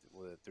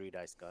with a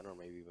 3-dice gun or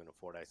maybe even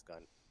a 4-dice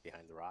gun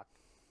behind the rock.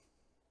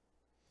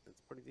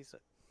 It's pretty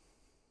decent.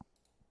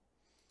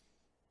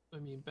 I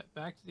mean,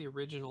 back to the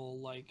original,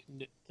 like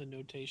the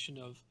notation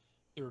of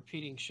the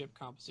repeating ship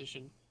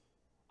composition.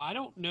 I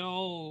don't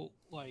know,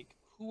 like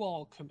who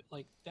all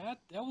like that.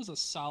 That was a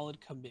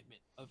solid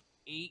commitment of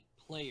 8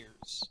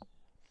 players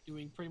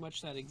doing pretty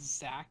much that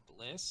exact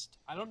list.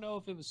 I don't know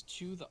if it was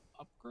to the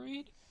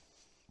upgrade,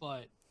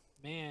 but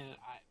man,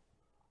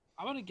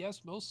 I'm gonna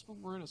guess most of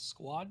them were in a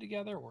squad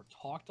together or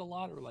talked a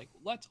lot, or like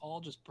let's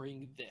all just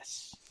bring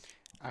this.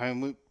 I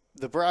mean,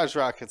 the Barrage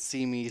Rockets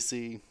seem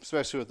easy,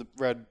 especially with the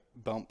red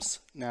bumps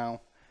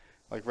now,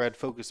 like red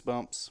focus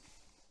bumps.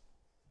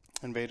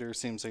 Invader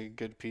seems like a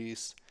good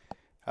piece.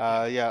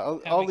 Yeah,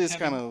 all these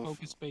kind of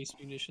focus-based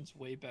munitions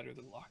way better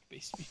than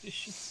lock-based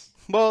munitions.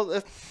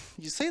 Well,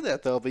 you say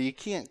that though, but you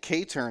can't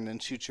K-turn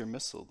and shoot your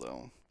missile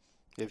though.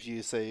 If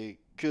you say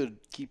could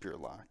keep your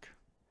lock.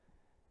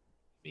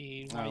 I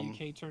mean, why you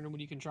K-turn when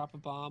you can drop a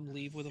bomb,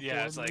 leave with a Yeah,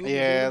 forward it's like- move, and do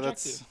Yeah, an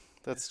objective?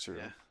 that's true.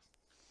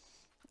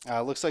 Yeah.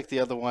 Looks like the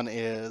other one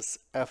is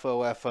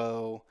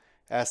FOFO,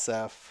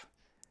 SF,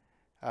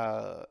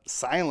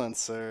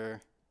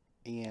 Silencer,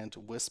 and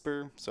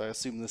Whisper. So I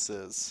assume this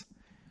is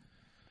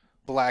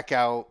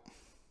Blackout,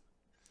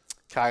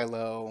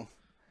 Kylo,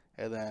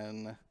 and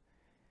then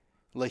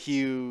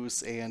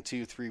LaHughes and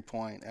 2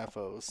 3-point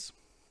FOs.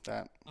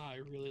 That I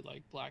really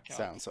like Blackout.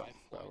 sounds 5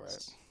 about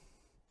points.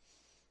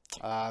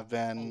 right. I've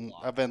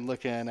lot. been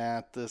looking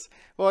at this.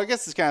 Well, I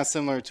guess it's kind of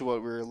similar to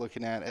what we were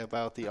looking at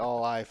about the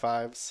all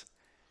I5s.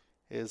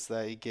 Is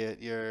that you get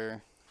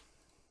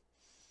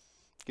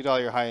all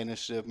your high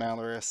initiative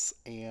Malorus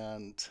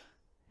and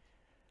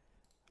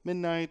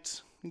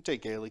Midnight. You can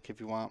take Gaelic if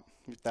you want.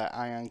 With that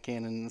ion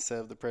cannon instead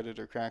of the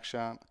Predator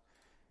crackshot.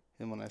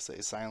 And when I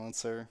say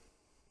silencer,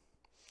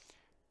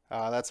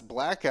 that's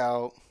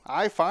Blackout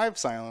I5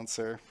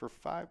 silencer for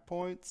 5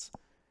 points.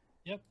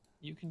 Yep,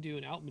 you can do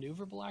an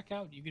outmaneuver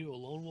Blackout. You can do a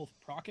Lone Wolf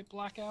Procket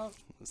Blackout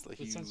It's the with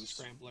huge. Sensor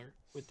Scrambler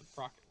with the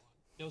Procket one.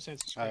 No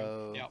Sensor Scrambler,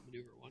 Oh. the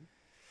outmaneuver one.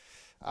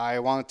 I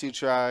want to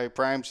try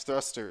primed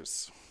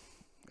thrusters.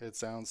 It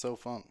sounds so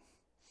fun.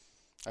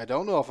 I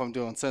don't know if I'm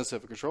doing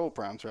sensitive control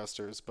prime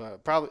thrusters,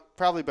 but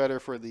probably better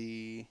for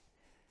the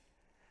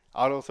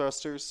auto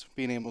thrusters,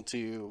 being able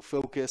to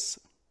focus,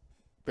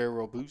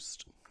 barrel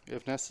boost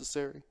if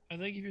necessary. I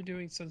think if you're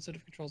doing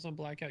sensitive controls on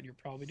Blackout, you're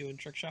probably doing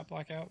Trick Shot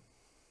Blackout.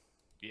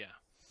 Yeah.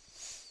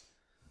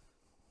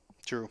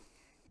 True.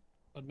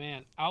 But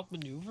man,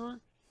 outmaneuver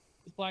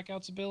with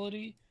Blackout's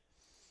ability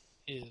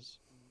is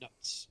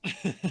nuts.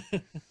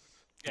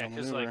 Yeah,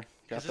 because Outmaneuver. like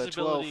Got his that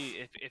 12.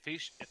 ability, if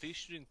he's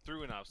shooting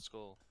through an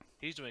obstacle,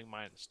 he's doing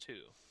 -2,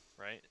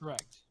 right?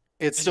 Correct.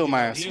 It's And still if you go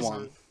minus hammer,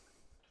 1.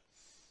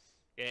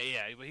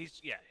 Yeah, but he's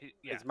yeah.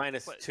 It's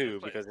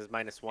 -2 because it's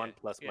 -1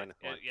 plus -1.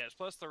 Yeah, it's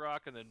plus the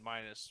rock and then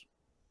minus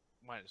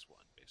 -1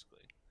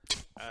 basically.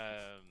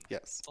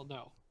 Yes. well,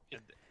 no.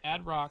 And,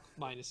 Add rock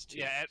 -2.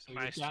 Yeah, add so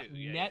minus you've got 2,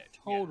 yeah, net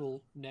yeah,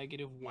 total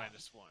 -1.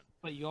 -1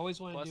 But you always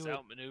want to plus do it.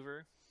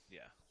 outmaneuver.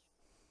 Yeah.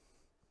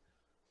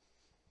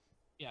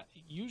 Yeah,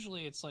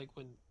 usually it's like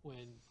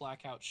when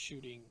Blackout's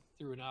shooting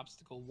through an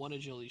obstacle, 1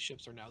 agility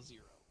ships are now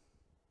 0.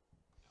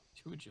 Now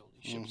 2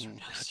 agility ships are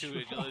now 2 0.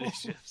 agility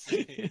ships.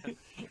 Yeah.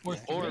 Or Yeah.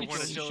 3 Or one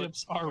agility agility-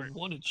 ships are or-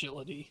 1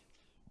 agility.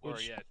 Or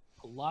Which yeah,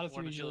 a lot of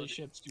 1 3 agility agility.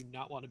 ships do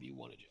not want to be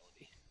 1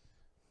 agility.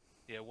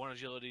 Yeah, 1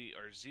 agility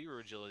or 0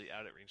 agility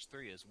out at range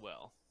 3 as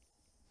well.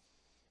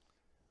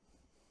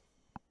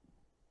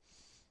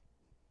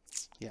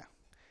 Yeah.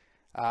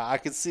 I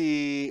could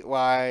see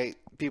why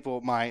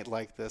people might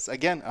like this.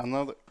 Again,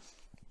 another.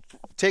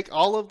 Take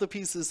all of the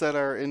pieces that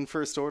are in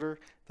first order,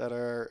 that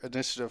are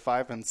initiative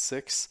 5 and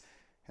 6,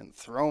 and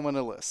throw them in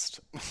a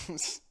list.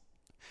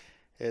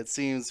 It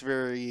seems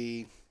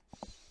very.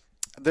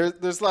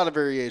 There's a lot of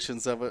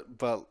variations of it,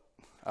 but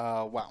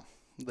wow,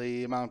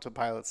 the amount of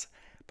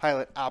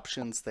pilot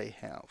options they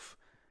have.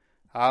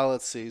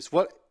 Let's see.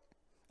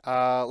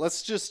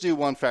 Let's just do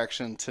one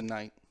faction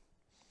tonight.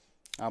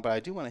 But I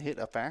do want to hit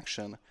a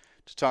faction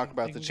to talk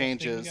about the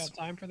changes. We got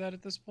time for that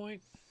at this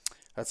point?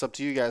 That's up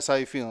to you guys. How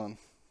you feeling?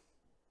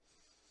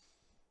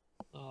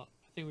 I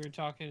think we were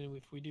talking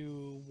if we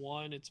do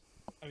one,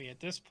 I mean, at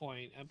this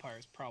point, Empire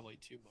is probably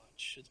too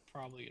much. It's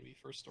probably going to be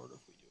first order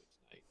if we do it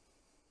tonight.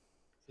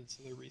 Since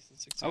of their recent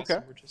success. Okay.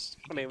 And we're just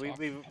I mean,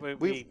 talking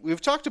about it.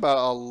 We've talked about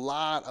a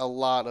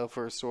lot of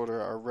first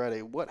order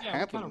already. What Yeah, we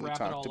happened? kind of We wrap it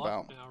talked all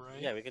about. up now,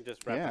 right? Yeah, we can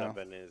just wrap Yeah. it up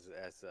and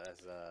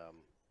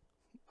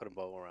put a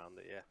bow around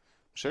it. Yeah.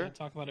 Sure. Yeah,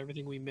 talk about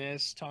everything we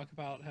missed. Talk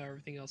about how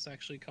everything else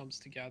actually comes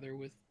together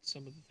with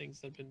some of the things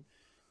that have been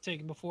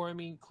taken before. I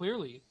mean,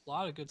 clearly, a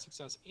lot of good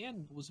success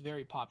and was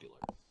very popular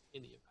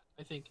in the event.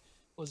 I think,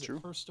 True.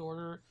 it First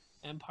Order,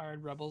 Empire,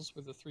 and Rebels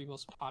were the 3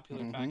 most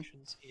popular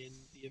factions in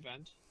the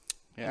event.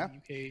 Yeah.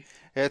 UK.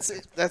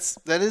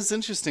 That is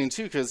interesting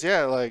too, because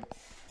like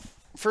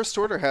First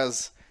Order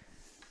has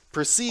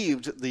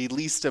perceived the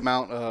least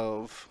amount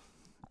of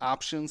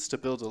options to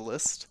build a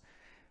list,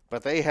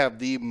 but they have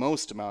the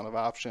most amount of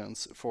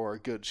options for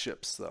good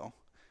ships, though.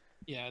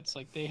 Yeah, it's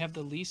like they have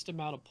the least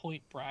amount of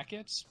point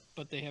brackets,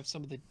 but they have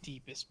some of the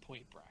deepest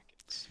point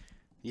brackets.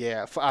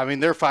 Yeah, I mean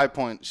their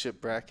 5-point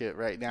ship bracket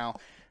right now.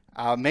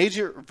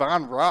 Major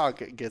Von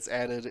Rog gets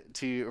added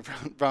to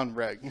Von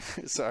Reg.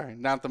 Sorry,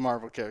 not the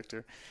Marvel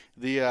character.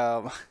 The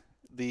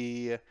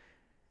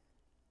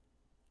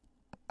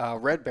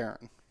Red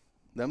Baron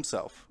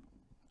themselves.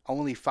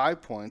 Only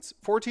 5 points.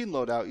 14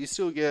 loadout. You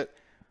still get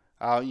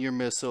your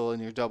missile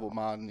and your double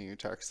mod and your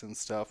text and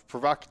stuff.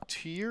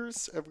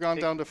 Provocateurs have gone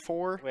down to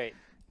 4. Wait.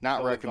 Not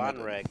so with recommended.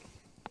 Von Reg,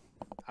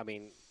 I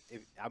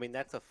mean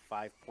that's a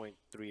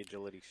 5.3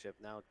 agility ship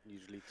now.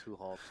 Usually 2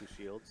 hull, 2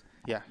 shields.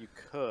 Yeah. You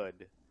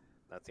could.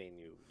 Not saying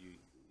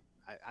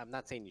I'm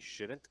not saying you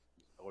shouldn't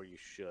or you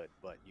should,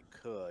 but you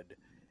could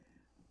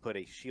put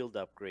a shield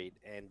upgrade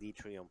and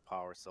Detrium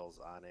power cells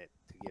on it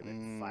to give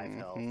it 5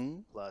 health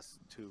plus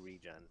 2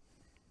 regen.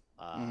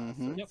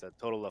 So it's a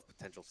total of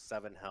potential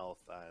 7 health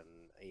on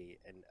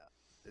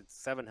it's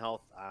 7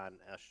 health on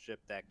a ship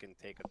that can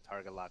take a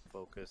target lock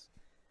focus.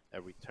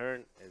 Every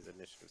turn is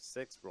initiative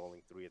 6,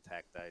 rolling 3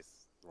 attack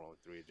dice, rolling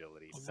 3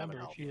 agility. 7 Remember,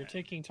 health. if you're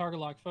taking target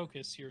lock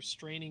focus, you're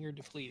straining or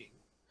depleting.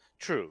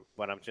 True,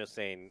 but I'm just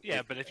saying.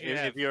 Yeah, but if you're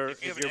Yeah,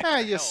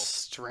 extra you health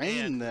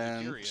strain and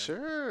then. Mercurium.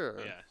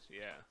 Sure.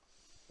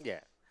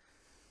 Yeah,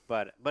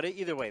 but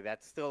either way,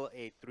 that's still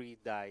a 3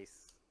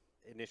 dice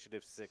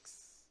initiative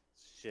 6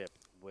 ship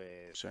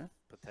with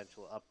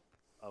potential up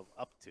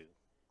to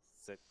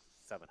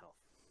 7 health.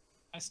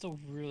 I still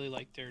really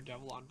like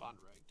Daredevil on Von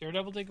Reg.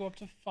 Daredevil did go up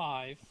to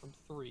 5 from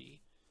 3.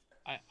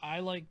 I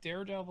like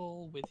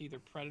Daredevil with either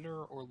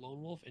Predator or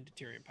Lone Wolf and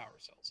Deuterium Power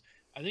Cells.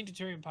 I think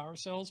Deuterium Power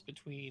Cells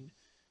between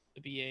the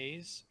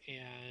BAs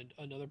and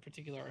another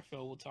particular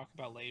FO we'll talk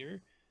about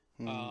later.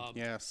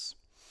 Yes.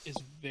 It's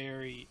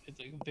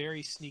like a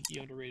very sneaky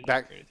underrated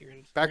Back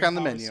upgrade. back on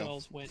the Power menu.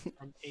 Cells went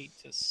from 8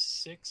 to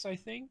 6, I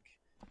think.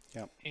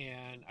 Yep.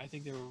 And I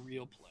think they're a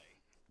real play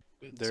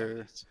with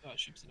They're- some of these,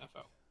 ships in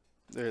FO.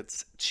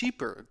 It's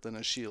cheaper than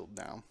a shield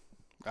now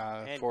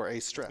for a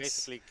stress. It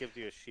basically gives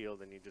you a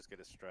shield and you just get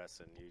a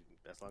stress, and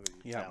as long as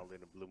you dialed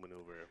in a blue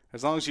maneuver.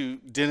 As long as you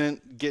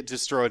didn't get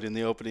destroyed in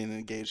the opening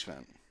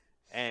engagement.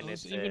 And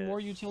There's it's even more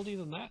utility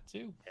than that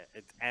too.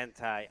 It's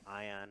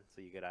anti-ion,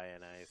 so you get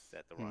ionized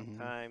at the wrong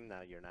time.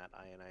 Now you're not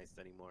ionized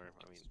anymore.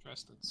 I mean,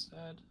 Stressed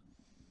instead.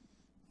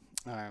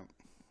 All right.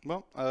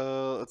 Well,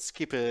 let's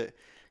keep it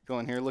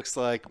going here. Looks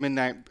like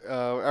Midnight. I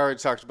already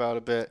talked about it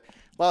a bit.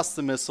 Lost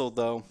the missile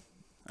though,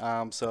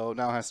 so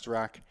now has to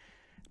rock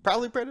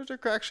probably Predator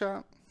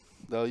Crackshot.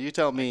 Though you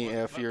tell me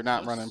if you're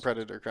not running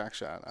Predator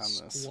Crackshot on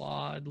this.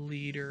 Squad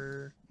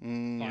leader.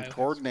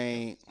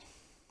 Coordinate.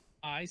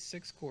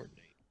 I6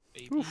 coordinate,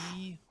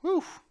 baby.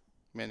 Whew.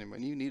 man,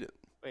 when you need it.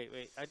 Wait.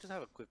 I just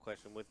have a quick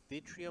question. With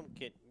Detrium,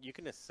 you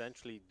can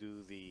essentially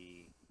do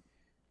the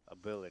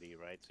ability,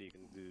 right? So you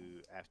can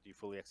do after you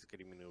fully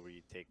execute a maneuver,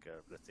 you take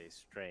a, let's say,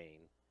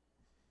 strain,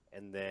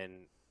 and then You'd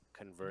be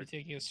convert.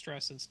 taking a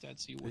stress instead,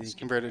 so you would You skip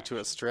convert your it to a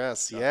action.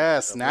 stress. Okay,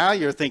 Yes, so now literally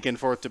you're you take thinking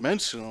fourth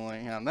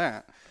dimensionally on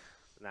that.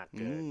 not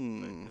good,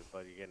 Mm.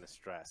 but you're getting a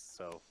stress,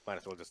 so might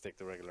as well just take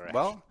the regular action.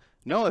 Well,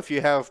 no, if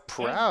you have Yes.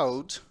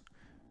 proud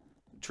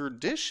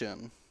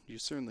tradition, you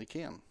certainly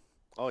can.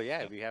 Oh yeah,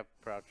 Yep. if you have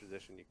proud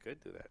tradition, you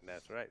could do that. And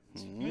that's right.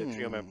 Mm.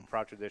 Detrium and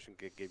proud tradition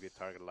could give you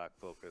target lock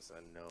focus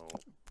and no,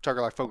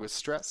 Target lock focus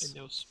stress. And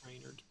no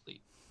strain or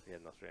deplete. yeah,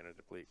 no strain or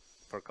deplete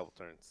for a couple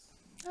turns.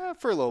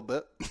 For a little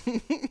bit.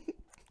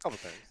 Couple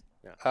turns.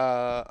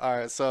 Yeah. All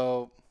right,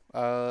 so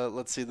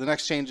let's see. The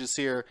next changes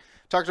here.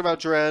 Talked about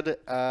Dread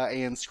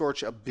and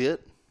Scorch a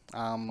bit.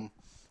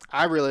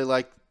 I really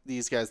like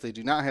these guys. They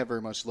do not have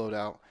very much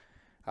loadout,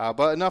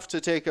 but enough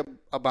to take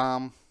a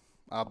bomb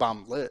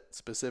lit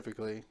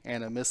specifically,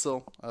 and a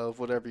missile of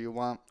whatever you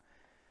want.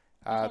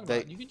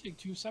 You can take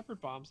 2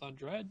 separate bombs on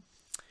Dread.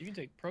 You can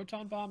take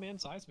proton bomb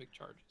and seismic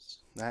charges.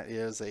 That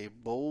is a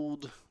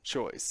bold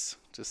choice,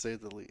 to say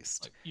the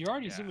least. Like you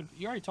already Yeah.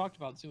 You already talked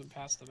about zooming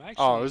past them. Actually,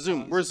 Oh, we're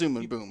some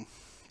zooming people- boom,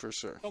 for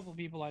sure. A couple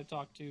people I've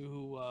talked to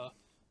who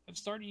have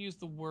started to use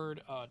the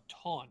word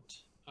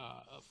taunt,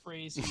 a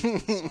phrase used in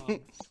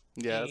some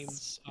Yes,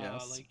 games,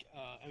 yes. like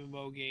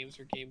MMO games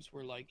or games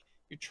where like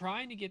you're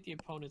trying to get the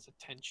opponent's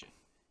attention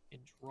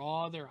and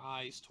draw their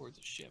eyes towards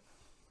a ship.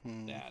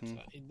 That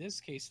Mhm. in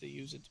this case they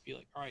use it to be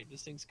like, all right,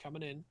 this thing's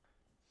coming in.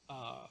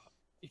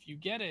 If you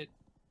get it,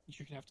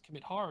 you're gonna have to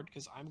commit hard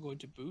because I'm going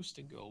to boost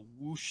and go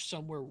whoosh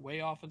somewhere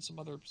way off in some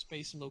other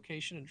space and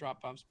location and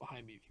drop bombs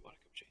behind me if you want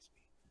to come chase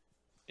me.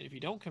 And if you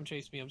don't come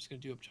chase me, I'm just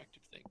gonna do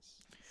objective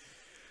things.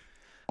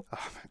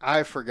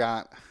 I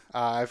forgot.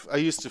 I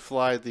used to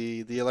fly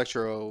the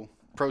electro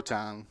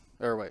proton,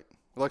 or wait,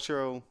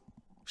 electro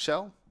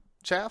shell,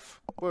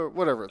 chaff,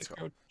 whatever it's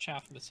called,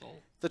 Chaff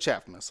missile. the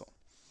chaff missile.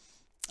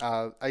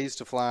 I used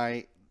to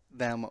fly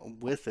them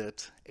with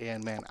it,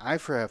 and man, I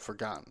have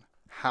forgotten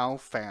how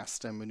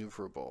fast and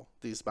maneuverable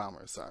these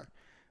bombers are.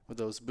 With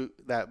those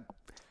that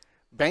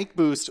bank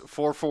boost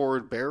 4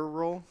 forward barrel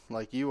roll,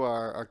 like you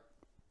are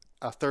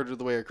a third of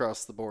the way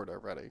across the board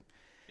already.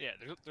 Yeah,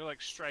 they're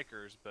like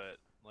strikers, but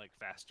like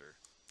faster.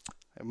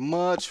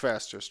 Much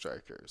faster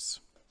strikers.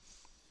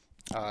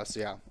 So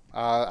yeah,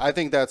 I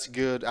think that's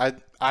good.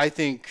 I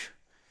think,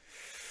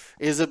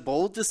 is it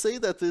bold to say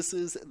that this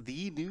is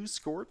the new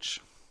Scorch?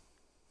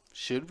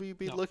 Should we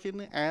be No.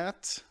 looking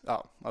at?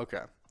 Oh,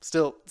 okay.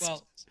 Still,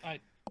 Well,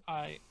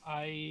 I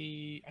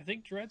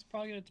think Dread's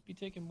probably going to be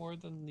taking more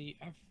than the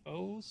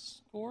FO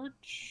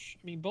Scorch.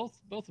 I mean, both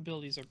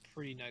abilities are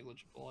pretty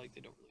negligible. Like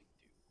they don't really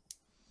do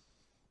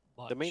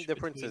much. The main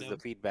difference between is the them.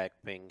 feedback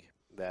ping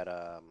that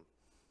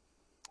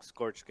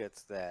Scorch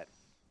gets that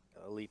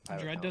elite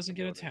pilot. Dread talent doesn't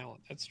get a ability.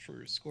 talent. That's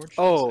true. Scorch.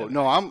 oh does have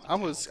no,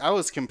 access to I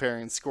was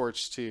comparing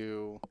Scorch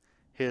to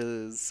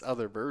his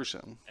other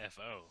version.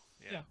 FO.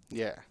 Yeah.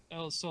 Yeah.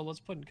 Oh, so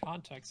let's put in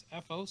context.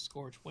 FO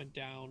Scorch went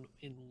down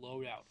in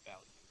loadout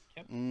value.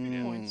 Kept 3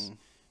 Mm. points.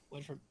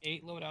 Went from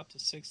 8 loadout to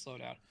 6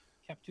 loadout.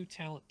 Kept 2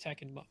 talent,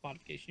 tech, and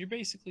modification. You're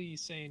basically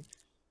saying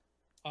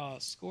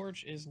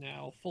Scorch is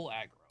now full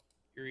aggro.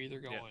 You're either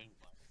going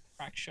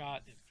crack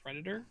shot and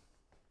predator.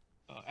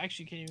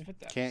 Actually, you can't even fit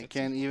that. Can't That's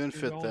even you're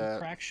fit going that.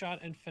 Crack shot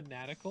and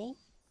fanatical,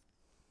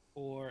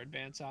 or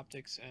advanced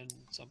optics and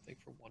something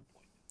for 1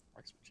 point.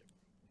 Marksmanship.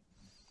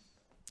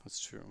 That's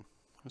true.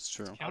 That's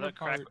true. I thought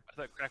crack. Counterpart. I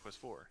thought crack was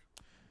 4.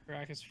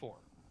 Crack is 4.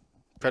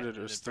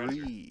 Predators and then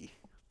Predator. 3.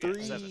 Yeah,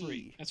 3.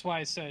 7. That's why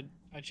I said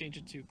I changed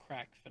it to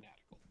crack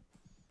fanatical.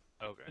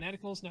 Okay.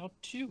 Fanatical is now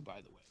 2,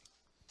 by the way.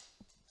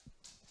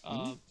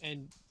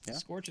 And Yeah.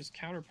 Scorch's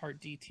counterpart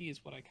DT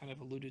is what I kind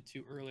of alluded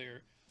to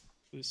earlier.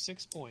 It was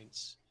 6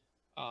 points.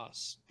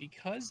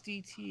 Because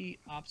DT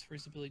opts for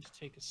his ability to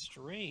take a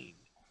strain,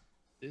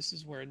 this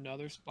is where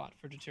another spot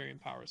for Deuterium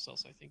Power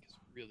Cells I think is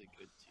really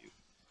good too.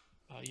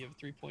 You have a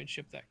 3-point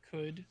ship that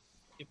could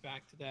get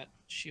back to that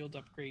shield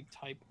upgrade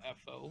type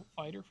FO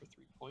fighter for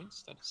 3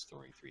 points. That is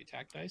storing 3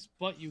 attack dice.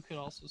 But you could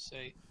also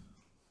say,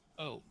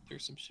 oh,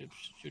 there's some ships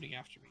shooting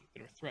after me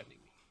that are threatening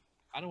me.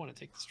 I don't want to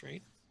take the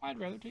strain. I'd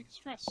rather take the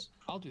stress.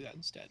 I'll do that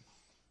instead.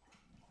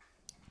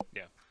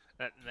 Yeah.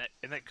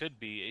 That could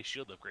be a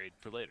shield upgrade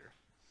for later.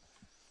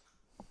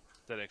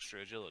 That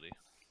extra agility.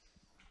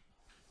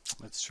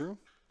 That's true.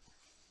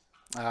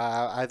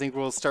 I think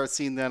we'll start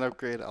seeing that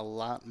upgrade a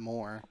lot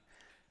more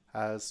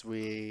as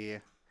we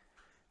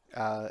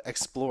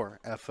explore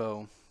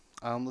FO.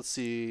 Let's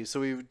see. So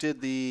we did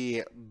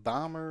the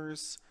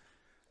bombers.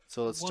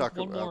 So let's talk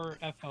one about. more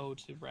FO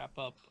to wrap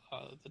up.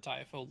 The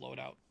TIE-FO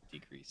loadout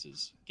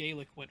decreases.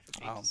 Gaelic went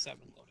from 8 to 7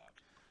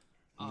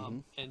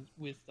 loadout. And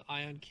with the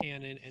ion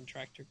cannon and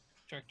tractor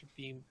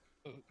beam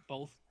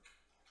both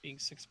being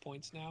 6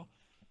 points now,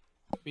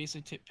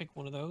 basically pick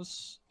one of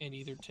those and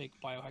either take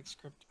biohack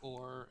script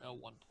or a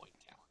 1-point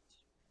talent.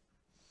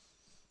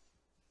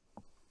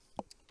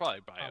 Probably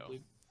bio.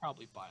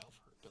 Probably bio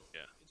for her ability.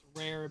 Yeah. It's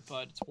rare,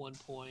 but it's 1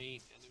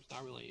 point, and there's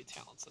not really any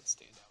talents that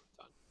stand out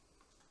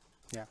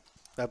a ton.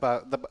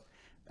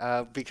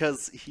 Yeah,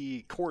 because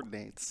he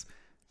coordinates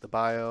the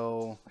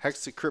bio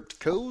hexacrypt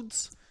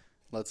codes,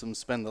 lets him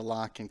spend the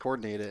lock and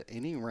coordinate at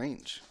any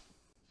range.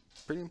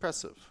 Pretty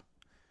impressive.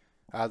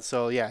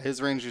 So yeah,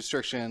 his range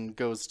restriction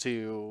goes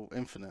to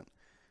infinite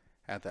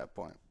at that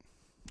point.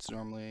 It's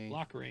normally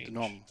Lock range.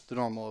 the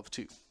normal of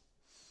 2.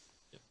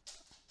 Yep.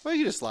 Well,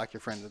 you just lock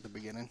your friend at the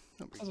beginning.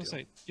 No big As I deal.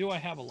 say, do I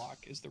have a lock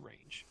is the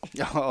range.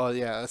 Oh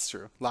yeah, that's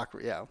true. Lock,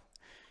 yeah,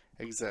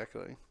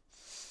 exactly.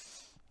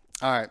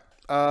 All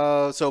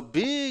right. So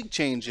big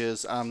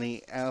changes on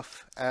the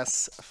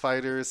FS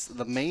fighters.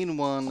 The main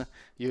one,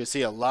 you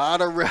see a lot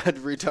of red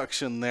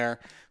reduction there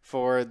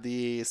for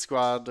the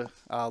squad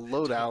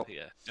loadout.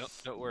 Yeah,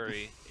 don't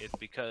worry. It's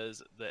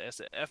because the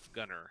SF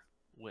gunner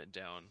went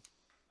down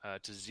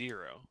to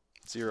 0.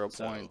 0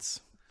 So- points.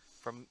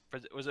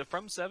 Was it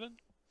from 7?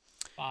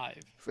 5.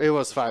 It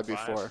was 5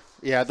 five? before.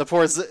 Yeah, the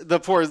poor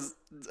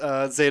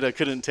Zeta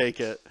couldn't take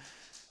it.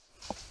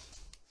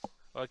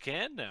 Well, it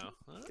can now.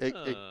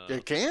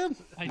 It can.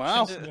 I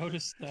Wow. just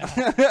noticed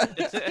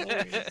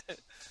that.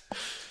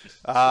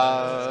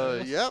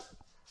 Yep.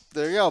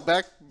 There you go.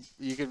 Back.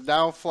 You can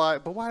now fly.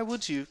 But why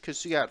would you?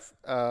 Because you got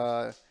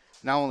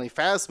not only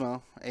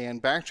Phasma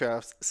and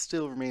Backdrafts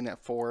still remain at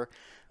 4,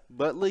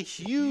 but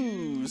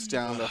LeHugh's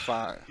down to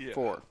 5, Yeah.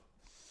 4.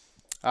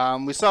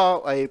 We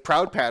saw a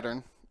proud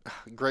pattern.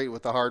 Great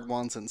with the hard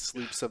ones and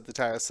sleeps of the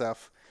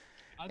TSF.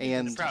 I think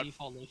And- it's the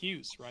default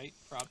Hughes, right?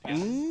 Proud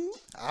pattern.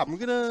 I'm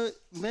gonna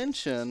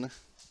mention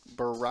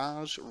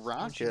Barrage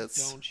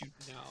Rockets. Don't you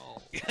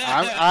know?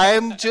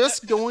 I'm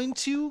just going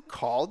to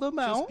call them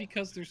Just out.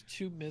 because there's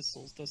 2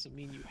 missiles doesn't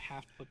mean you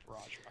have to put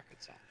barrage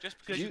rockets on. Just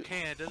because you You-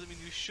 can doesn't mean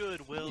you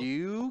should, Will.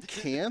 You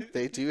can't.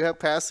 They do have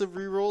passive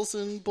rerolls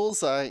in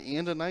Bullseye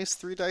and a nice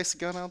 3-dice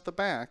gun out the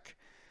back.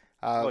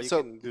 Well, you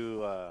So can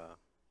do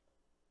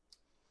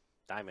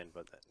diamond,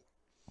 but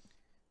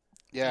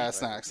yeah,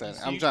 it's not So exciting.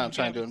 you I'm can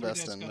trying to have a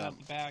invest 3-dice in gun them. out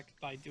the back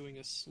by doing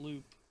a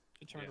sloop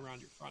to turn Yeah. around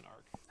your front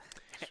arc.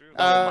 True.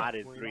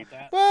 modded Worry three. about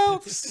that.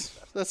 Well,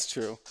 that's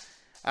true.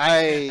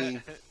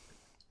 I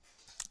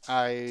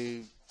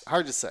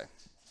hard to say.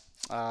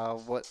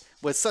 What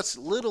with such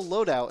little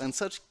loadout and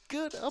such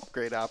good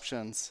upgrade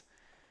options,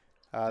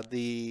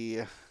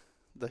 the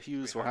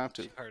Hughes will have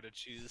to. Hard to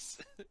choose.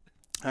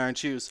 Iron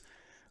choose.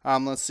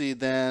 Let's see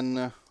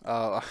then.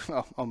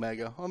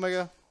 Omega.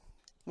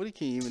 What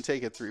can you even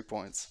take at 3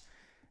 points?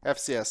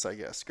 FCS, I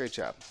guess. Great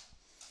job.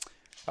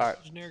 All right.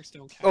 Generics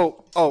don't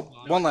count.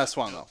 One last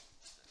one though.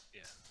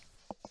 Yeah.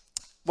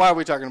 Why are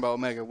we talking about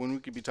Omega when we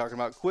could be talking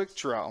about Quick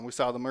Draw? And we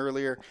saw them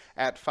earlier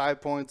at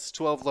 5 points,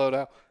 12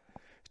 loadout.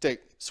 Take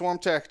Swarm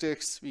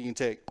Tactics. You can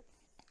take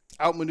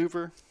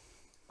Outmaneuver.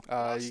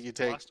 You can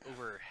take. Lost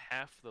over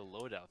half the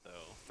loadout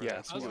though. For Yeah,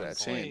 that I was look at gonna that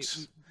say, change.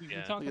 We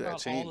Yeah. talked Look at that about all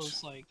change.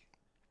 those like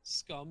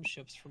scum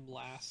ships from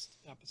last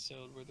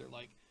episode where they're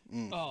like,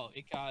 Mm. oh,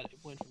 it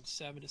went from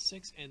 7 to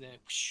 6, and then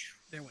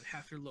there went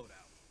half your loadout.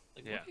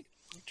 Like, Yeah. what if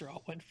Quick Draw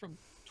went from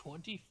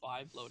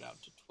 25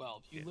 loadout to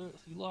 12? You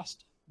Yeah.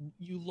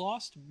 you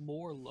lost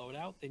more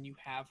loadout than you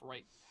have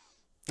right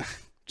now.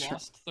 True.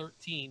 Lost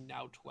 13,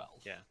 now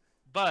 12. Yeah.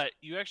 But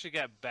you actually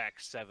got back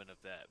 7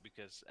 of that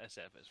because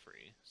SF is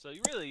free. So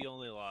you really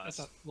only lost.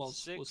 That's not, well, it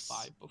 6. was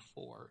 5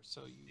 before,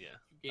 so you, Yeah.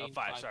 you Oh, gained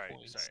 5. 5 Sorry.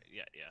 points. Sorry.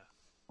 Yeah.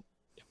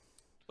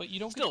 But you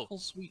don't get Still. the full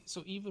suite.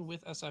 So even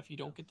with SF, you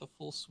don't get the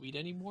full suite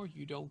anymore.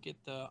 You don't get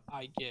the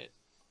I get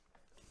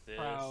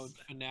proud, This,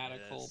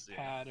 fanatical, this, yeah.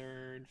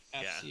 pattern,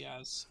 Yeah.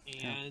 FCS,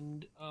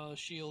 and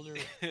shielder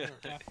or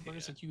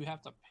afterburners that you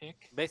have to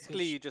pick.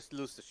 Basically, which you just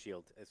lose the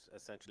shield. Is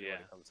essentially what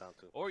Yeah. it comes down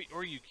to. Or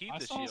you keep I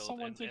the saw shield.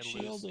 someone and, take and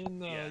shield lose. in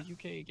the Yeah.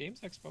 UK Games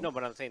Expo. No,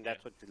 but I'm saying that's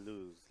Yeah. what you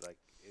lose. Like,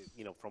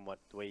 from what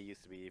the way it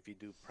used to be. If you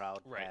do proud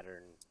Right.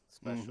 pattern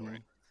special,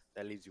 Mhm.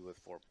 that leaves you with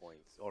 4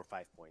 points or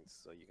 5 points.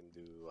 So you can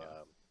do.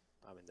 Yeah.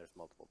 There's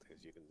multiple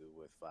things you can do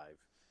with 5.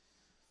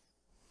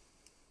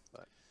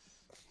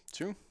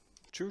 True.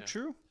 Yeah.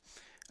 True.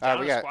 Down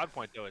We a got. squad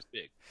point though is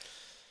big.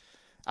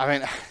 I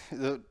mean,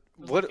 Doesn't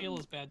what? feel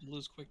as bad to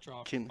lose quick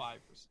draw Can- for 5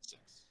 versus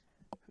 6.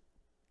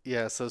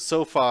 Yeah.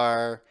 So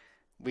far,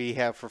 we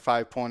have for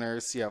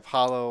 5-pointers. You have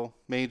Hollow,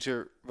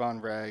 Major, Von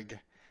Reg,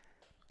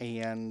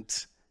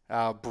 and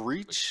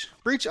Breach.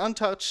 Breach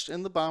untouched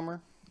in the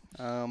bomber,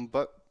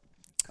 but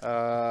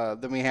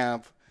then we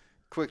have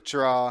Quick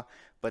Draw.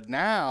 But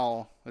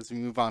now, as we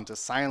move on to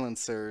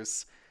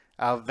silencers,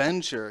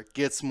 Avenger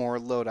gets more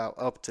loadout,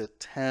 up to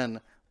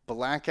 10.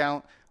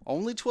 Blackout,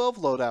 only 12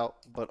 loadout,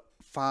 but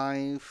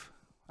 5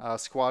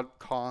 squad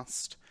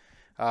cost.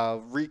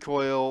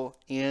 Recoil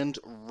and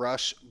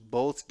Rush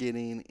both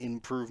getting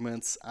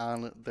improvements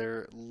on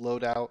their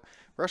loadout.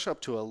 Rush up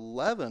to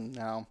 11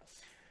 now.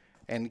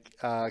 And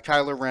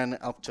Kylo Ren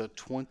up to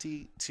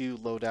 22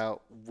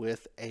 loadout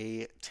with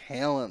a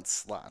talent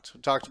slot. We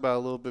talked about it a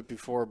little bit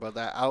before, but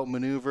that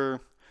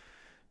outmaneuver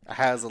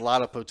has a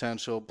lot of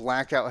potential.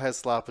 Blackout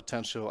has a lot of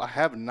potential. I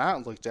have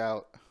not looked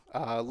out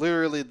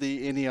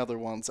literally any other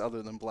ones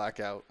other than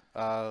Blackout.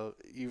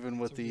 Even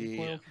with So the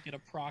recoil could get a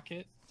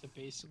procket to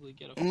basically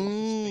get a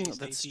focus-based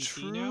That's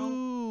APT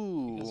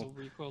now because true. of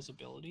Recoil's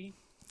ability.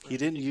 He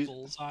didn't His use.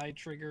 bullseye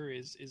trigger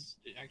is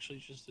actually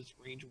just its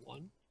range 1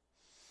 when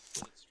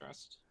it's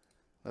stressed.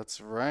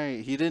 That's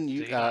right. He didn't Did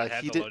use. he not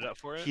have He the did. loadout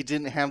for it? He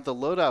didn't have the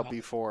loadout No.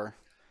 before.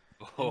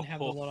 Didn't have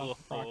the loadout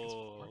for Rockets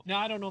before. Now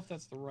I don't know if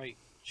that's the right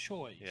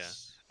choice. Yeah.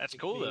 That's Like,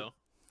 cool though.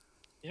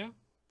 Yeah.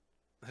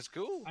 That's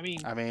cool. I mean,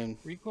 I mean,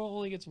 Recoil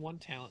only gets 1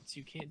 talent, so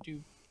you can't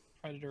do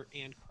Predator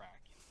and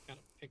Crack. You kind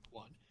of pick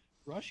one.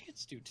 Rush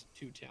gets 2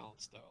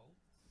 talents though.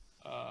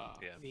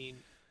 Yeah. I mean,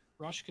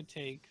 Rush could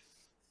take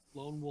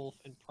Lone Wolf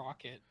and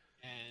Procket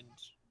and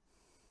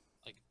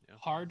like Yeah.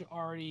 hard to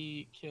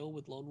already kill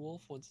with Lone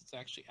Wolf once it's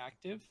actually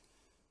active.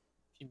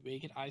 If you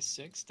make it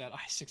I6, that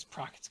I6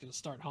 Procket's gonna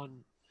start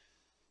hunting.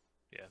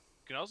 Yeah.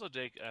 You can also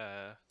take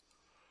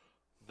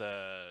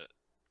the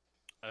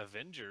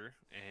Avenger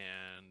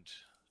and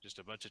just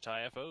a bunch of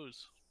TIE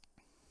FOs.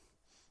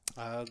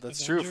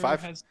 that's true.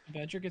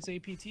 Avenger gets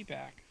APT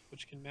back,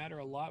 which can matter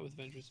a lot with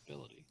Avenger's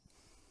ability.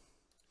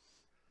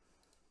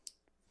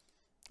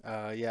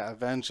 Yeah,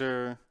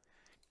 Avenger.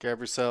 Grab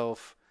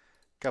yourself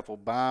a couple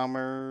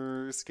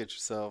bombers. Get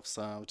yourself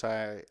some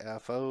TIE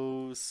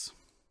FOs.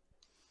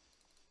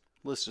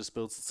 List just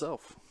builds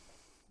itself.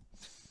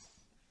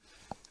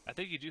 I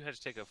think you do have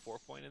to take a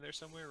 4-point in there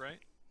somewhere, right?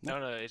 No.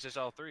 No, it's just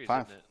all 3s,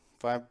 5. isn't it?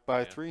 5 by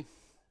Yeah. 3.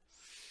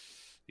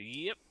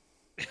 Yep.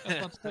 That's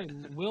what I'm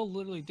saying. Will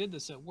literally did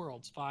this at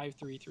Worlds 5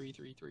 3 3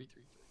 3 3 3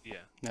 3. Yeah.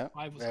 Yep.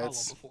 5 was hollow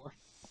That's, before.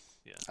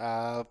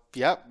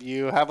 yep.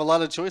 You have a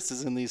lot of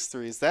choices in these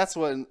 3s. That's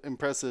what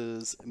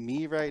impresses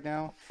me right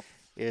now.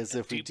 Is And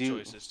if we deep do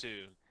choices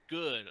too.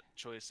 Good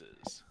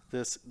choices.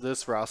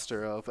 this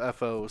roster of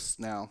FOs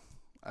now,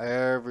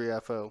 every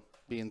FO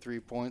being 3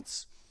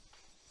 points.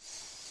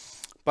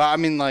 But I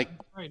mean, like,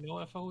 Right,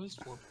 no FO is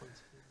 4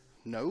 points.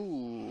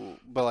 no,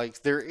 but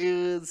like there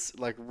is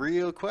like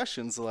real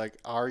questions like,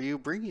 are you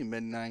bringing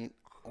Midnight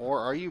or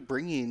are you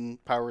bringing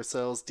Power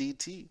Cells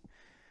DT?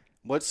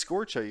 What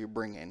Scorch are you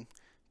bringing?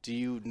 Do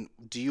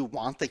you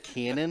want the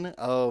cannon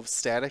of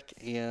Static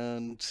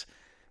and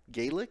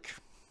Gaelic?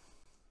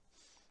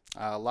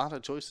 A lot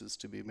of choices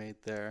to be made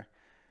there.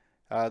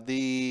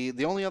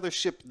 The only other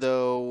ship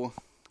though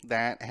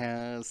that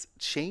has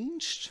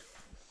changed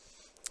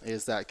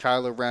is that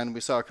Kylo Ren. We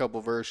saw a couple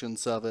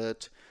versions of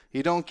it.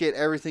 You don't get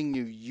everything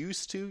you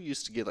used to. You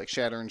used to get like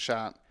Shatter and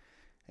Shot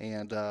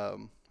and a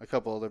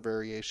couple other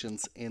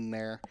variations in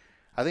there.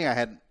 I think I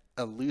had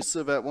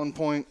Elusive at one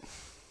point.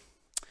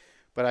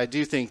 But I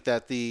do think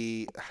that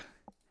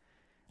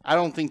I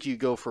don't think you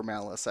go for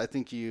Malice. I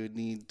think you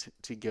need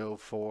to go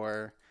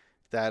for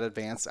that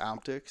advanced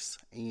optics.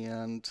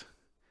 And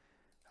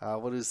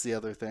what is the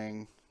other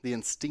thing? The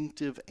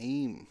instinctive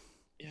aim.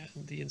 Yeah,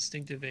 the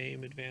instinctive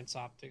aim, advanced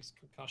optics,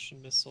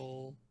 concussion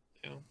missile.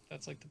 You know,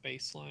 that's like the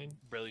baseline.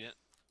 Brilliant.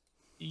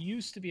 You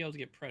used to be able to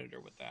get Predator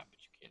with that, but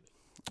you can't.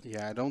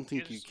 Yeah, I don't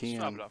think you Just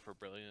swap can. it out for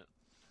Brilliant.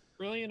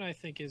 Brilliant, I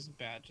think, is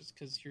bad just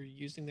because you're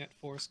using that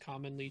force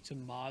commonly to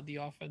mod the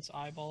offense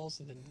eyeballs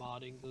and then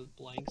modding the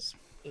blanks,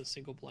 the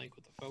single blank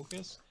with the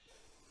focus.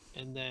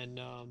 And then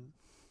Well,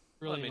 that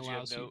Brilliant means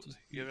allows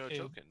you have no to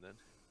token then.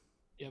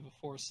 you have a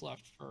force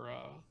left for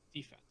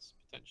defense,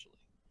 potentially.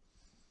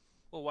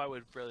 Well, why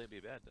would Brilliant be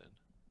bad then?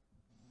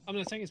 I'm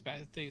not saying it's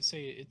bad. They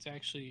say it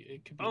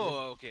could be.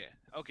 Oh, okay.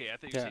 Okay, I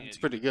think you're Yeah, saying it's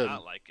you pretty would good.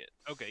 not like it.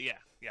 Okay, yeah.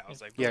 Yeah, I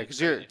was like, Yeah, Brilliant's because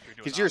great if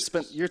doing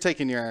optics. you're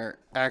taking your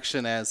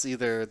action as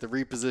either the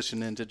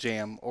reposition into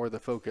jam or the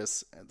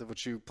focus,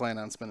 which you plan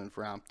on spending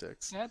for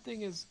optics. Sad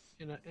thing is,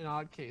 in an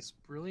odd case,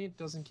 Brilliant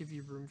doesn't give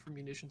you room for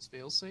munitions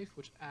failsafe,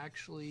 which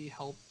actually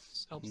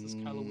helps this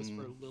Kylo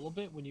Whisper a little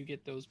bit when you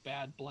get those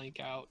bad blank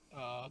out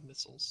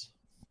missiles.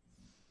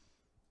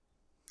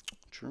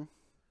 True.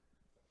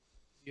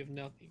 You have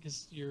nothing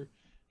because your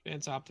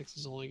advanced optics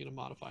is only going to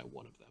modify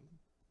one of them.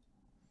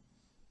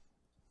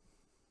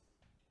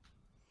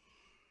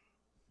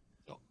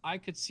 So I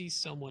could see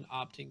someone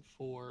opting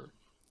for,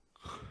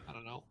 I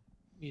don't know,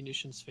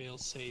 munitions fail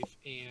safe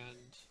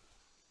and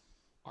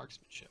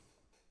marksmanship.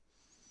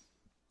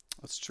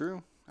 That's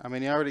true. I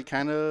mean, he already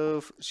kind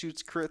of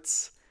shoots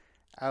crits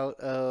out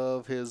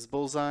of his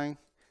bullseye,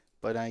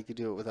 but now you could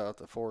do it without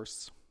the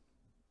force.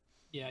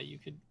 Yeah, you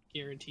could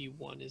guarantee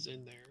one is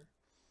in there.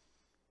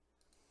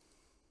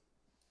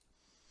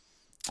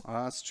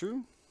 That's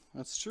true.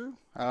 That's true.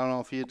 I don't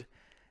know if you'd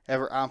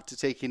ever opt to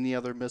take any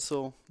other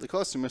missile. The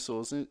cluster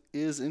missile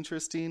is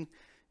interesting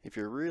if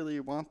you really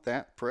want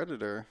that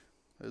Predator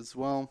as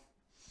well.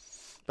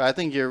 But I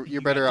think you're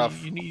better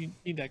off. You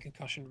need that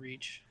concussion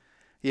reach.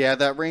 Yeah,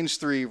 that range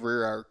 3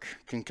 rear arc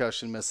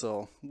concussion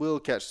missile will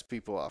catch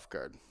people off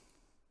guard.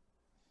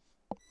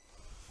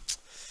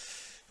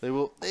 They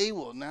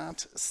will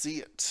not see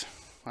it.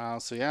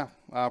 So yeah,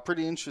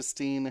 pretty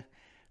interesting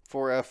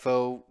for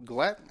FO.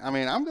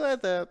 I'm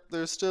glad that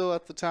they're still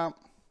at the top,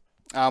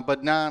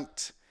 but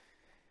not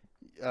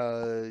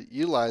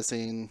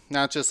utilizing,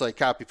 not just like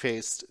copy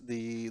paste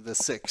the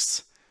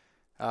 6.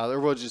 Or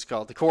what you just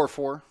call it, the core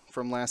 4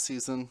 from last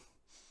season.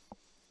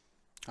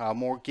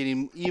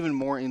 Getting even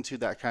more into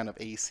that kind of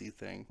AC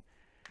thing.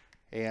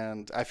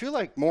 And I feel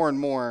like more and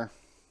more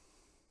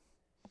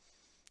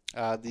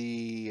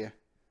the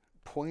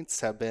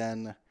points have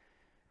been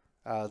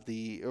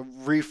the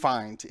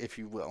refined, if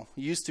you will.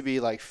 It used to be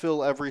like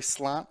fill every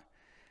slot.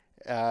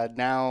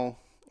 Now,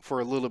 for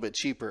a little bit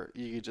cheaper,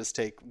 you could just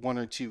take one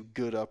or two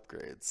good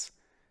upgrades,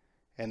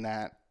 and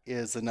that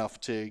is enough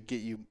to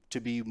get you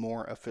to be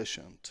more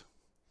efficient.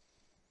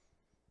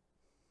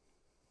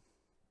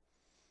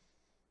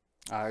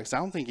 Because I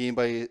don't think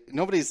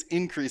nobody's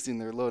increasing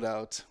their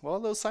loadout. Well,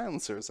 those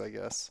silencers, I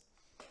guess.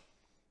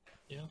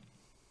 Yeah.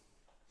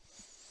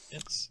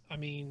 I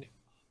mean,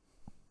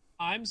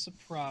 I'm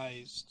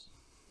surprised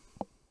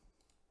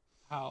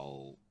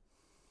how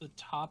the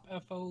top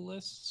FO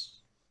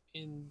lists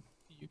in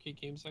the UK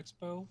Games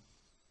Expo,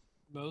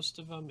 most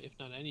of them, if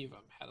not any of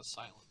them, had a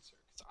silencer.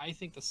 'Cause I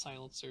think the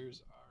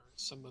silencers are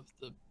some of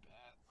the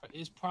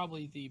is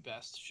probably the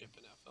best ship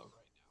in FO right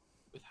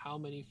now. With how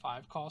many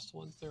 5-cost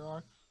ones there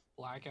are,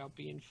 Blackout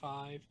being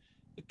 5,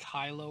 the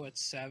Kylo at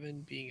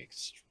 7 being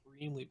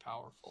extremely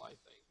powerful, I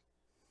think.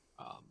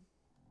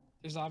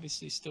 There's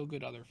obviously still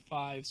good other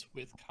 5s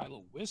with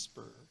Kylo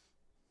Whisper.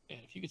 And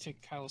if you could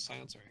take Kylo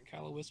Silencer and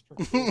Kylo Whisper,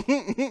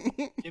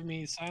 give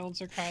me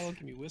Silencer Kylo,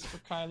 give me Whisper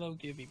Kylo,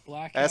 give me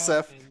Blackout.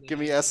 SF, and give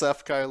me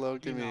SF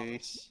Kylo, give give me.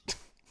 Malbus.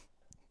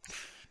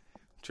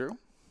 True.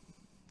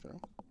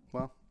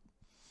 Well,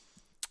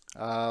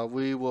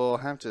 we will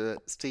have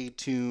to stay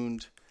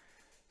tuned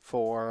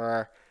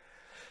for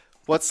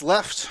what's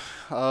left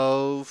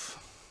of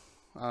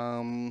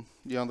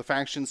the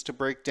factions to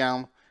break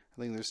down.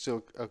 I think there's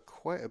still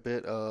quite a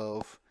bit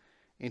of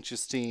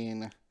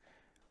interesting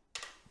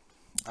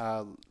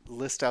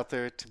list out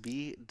there to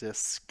be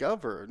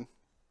discovered.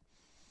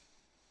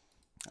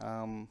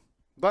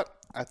 But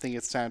I think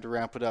it's time to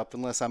wrap it up,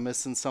 unless I'm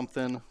missing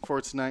something for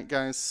tonight,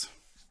 guys,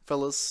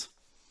 fellas.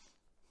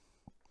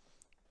 I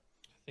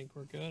think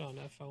we're good on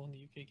FO and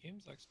the UK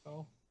Games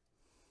Expo.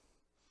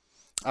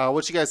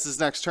 What's you guys'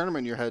 next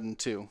tournament you're heading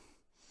to?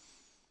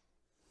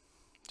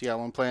 Do you got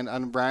one planned?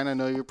 And Brian, I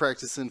know you're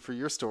practicing for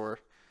your store.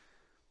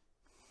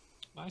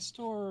 My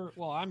store,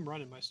 well, I'm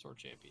running my store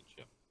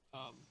championship.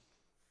 I'm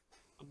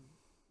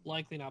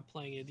likely not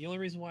playing it. The only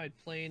reason why I'd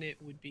play in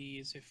it would be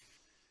is if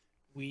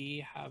we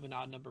have an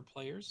odd number of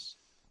players.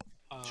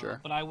 Sure.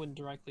 But I wouldn't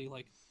directly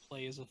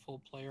play as a full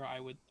player.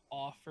 I would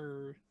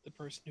offer the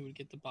person who would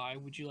get the buy,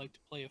 would you like to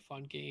play a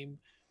fun game?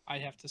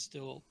 I'd have to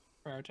still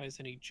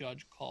prioritize any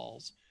judge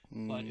calls.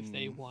 But if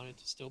they wanted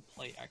to still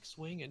play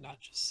X-Wing and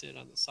not just sit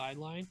on the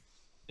sideline,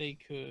 they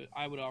could.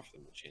 I would offer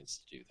them the chance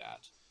to do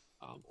that.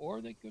 Or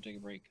they could go take a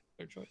break.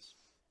 Their choice.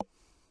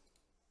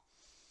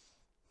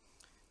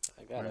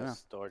 I got Yeah. a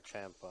store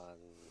champ on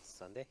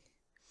Sunday,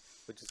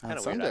 which is kind On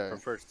of weird.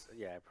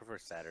 Sunday? I prefer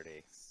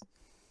Saturdays,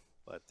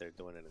 but they're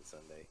doing it on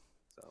Sunday,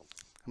 so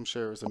I'm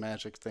sure it was a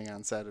magic thing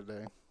on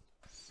Saturday.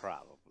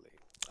 probably.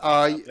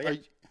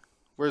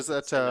 Where's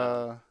that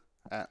So,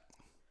 at?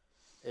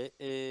 It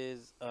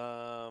is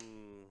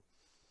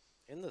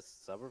in the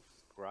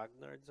suburbs,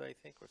 Grognards, I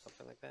think, or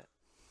something like that.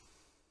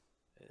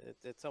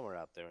 It's somewhere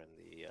out there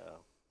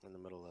in the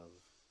middle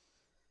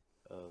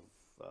of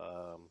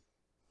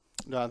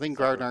No, I think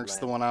Suburb Gardner's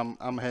the land. one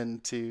I'm heading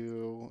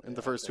to in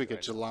the Yeah, first there week of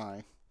right now.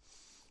 July.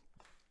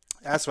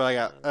 That's what I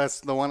got. That's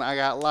the one I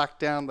got locked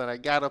down that I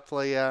gotta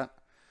play at.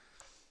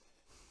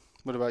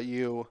 What about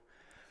you,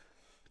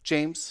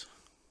 James?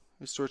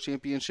 Your store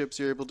championships,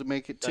 you're able to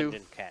make it too?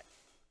 Dungeon Cat,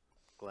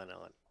 Glen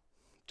Ellen.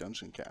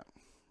 Dungeon Cat.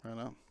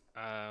 Right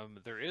on.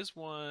 There is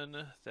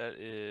one that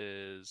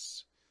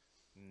is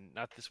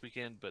not this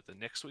weekend, but the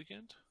next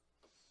weekend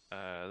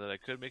that I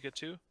could make it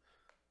to.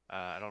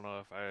 I don't know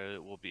if I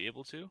will be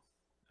able to,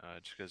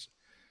 just because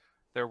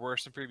there were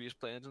some previous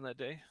plans on that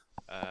day.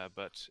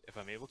 But if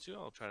I'm able to,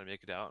 I'll try to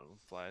make it out and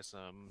fly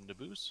some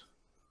Naboos.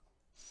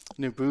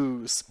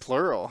 Naboos,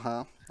 plural,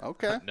 huh?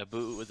 Okay.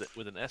 Naboo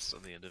with an S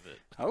on the end of it.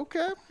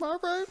 Okay. All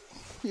right.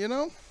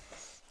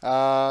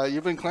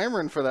 You've been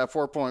clamoring for that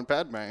 4-point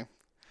Padme.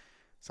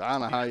 So I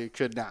don't know how you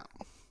could not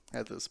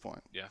at this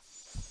point. Yeah,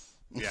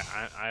 yeah.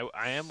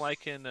 I am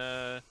liking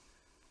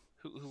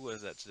who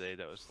was that today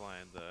that was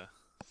flying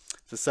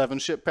The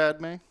 7-ship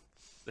Padme?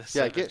 the Yeah,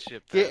 seven get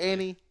ship get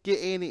Padme.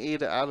 Annie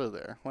Ada out of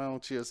there. Why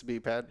don't you just be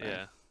Padme?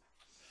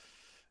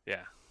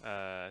 Yeah.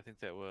 I think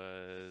that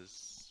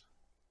was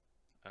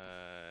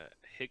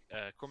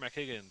Cormac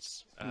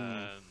Higgins.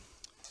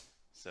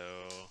 So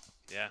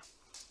yeah,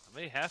 I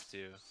may have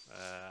to.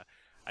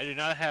 I do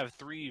not have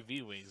 3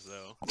 V-wings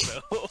though,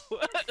 so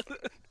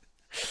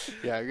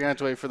Yeah, you're gonna have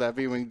to wait for that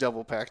V-wing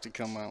double pack to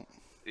come out.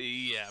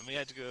 yeah, I may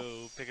have to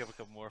go pick up a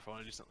couple more if I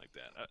want to do something like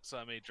that. So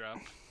I may drop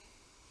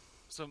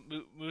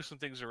move some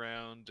things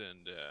around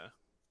and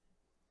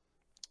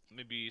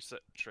maybe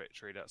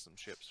trade out some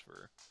ships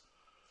for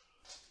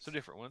some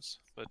different ones.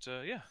 But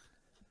yeah.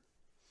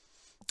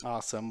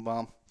 Awesome.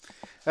 Well,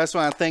 I just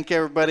want to thank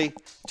everybody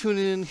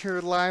tuning in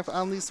here live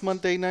on these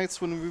Monday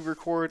nights when we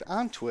record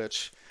on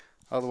Twitch.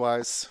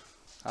 Otherwise,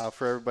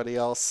 for everybody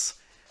else,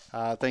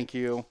 thank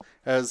you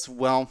as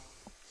well.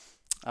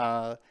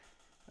 I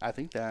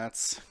think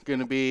that's going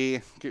to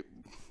be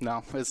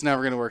No, it's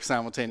never going to work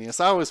simultaneous.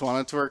 I always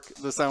wanted to work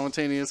the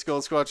simultaneous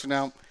Gold Squadron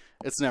out.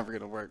 It's never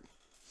going to work.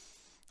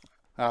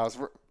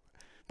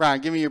 Brian,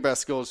 give me your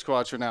best Gold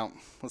Squadron out.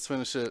 Let's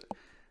finish it.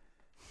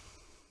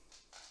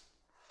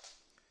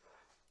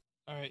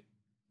 All right.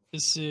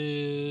 This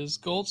is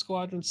Gold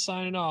Squadron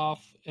signing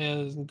off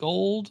as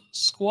Gold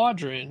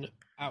Squadron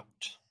out.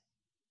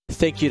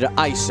 Thank you to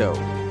ISO,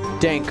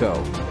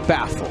 Danko,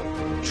 Baffle,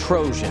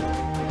 Trojan,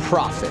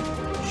 Prophet,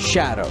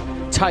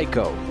 Shadow,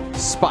 Tycho,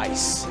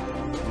 Spice,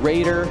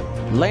 Raider,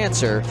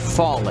 Lancer,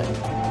 Fallen,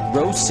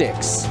 Row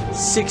 6,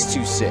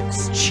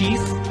 626, Chief,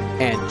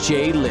 and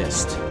J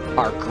List,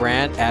 our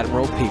Grand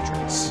Admiral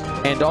patrons.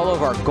 And all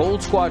of our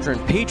Gold Squadron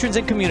patrons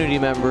and community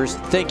members,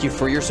 thank you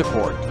for your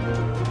support.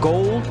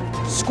 Gold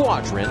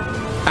Squadron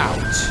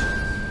out.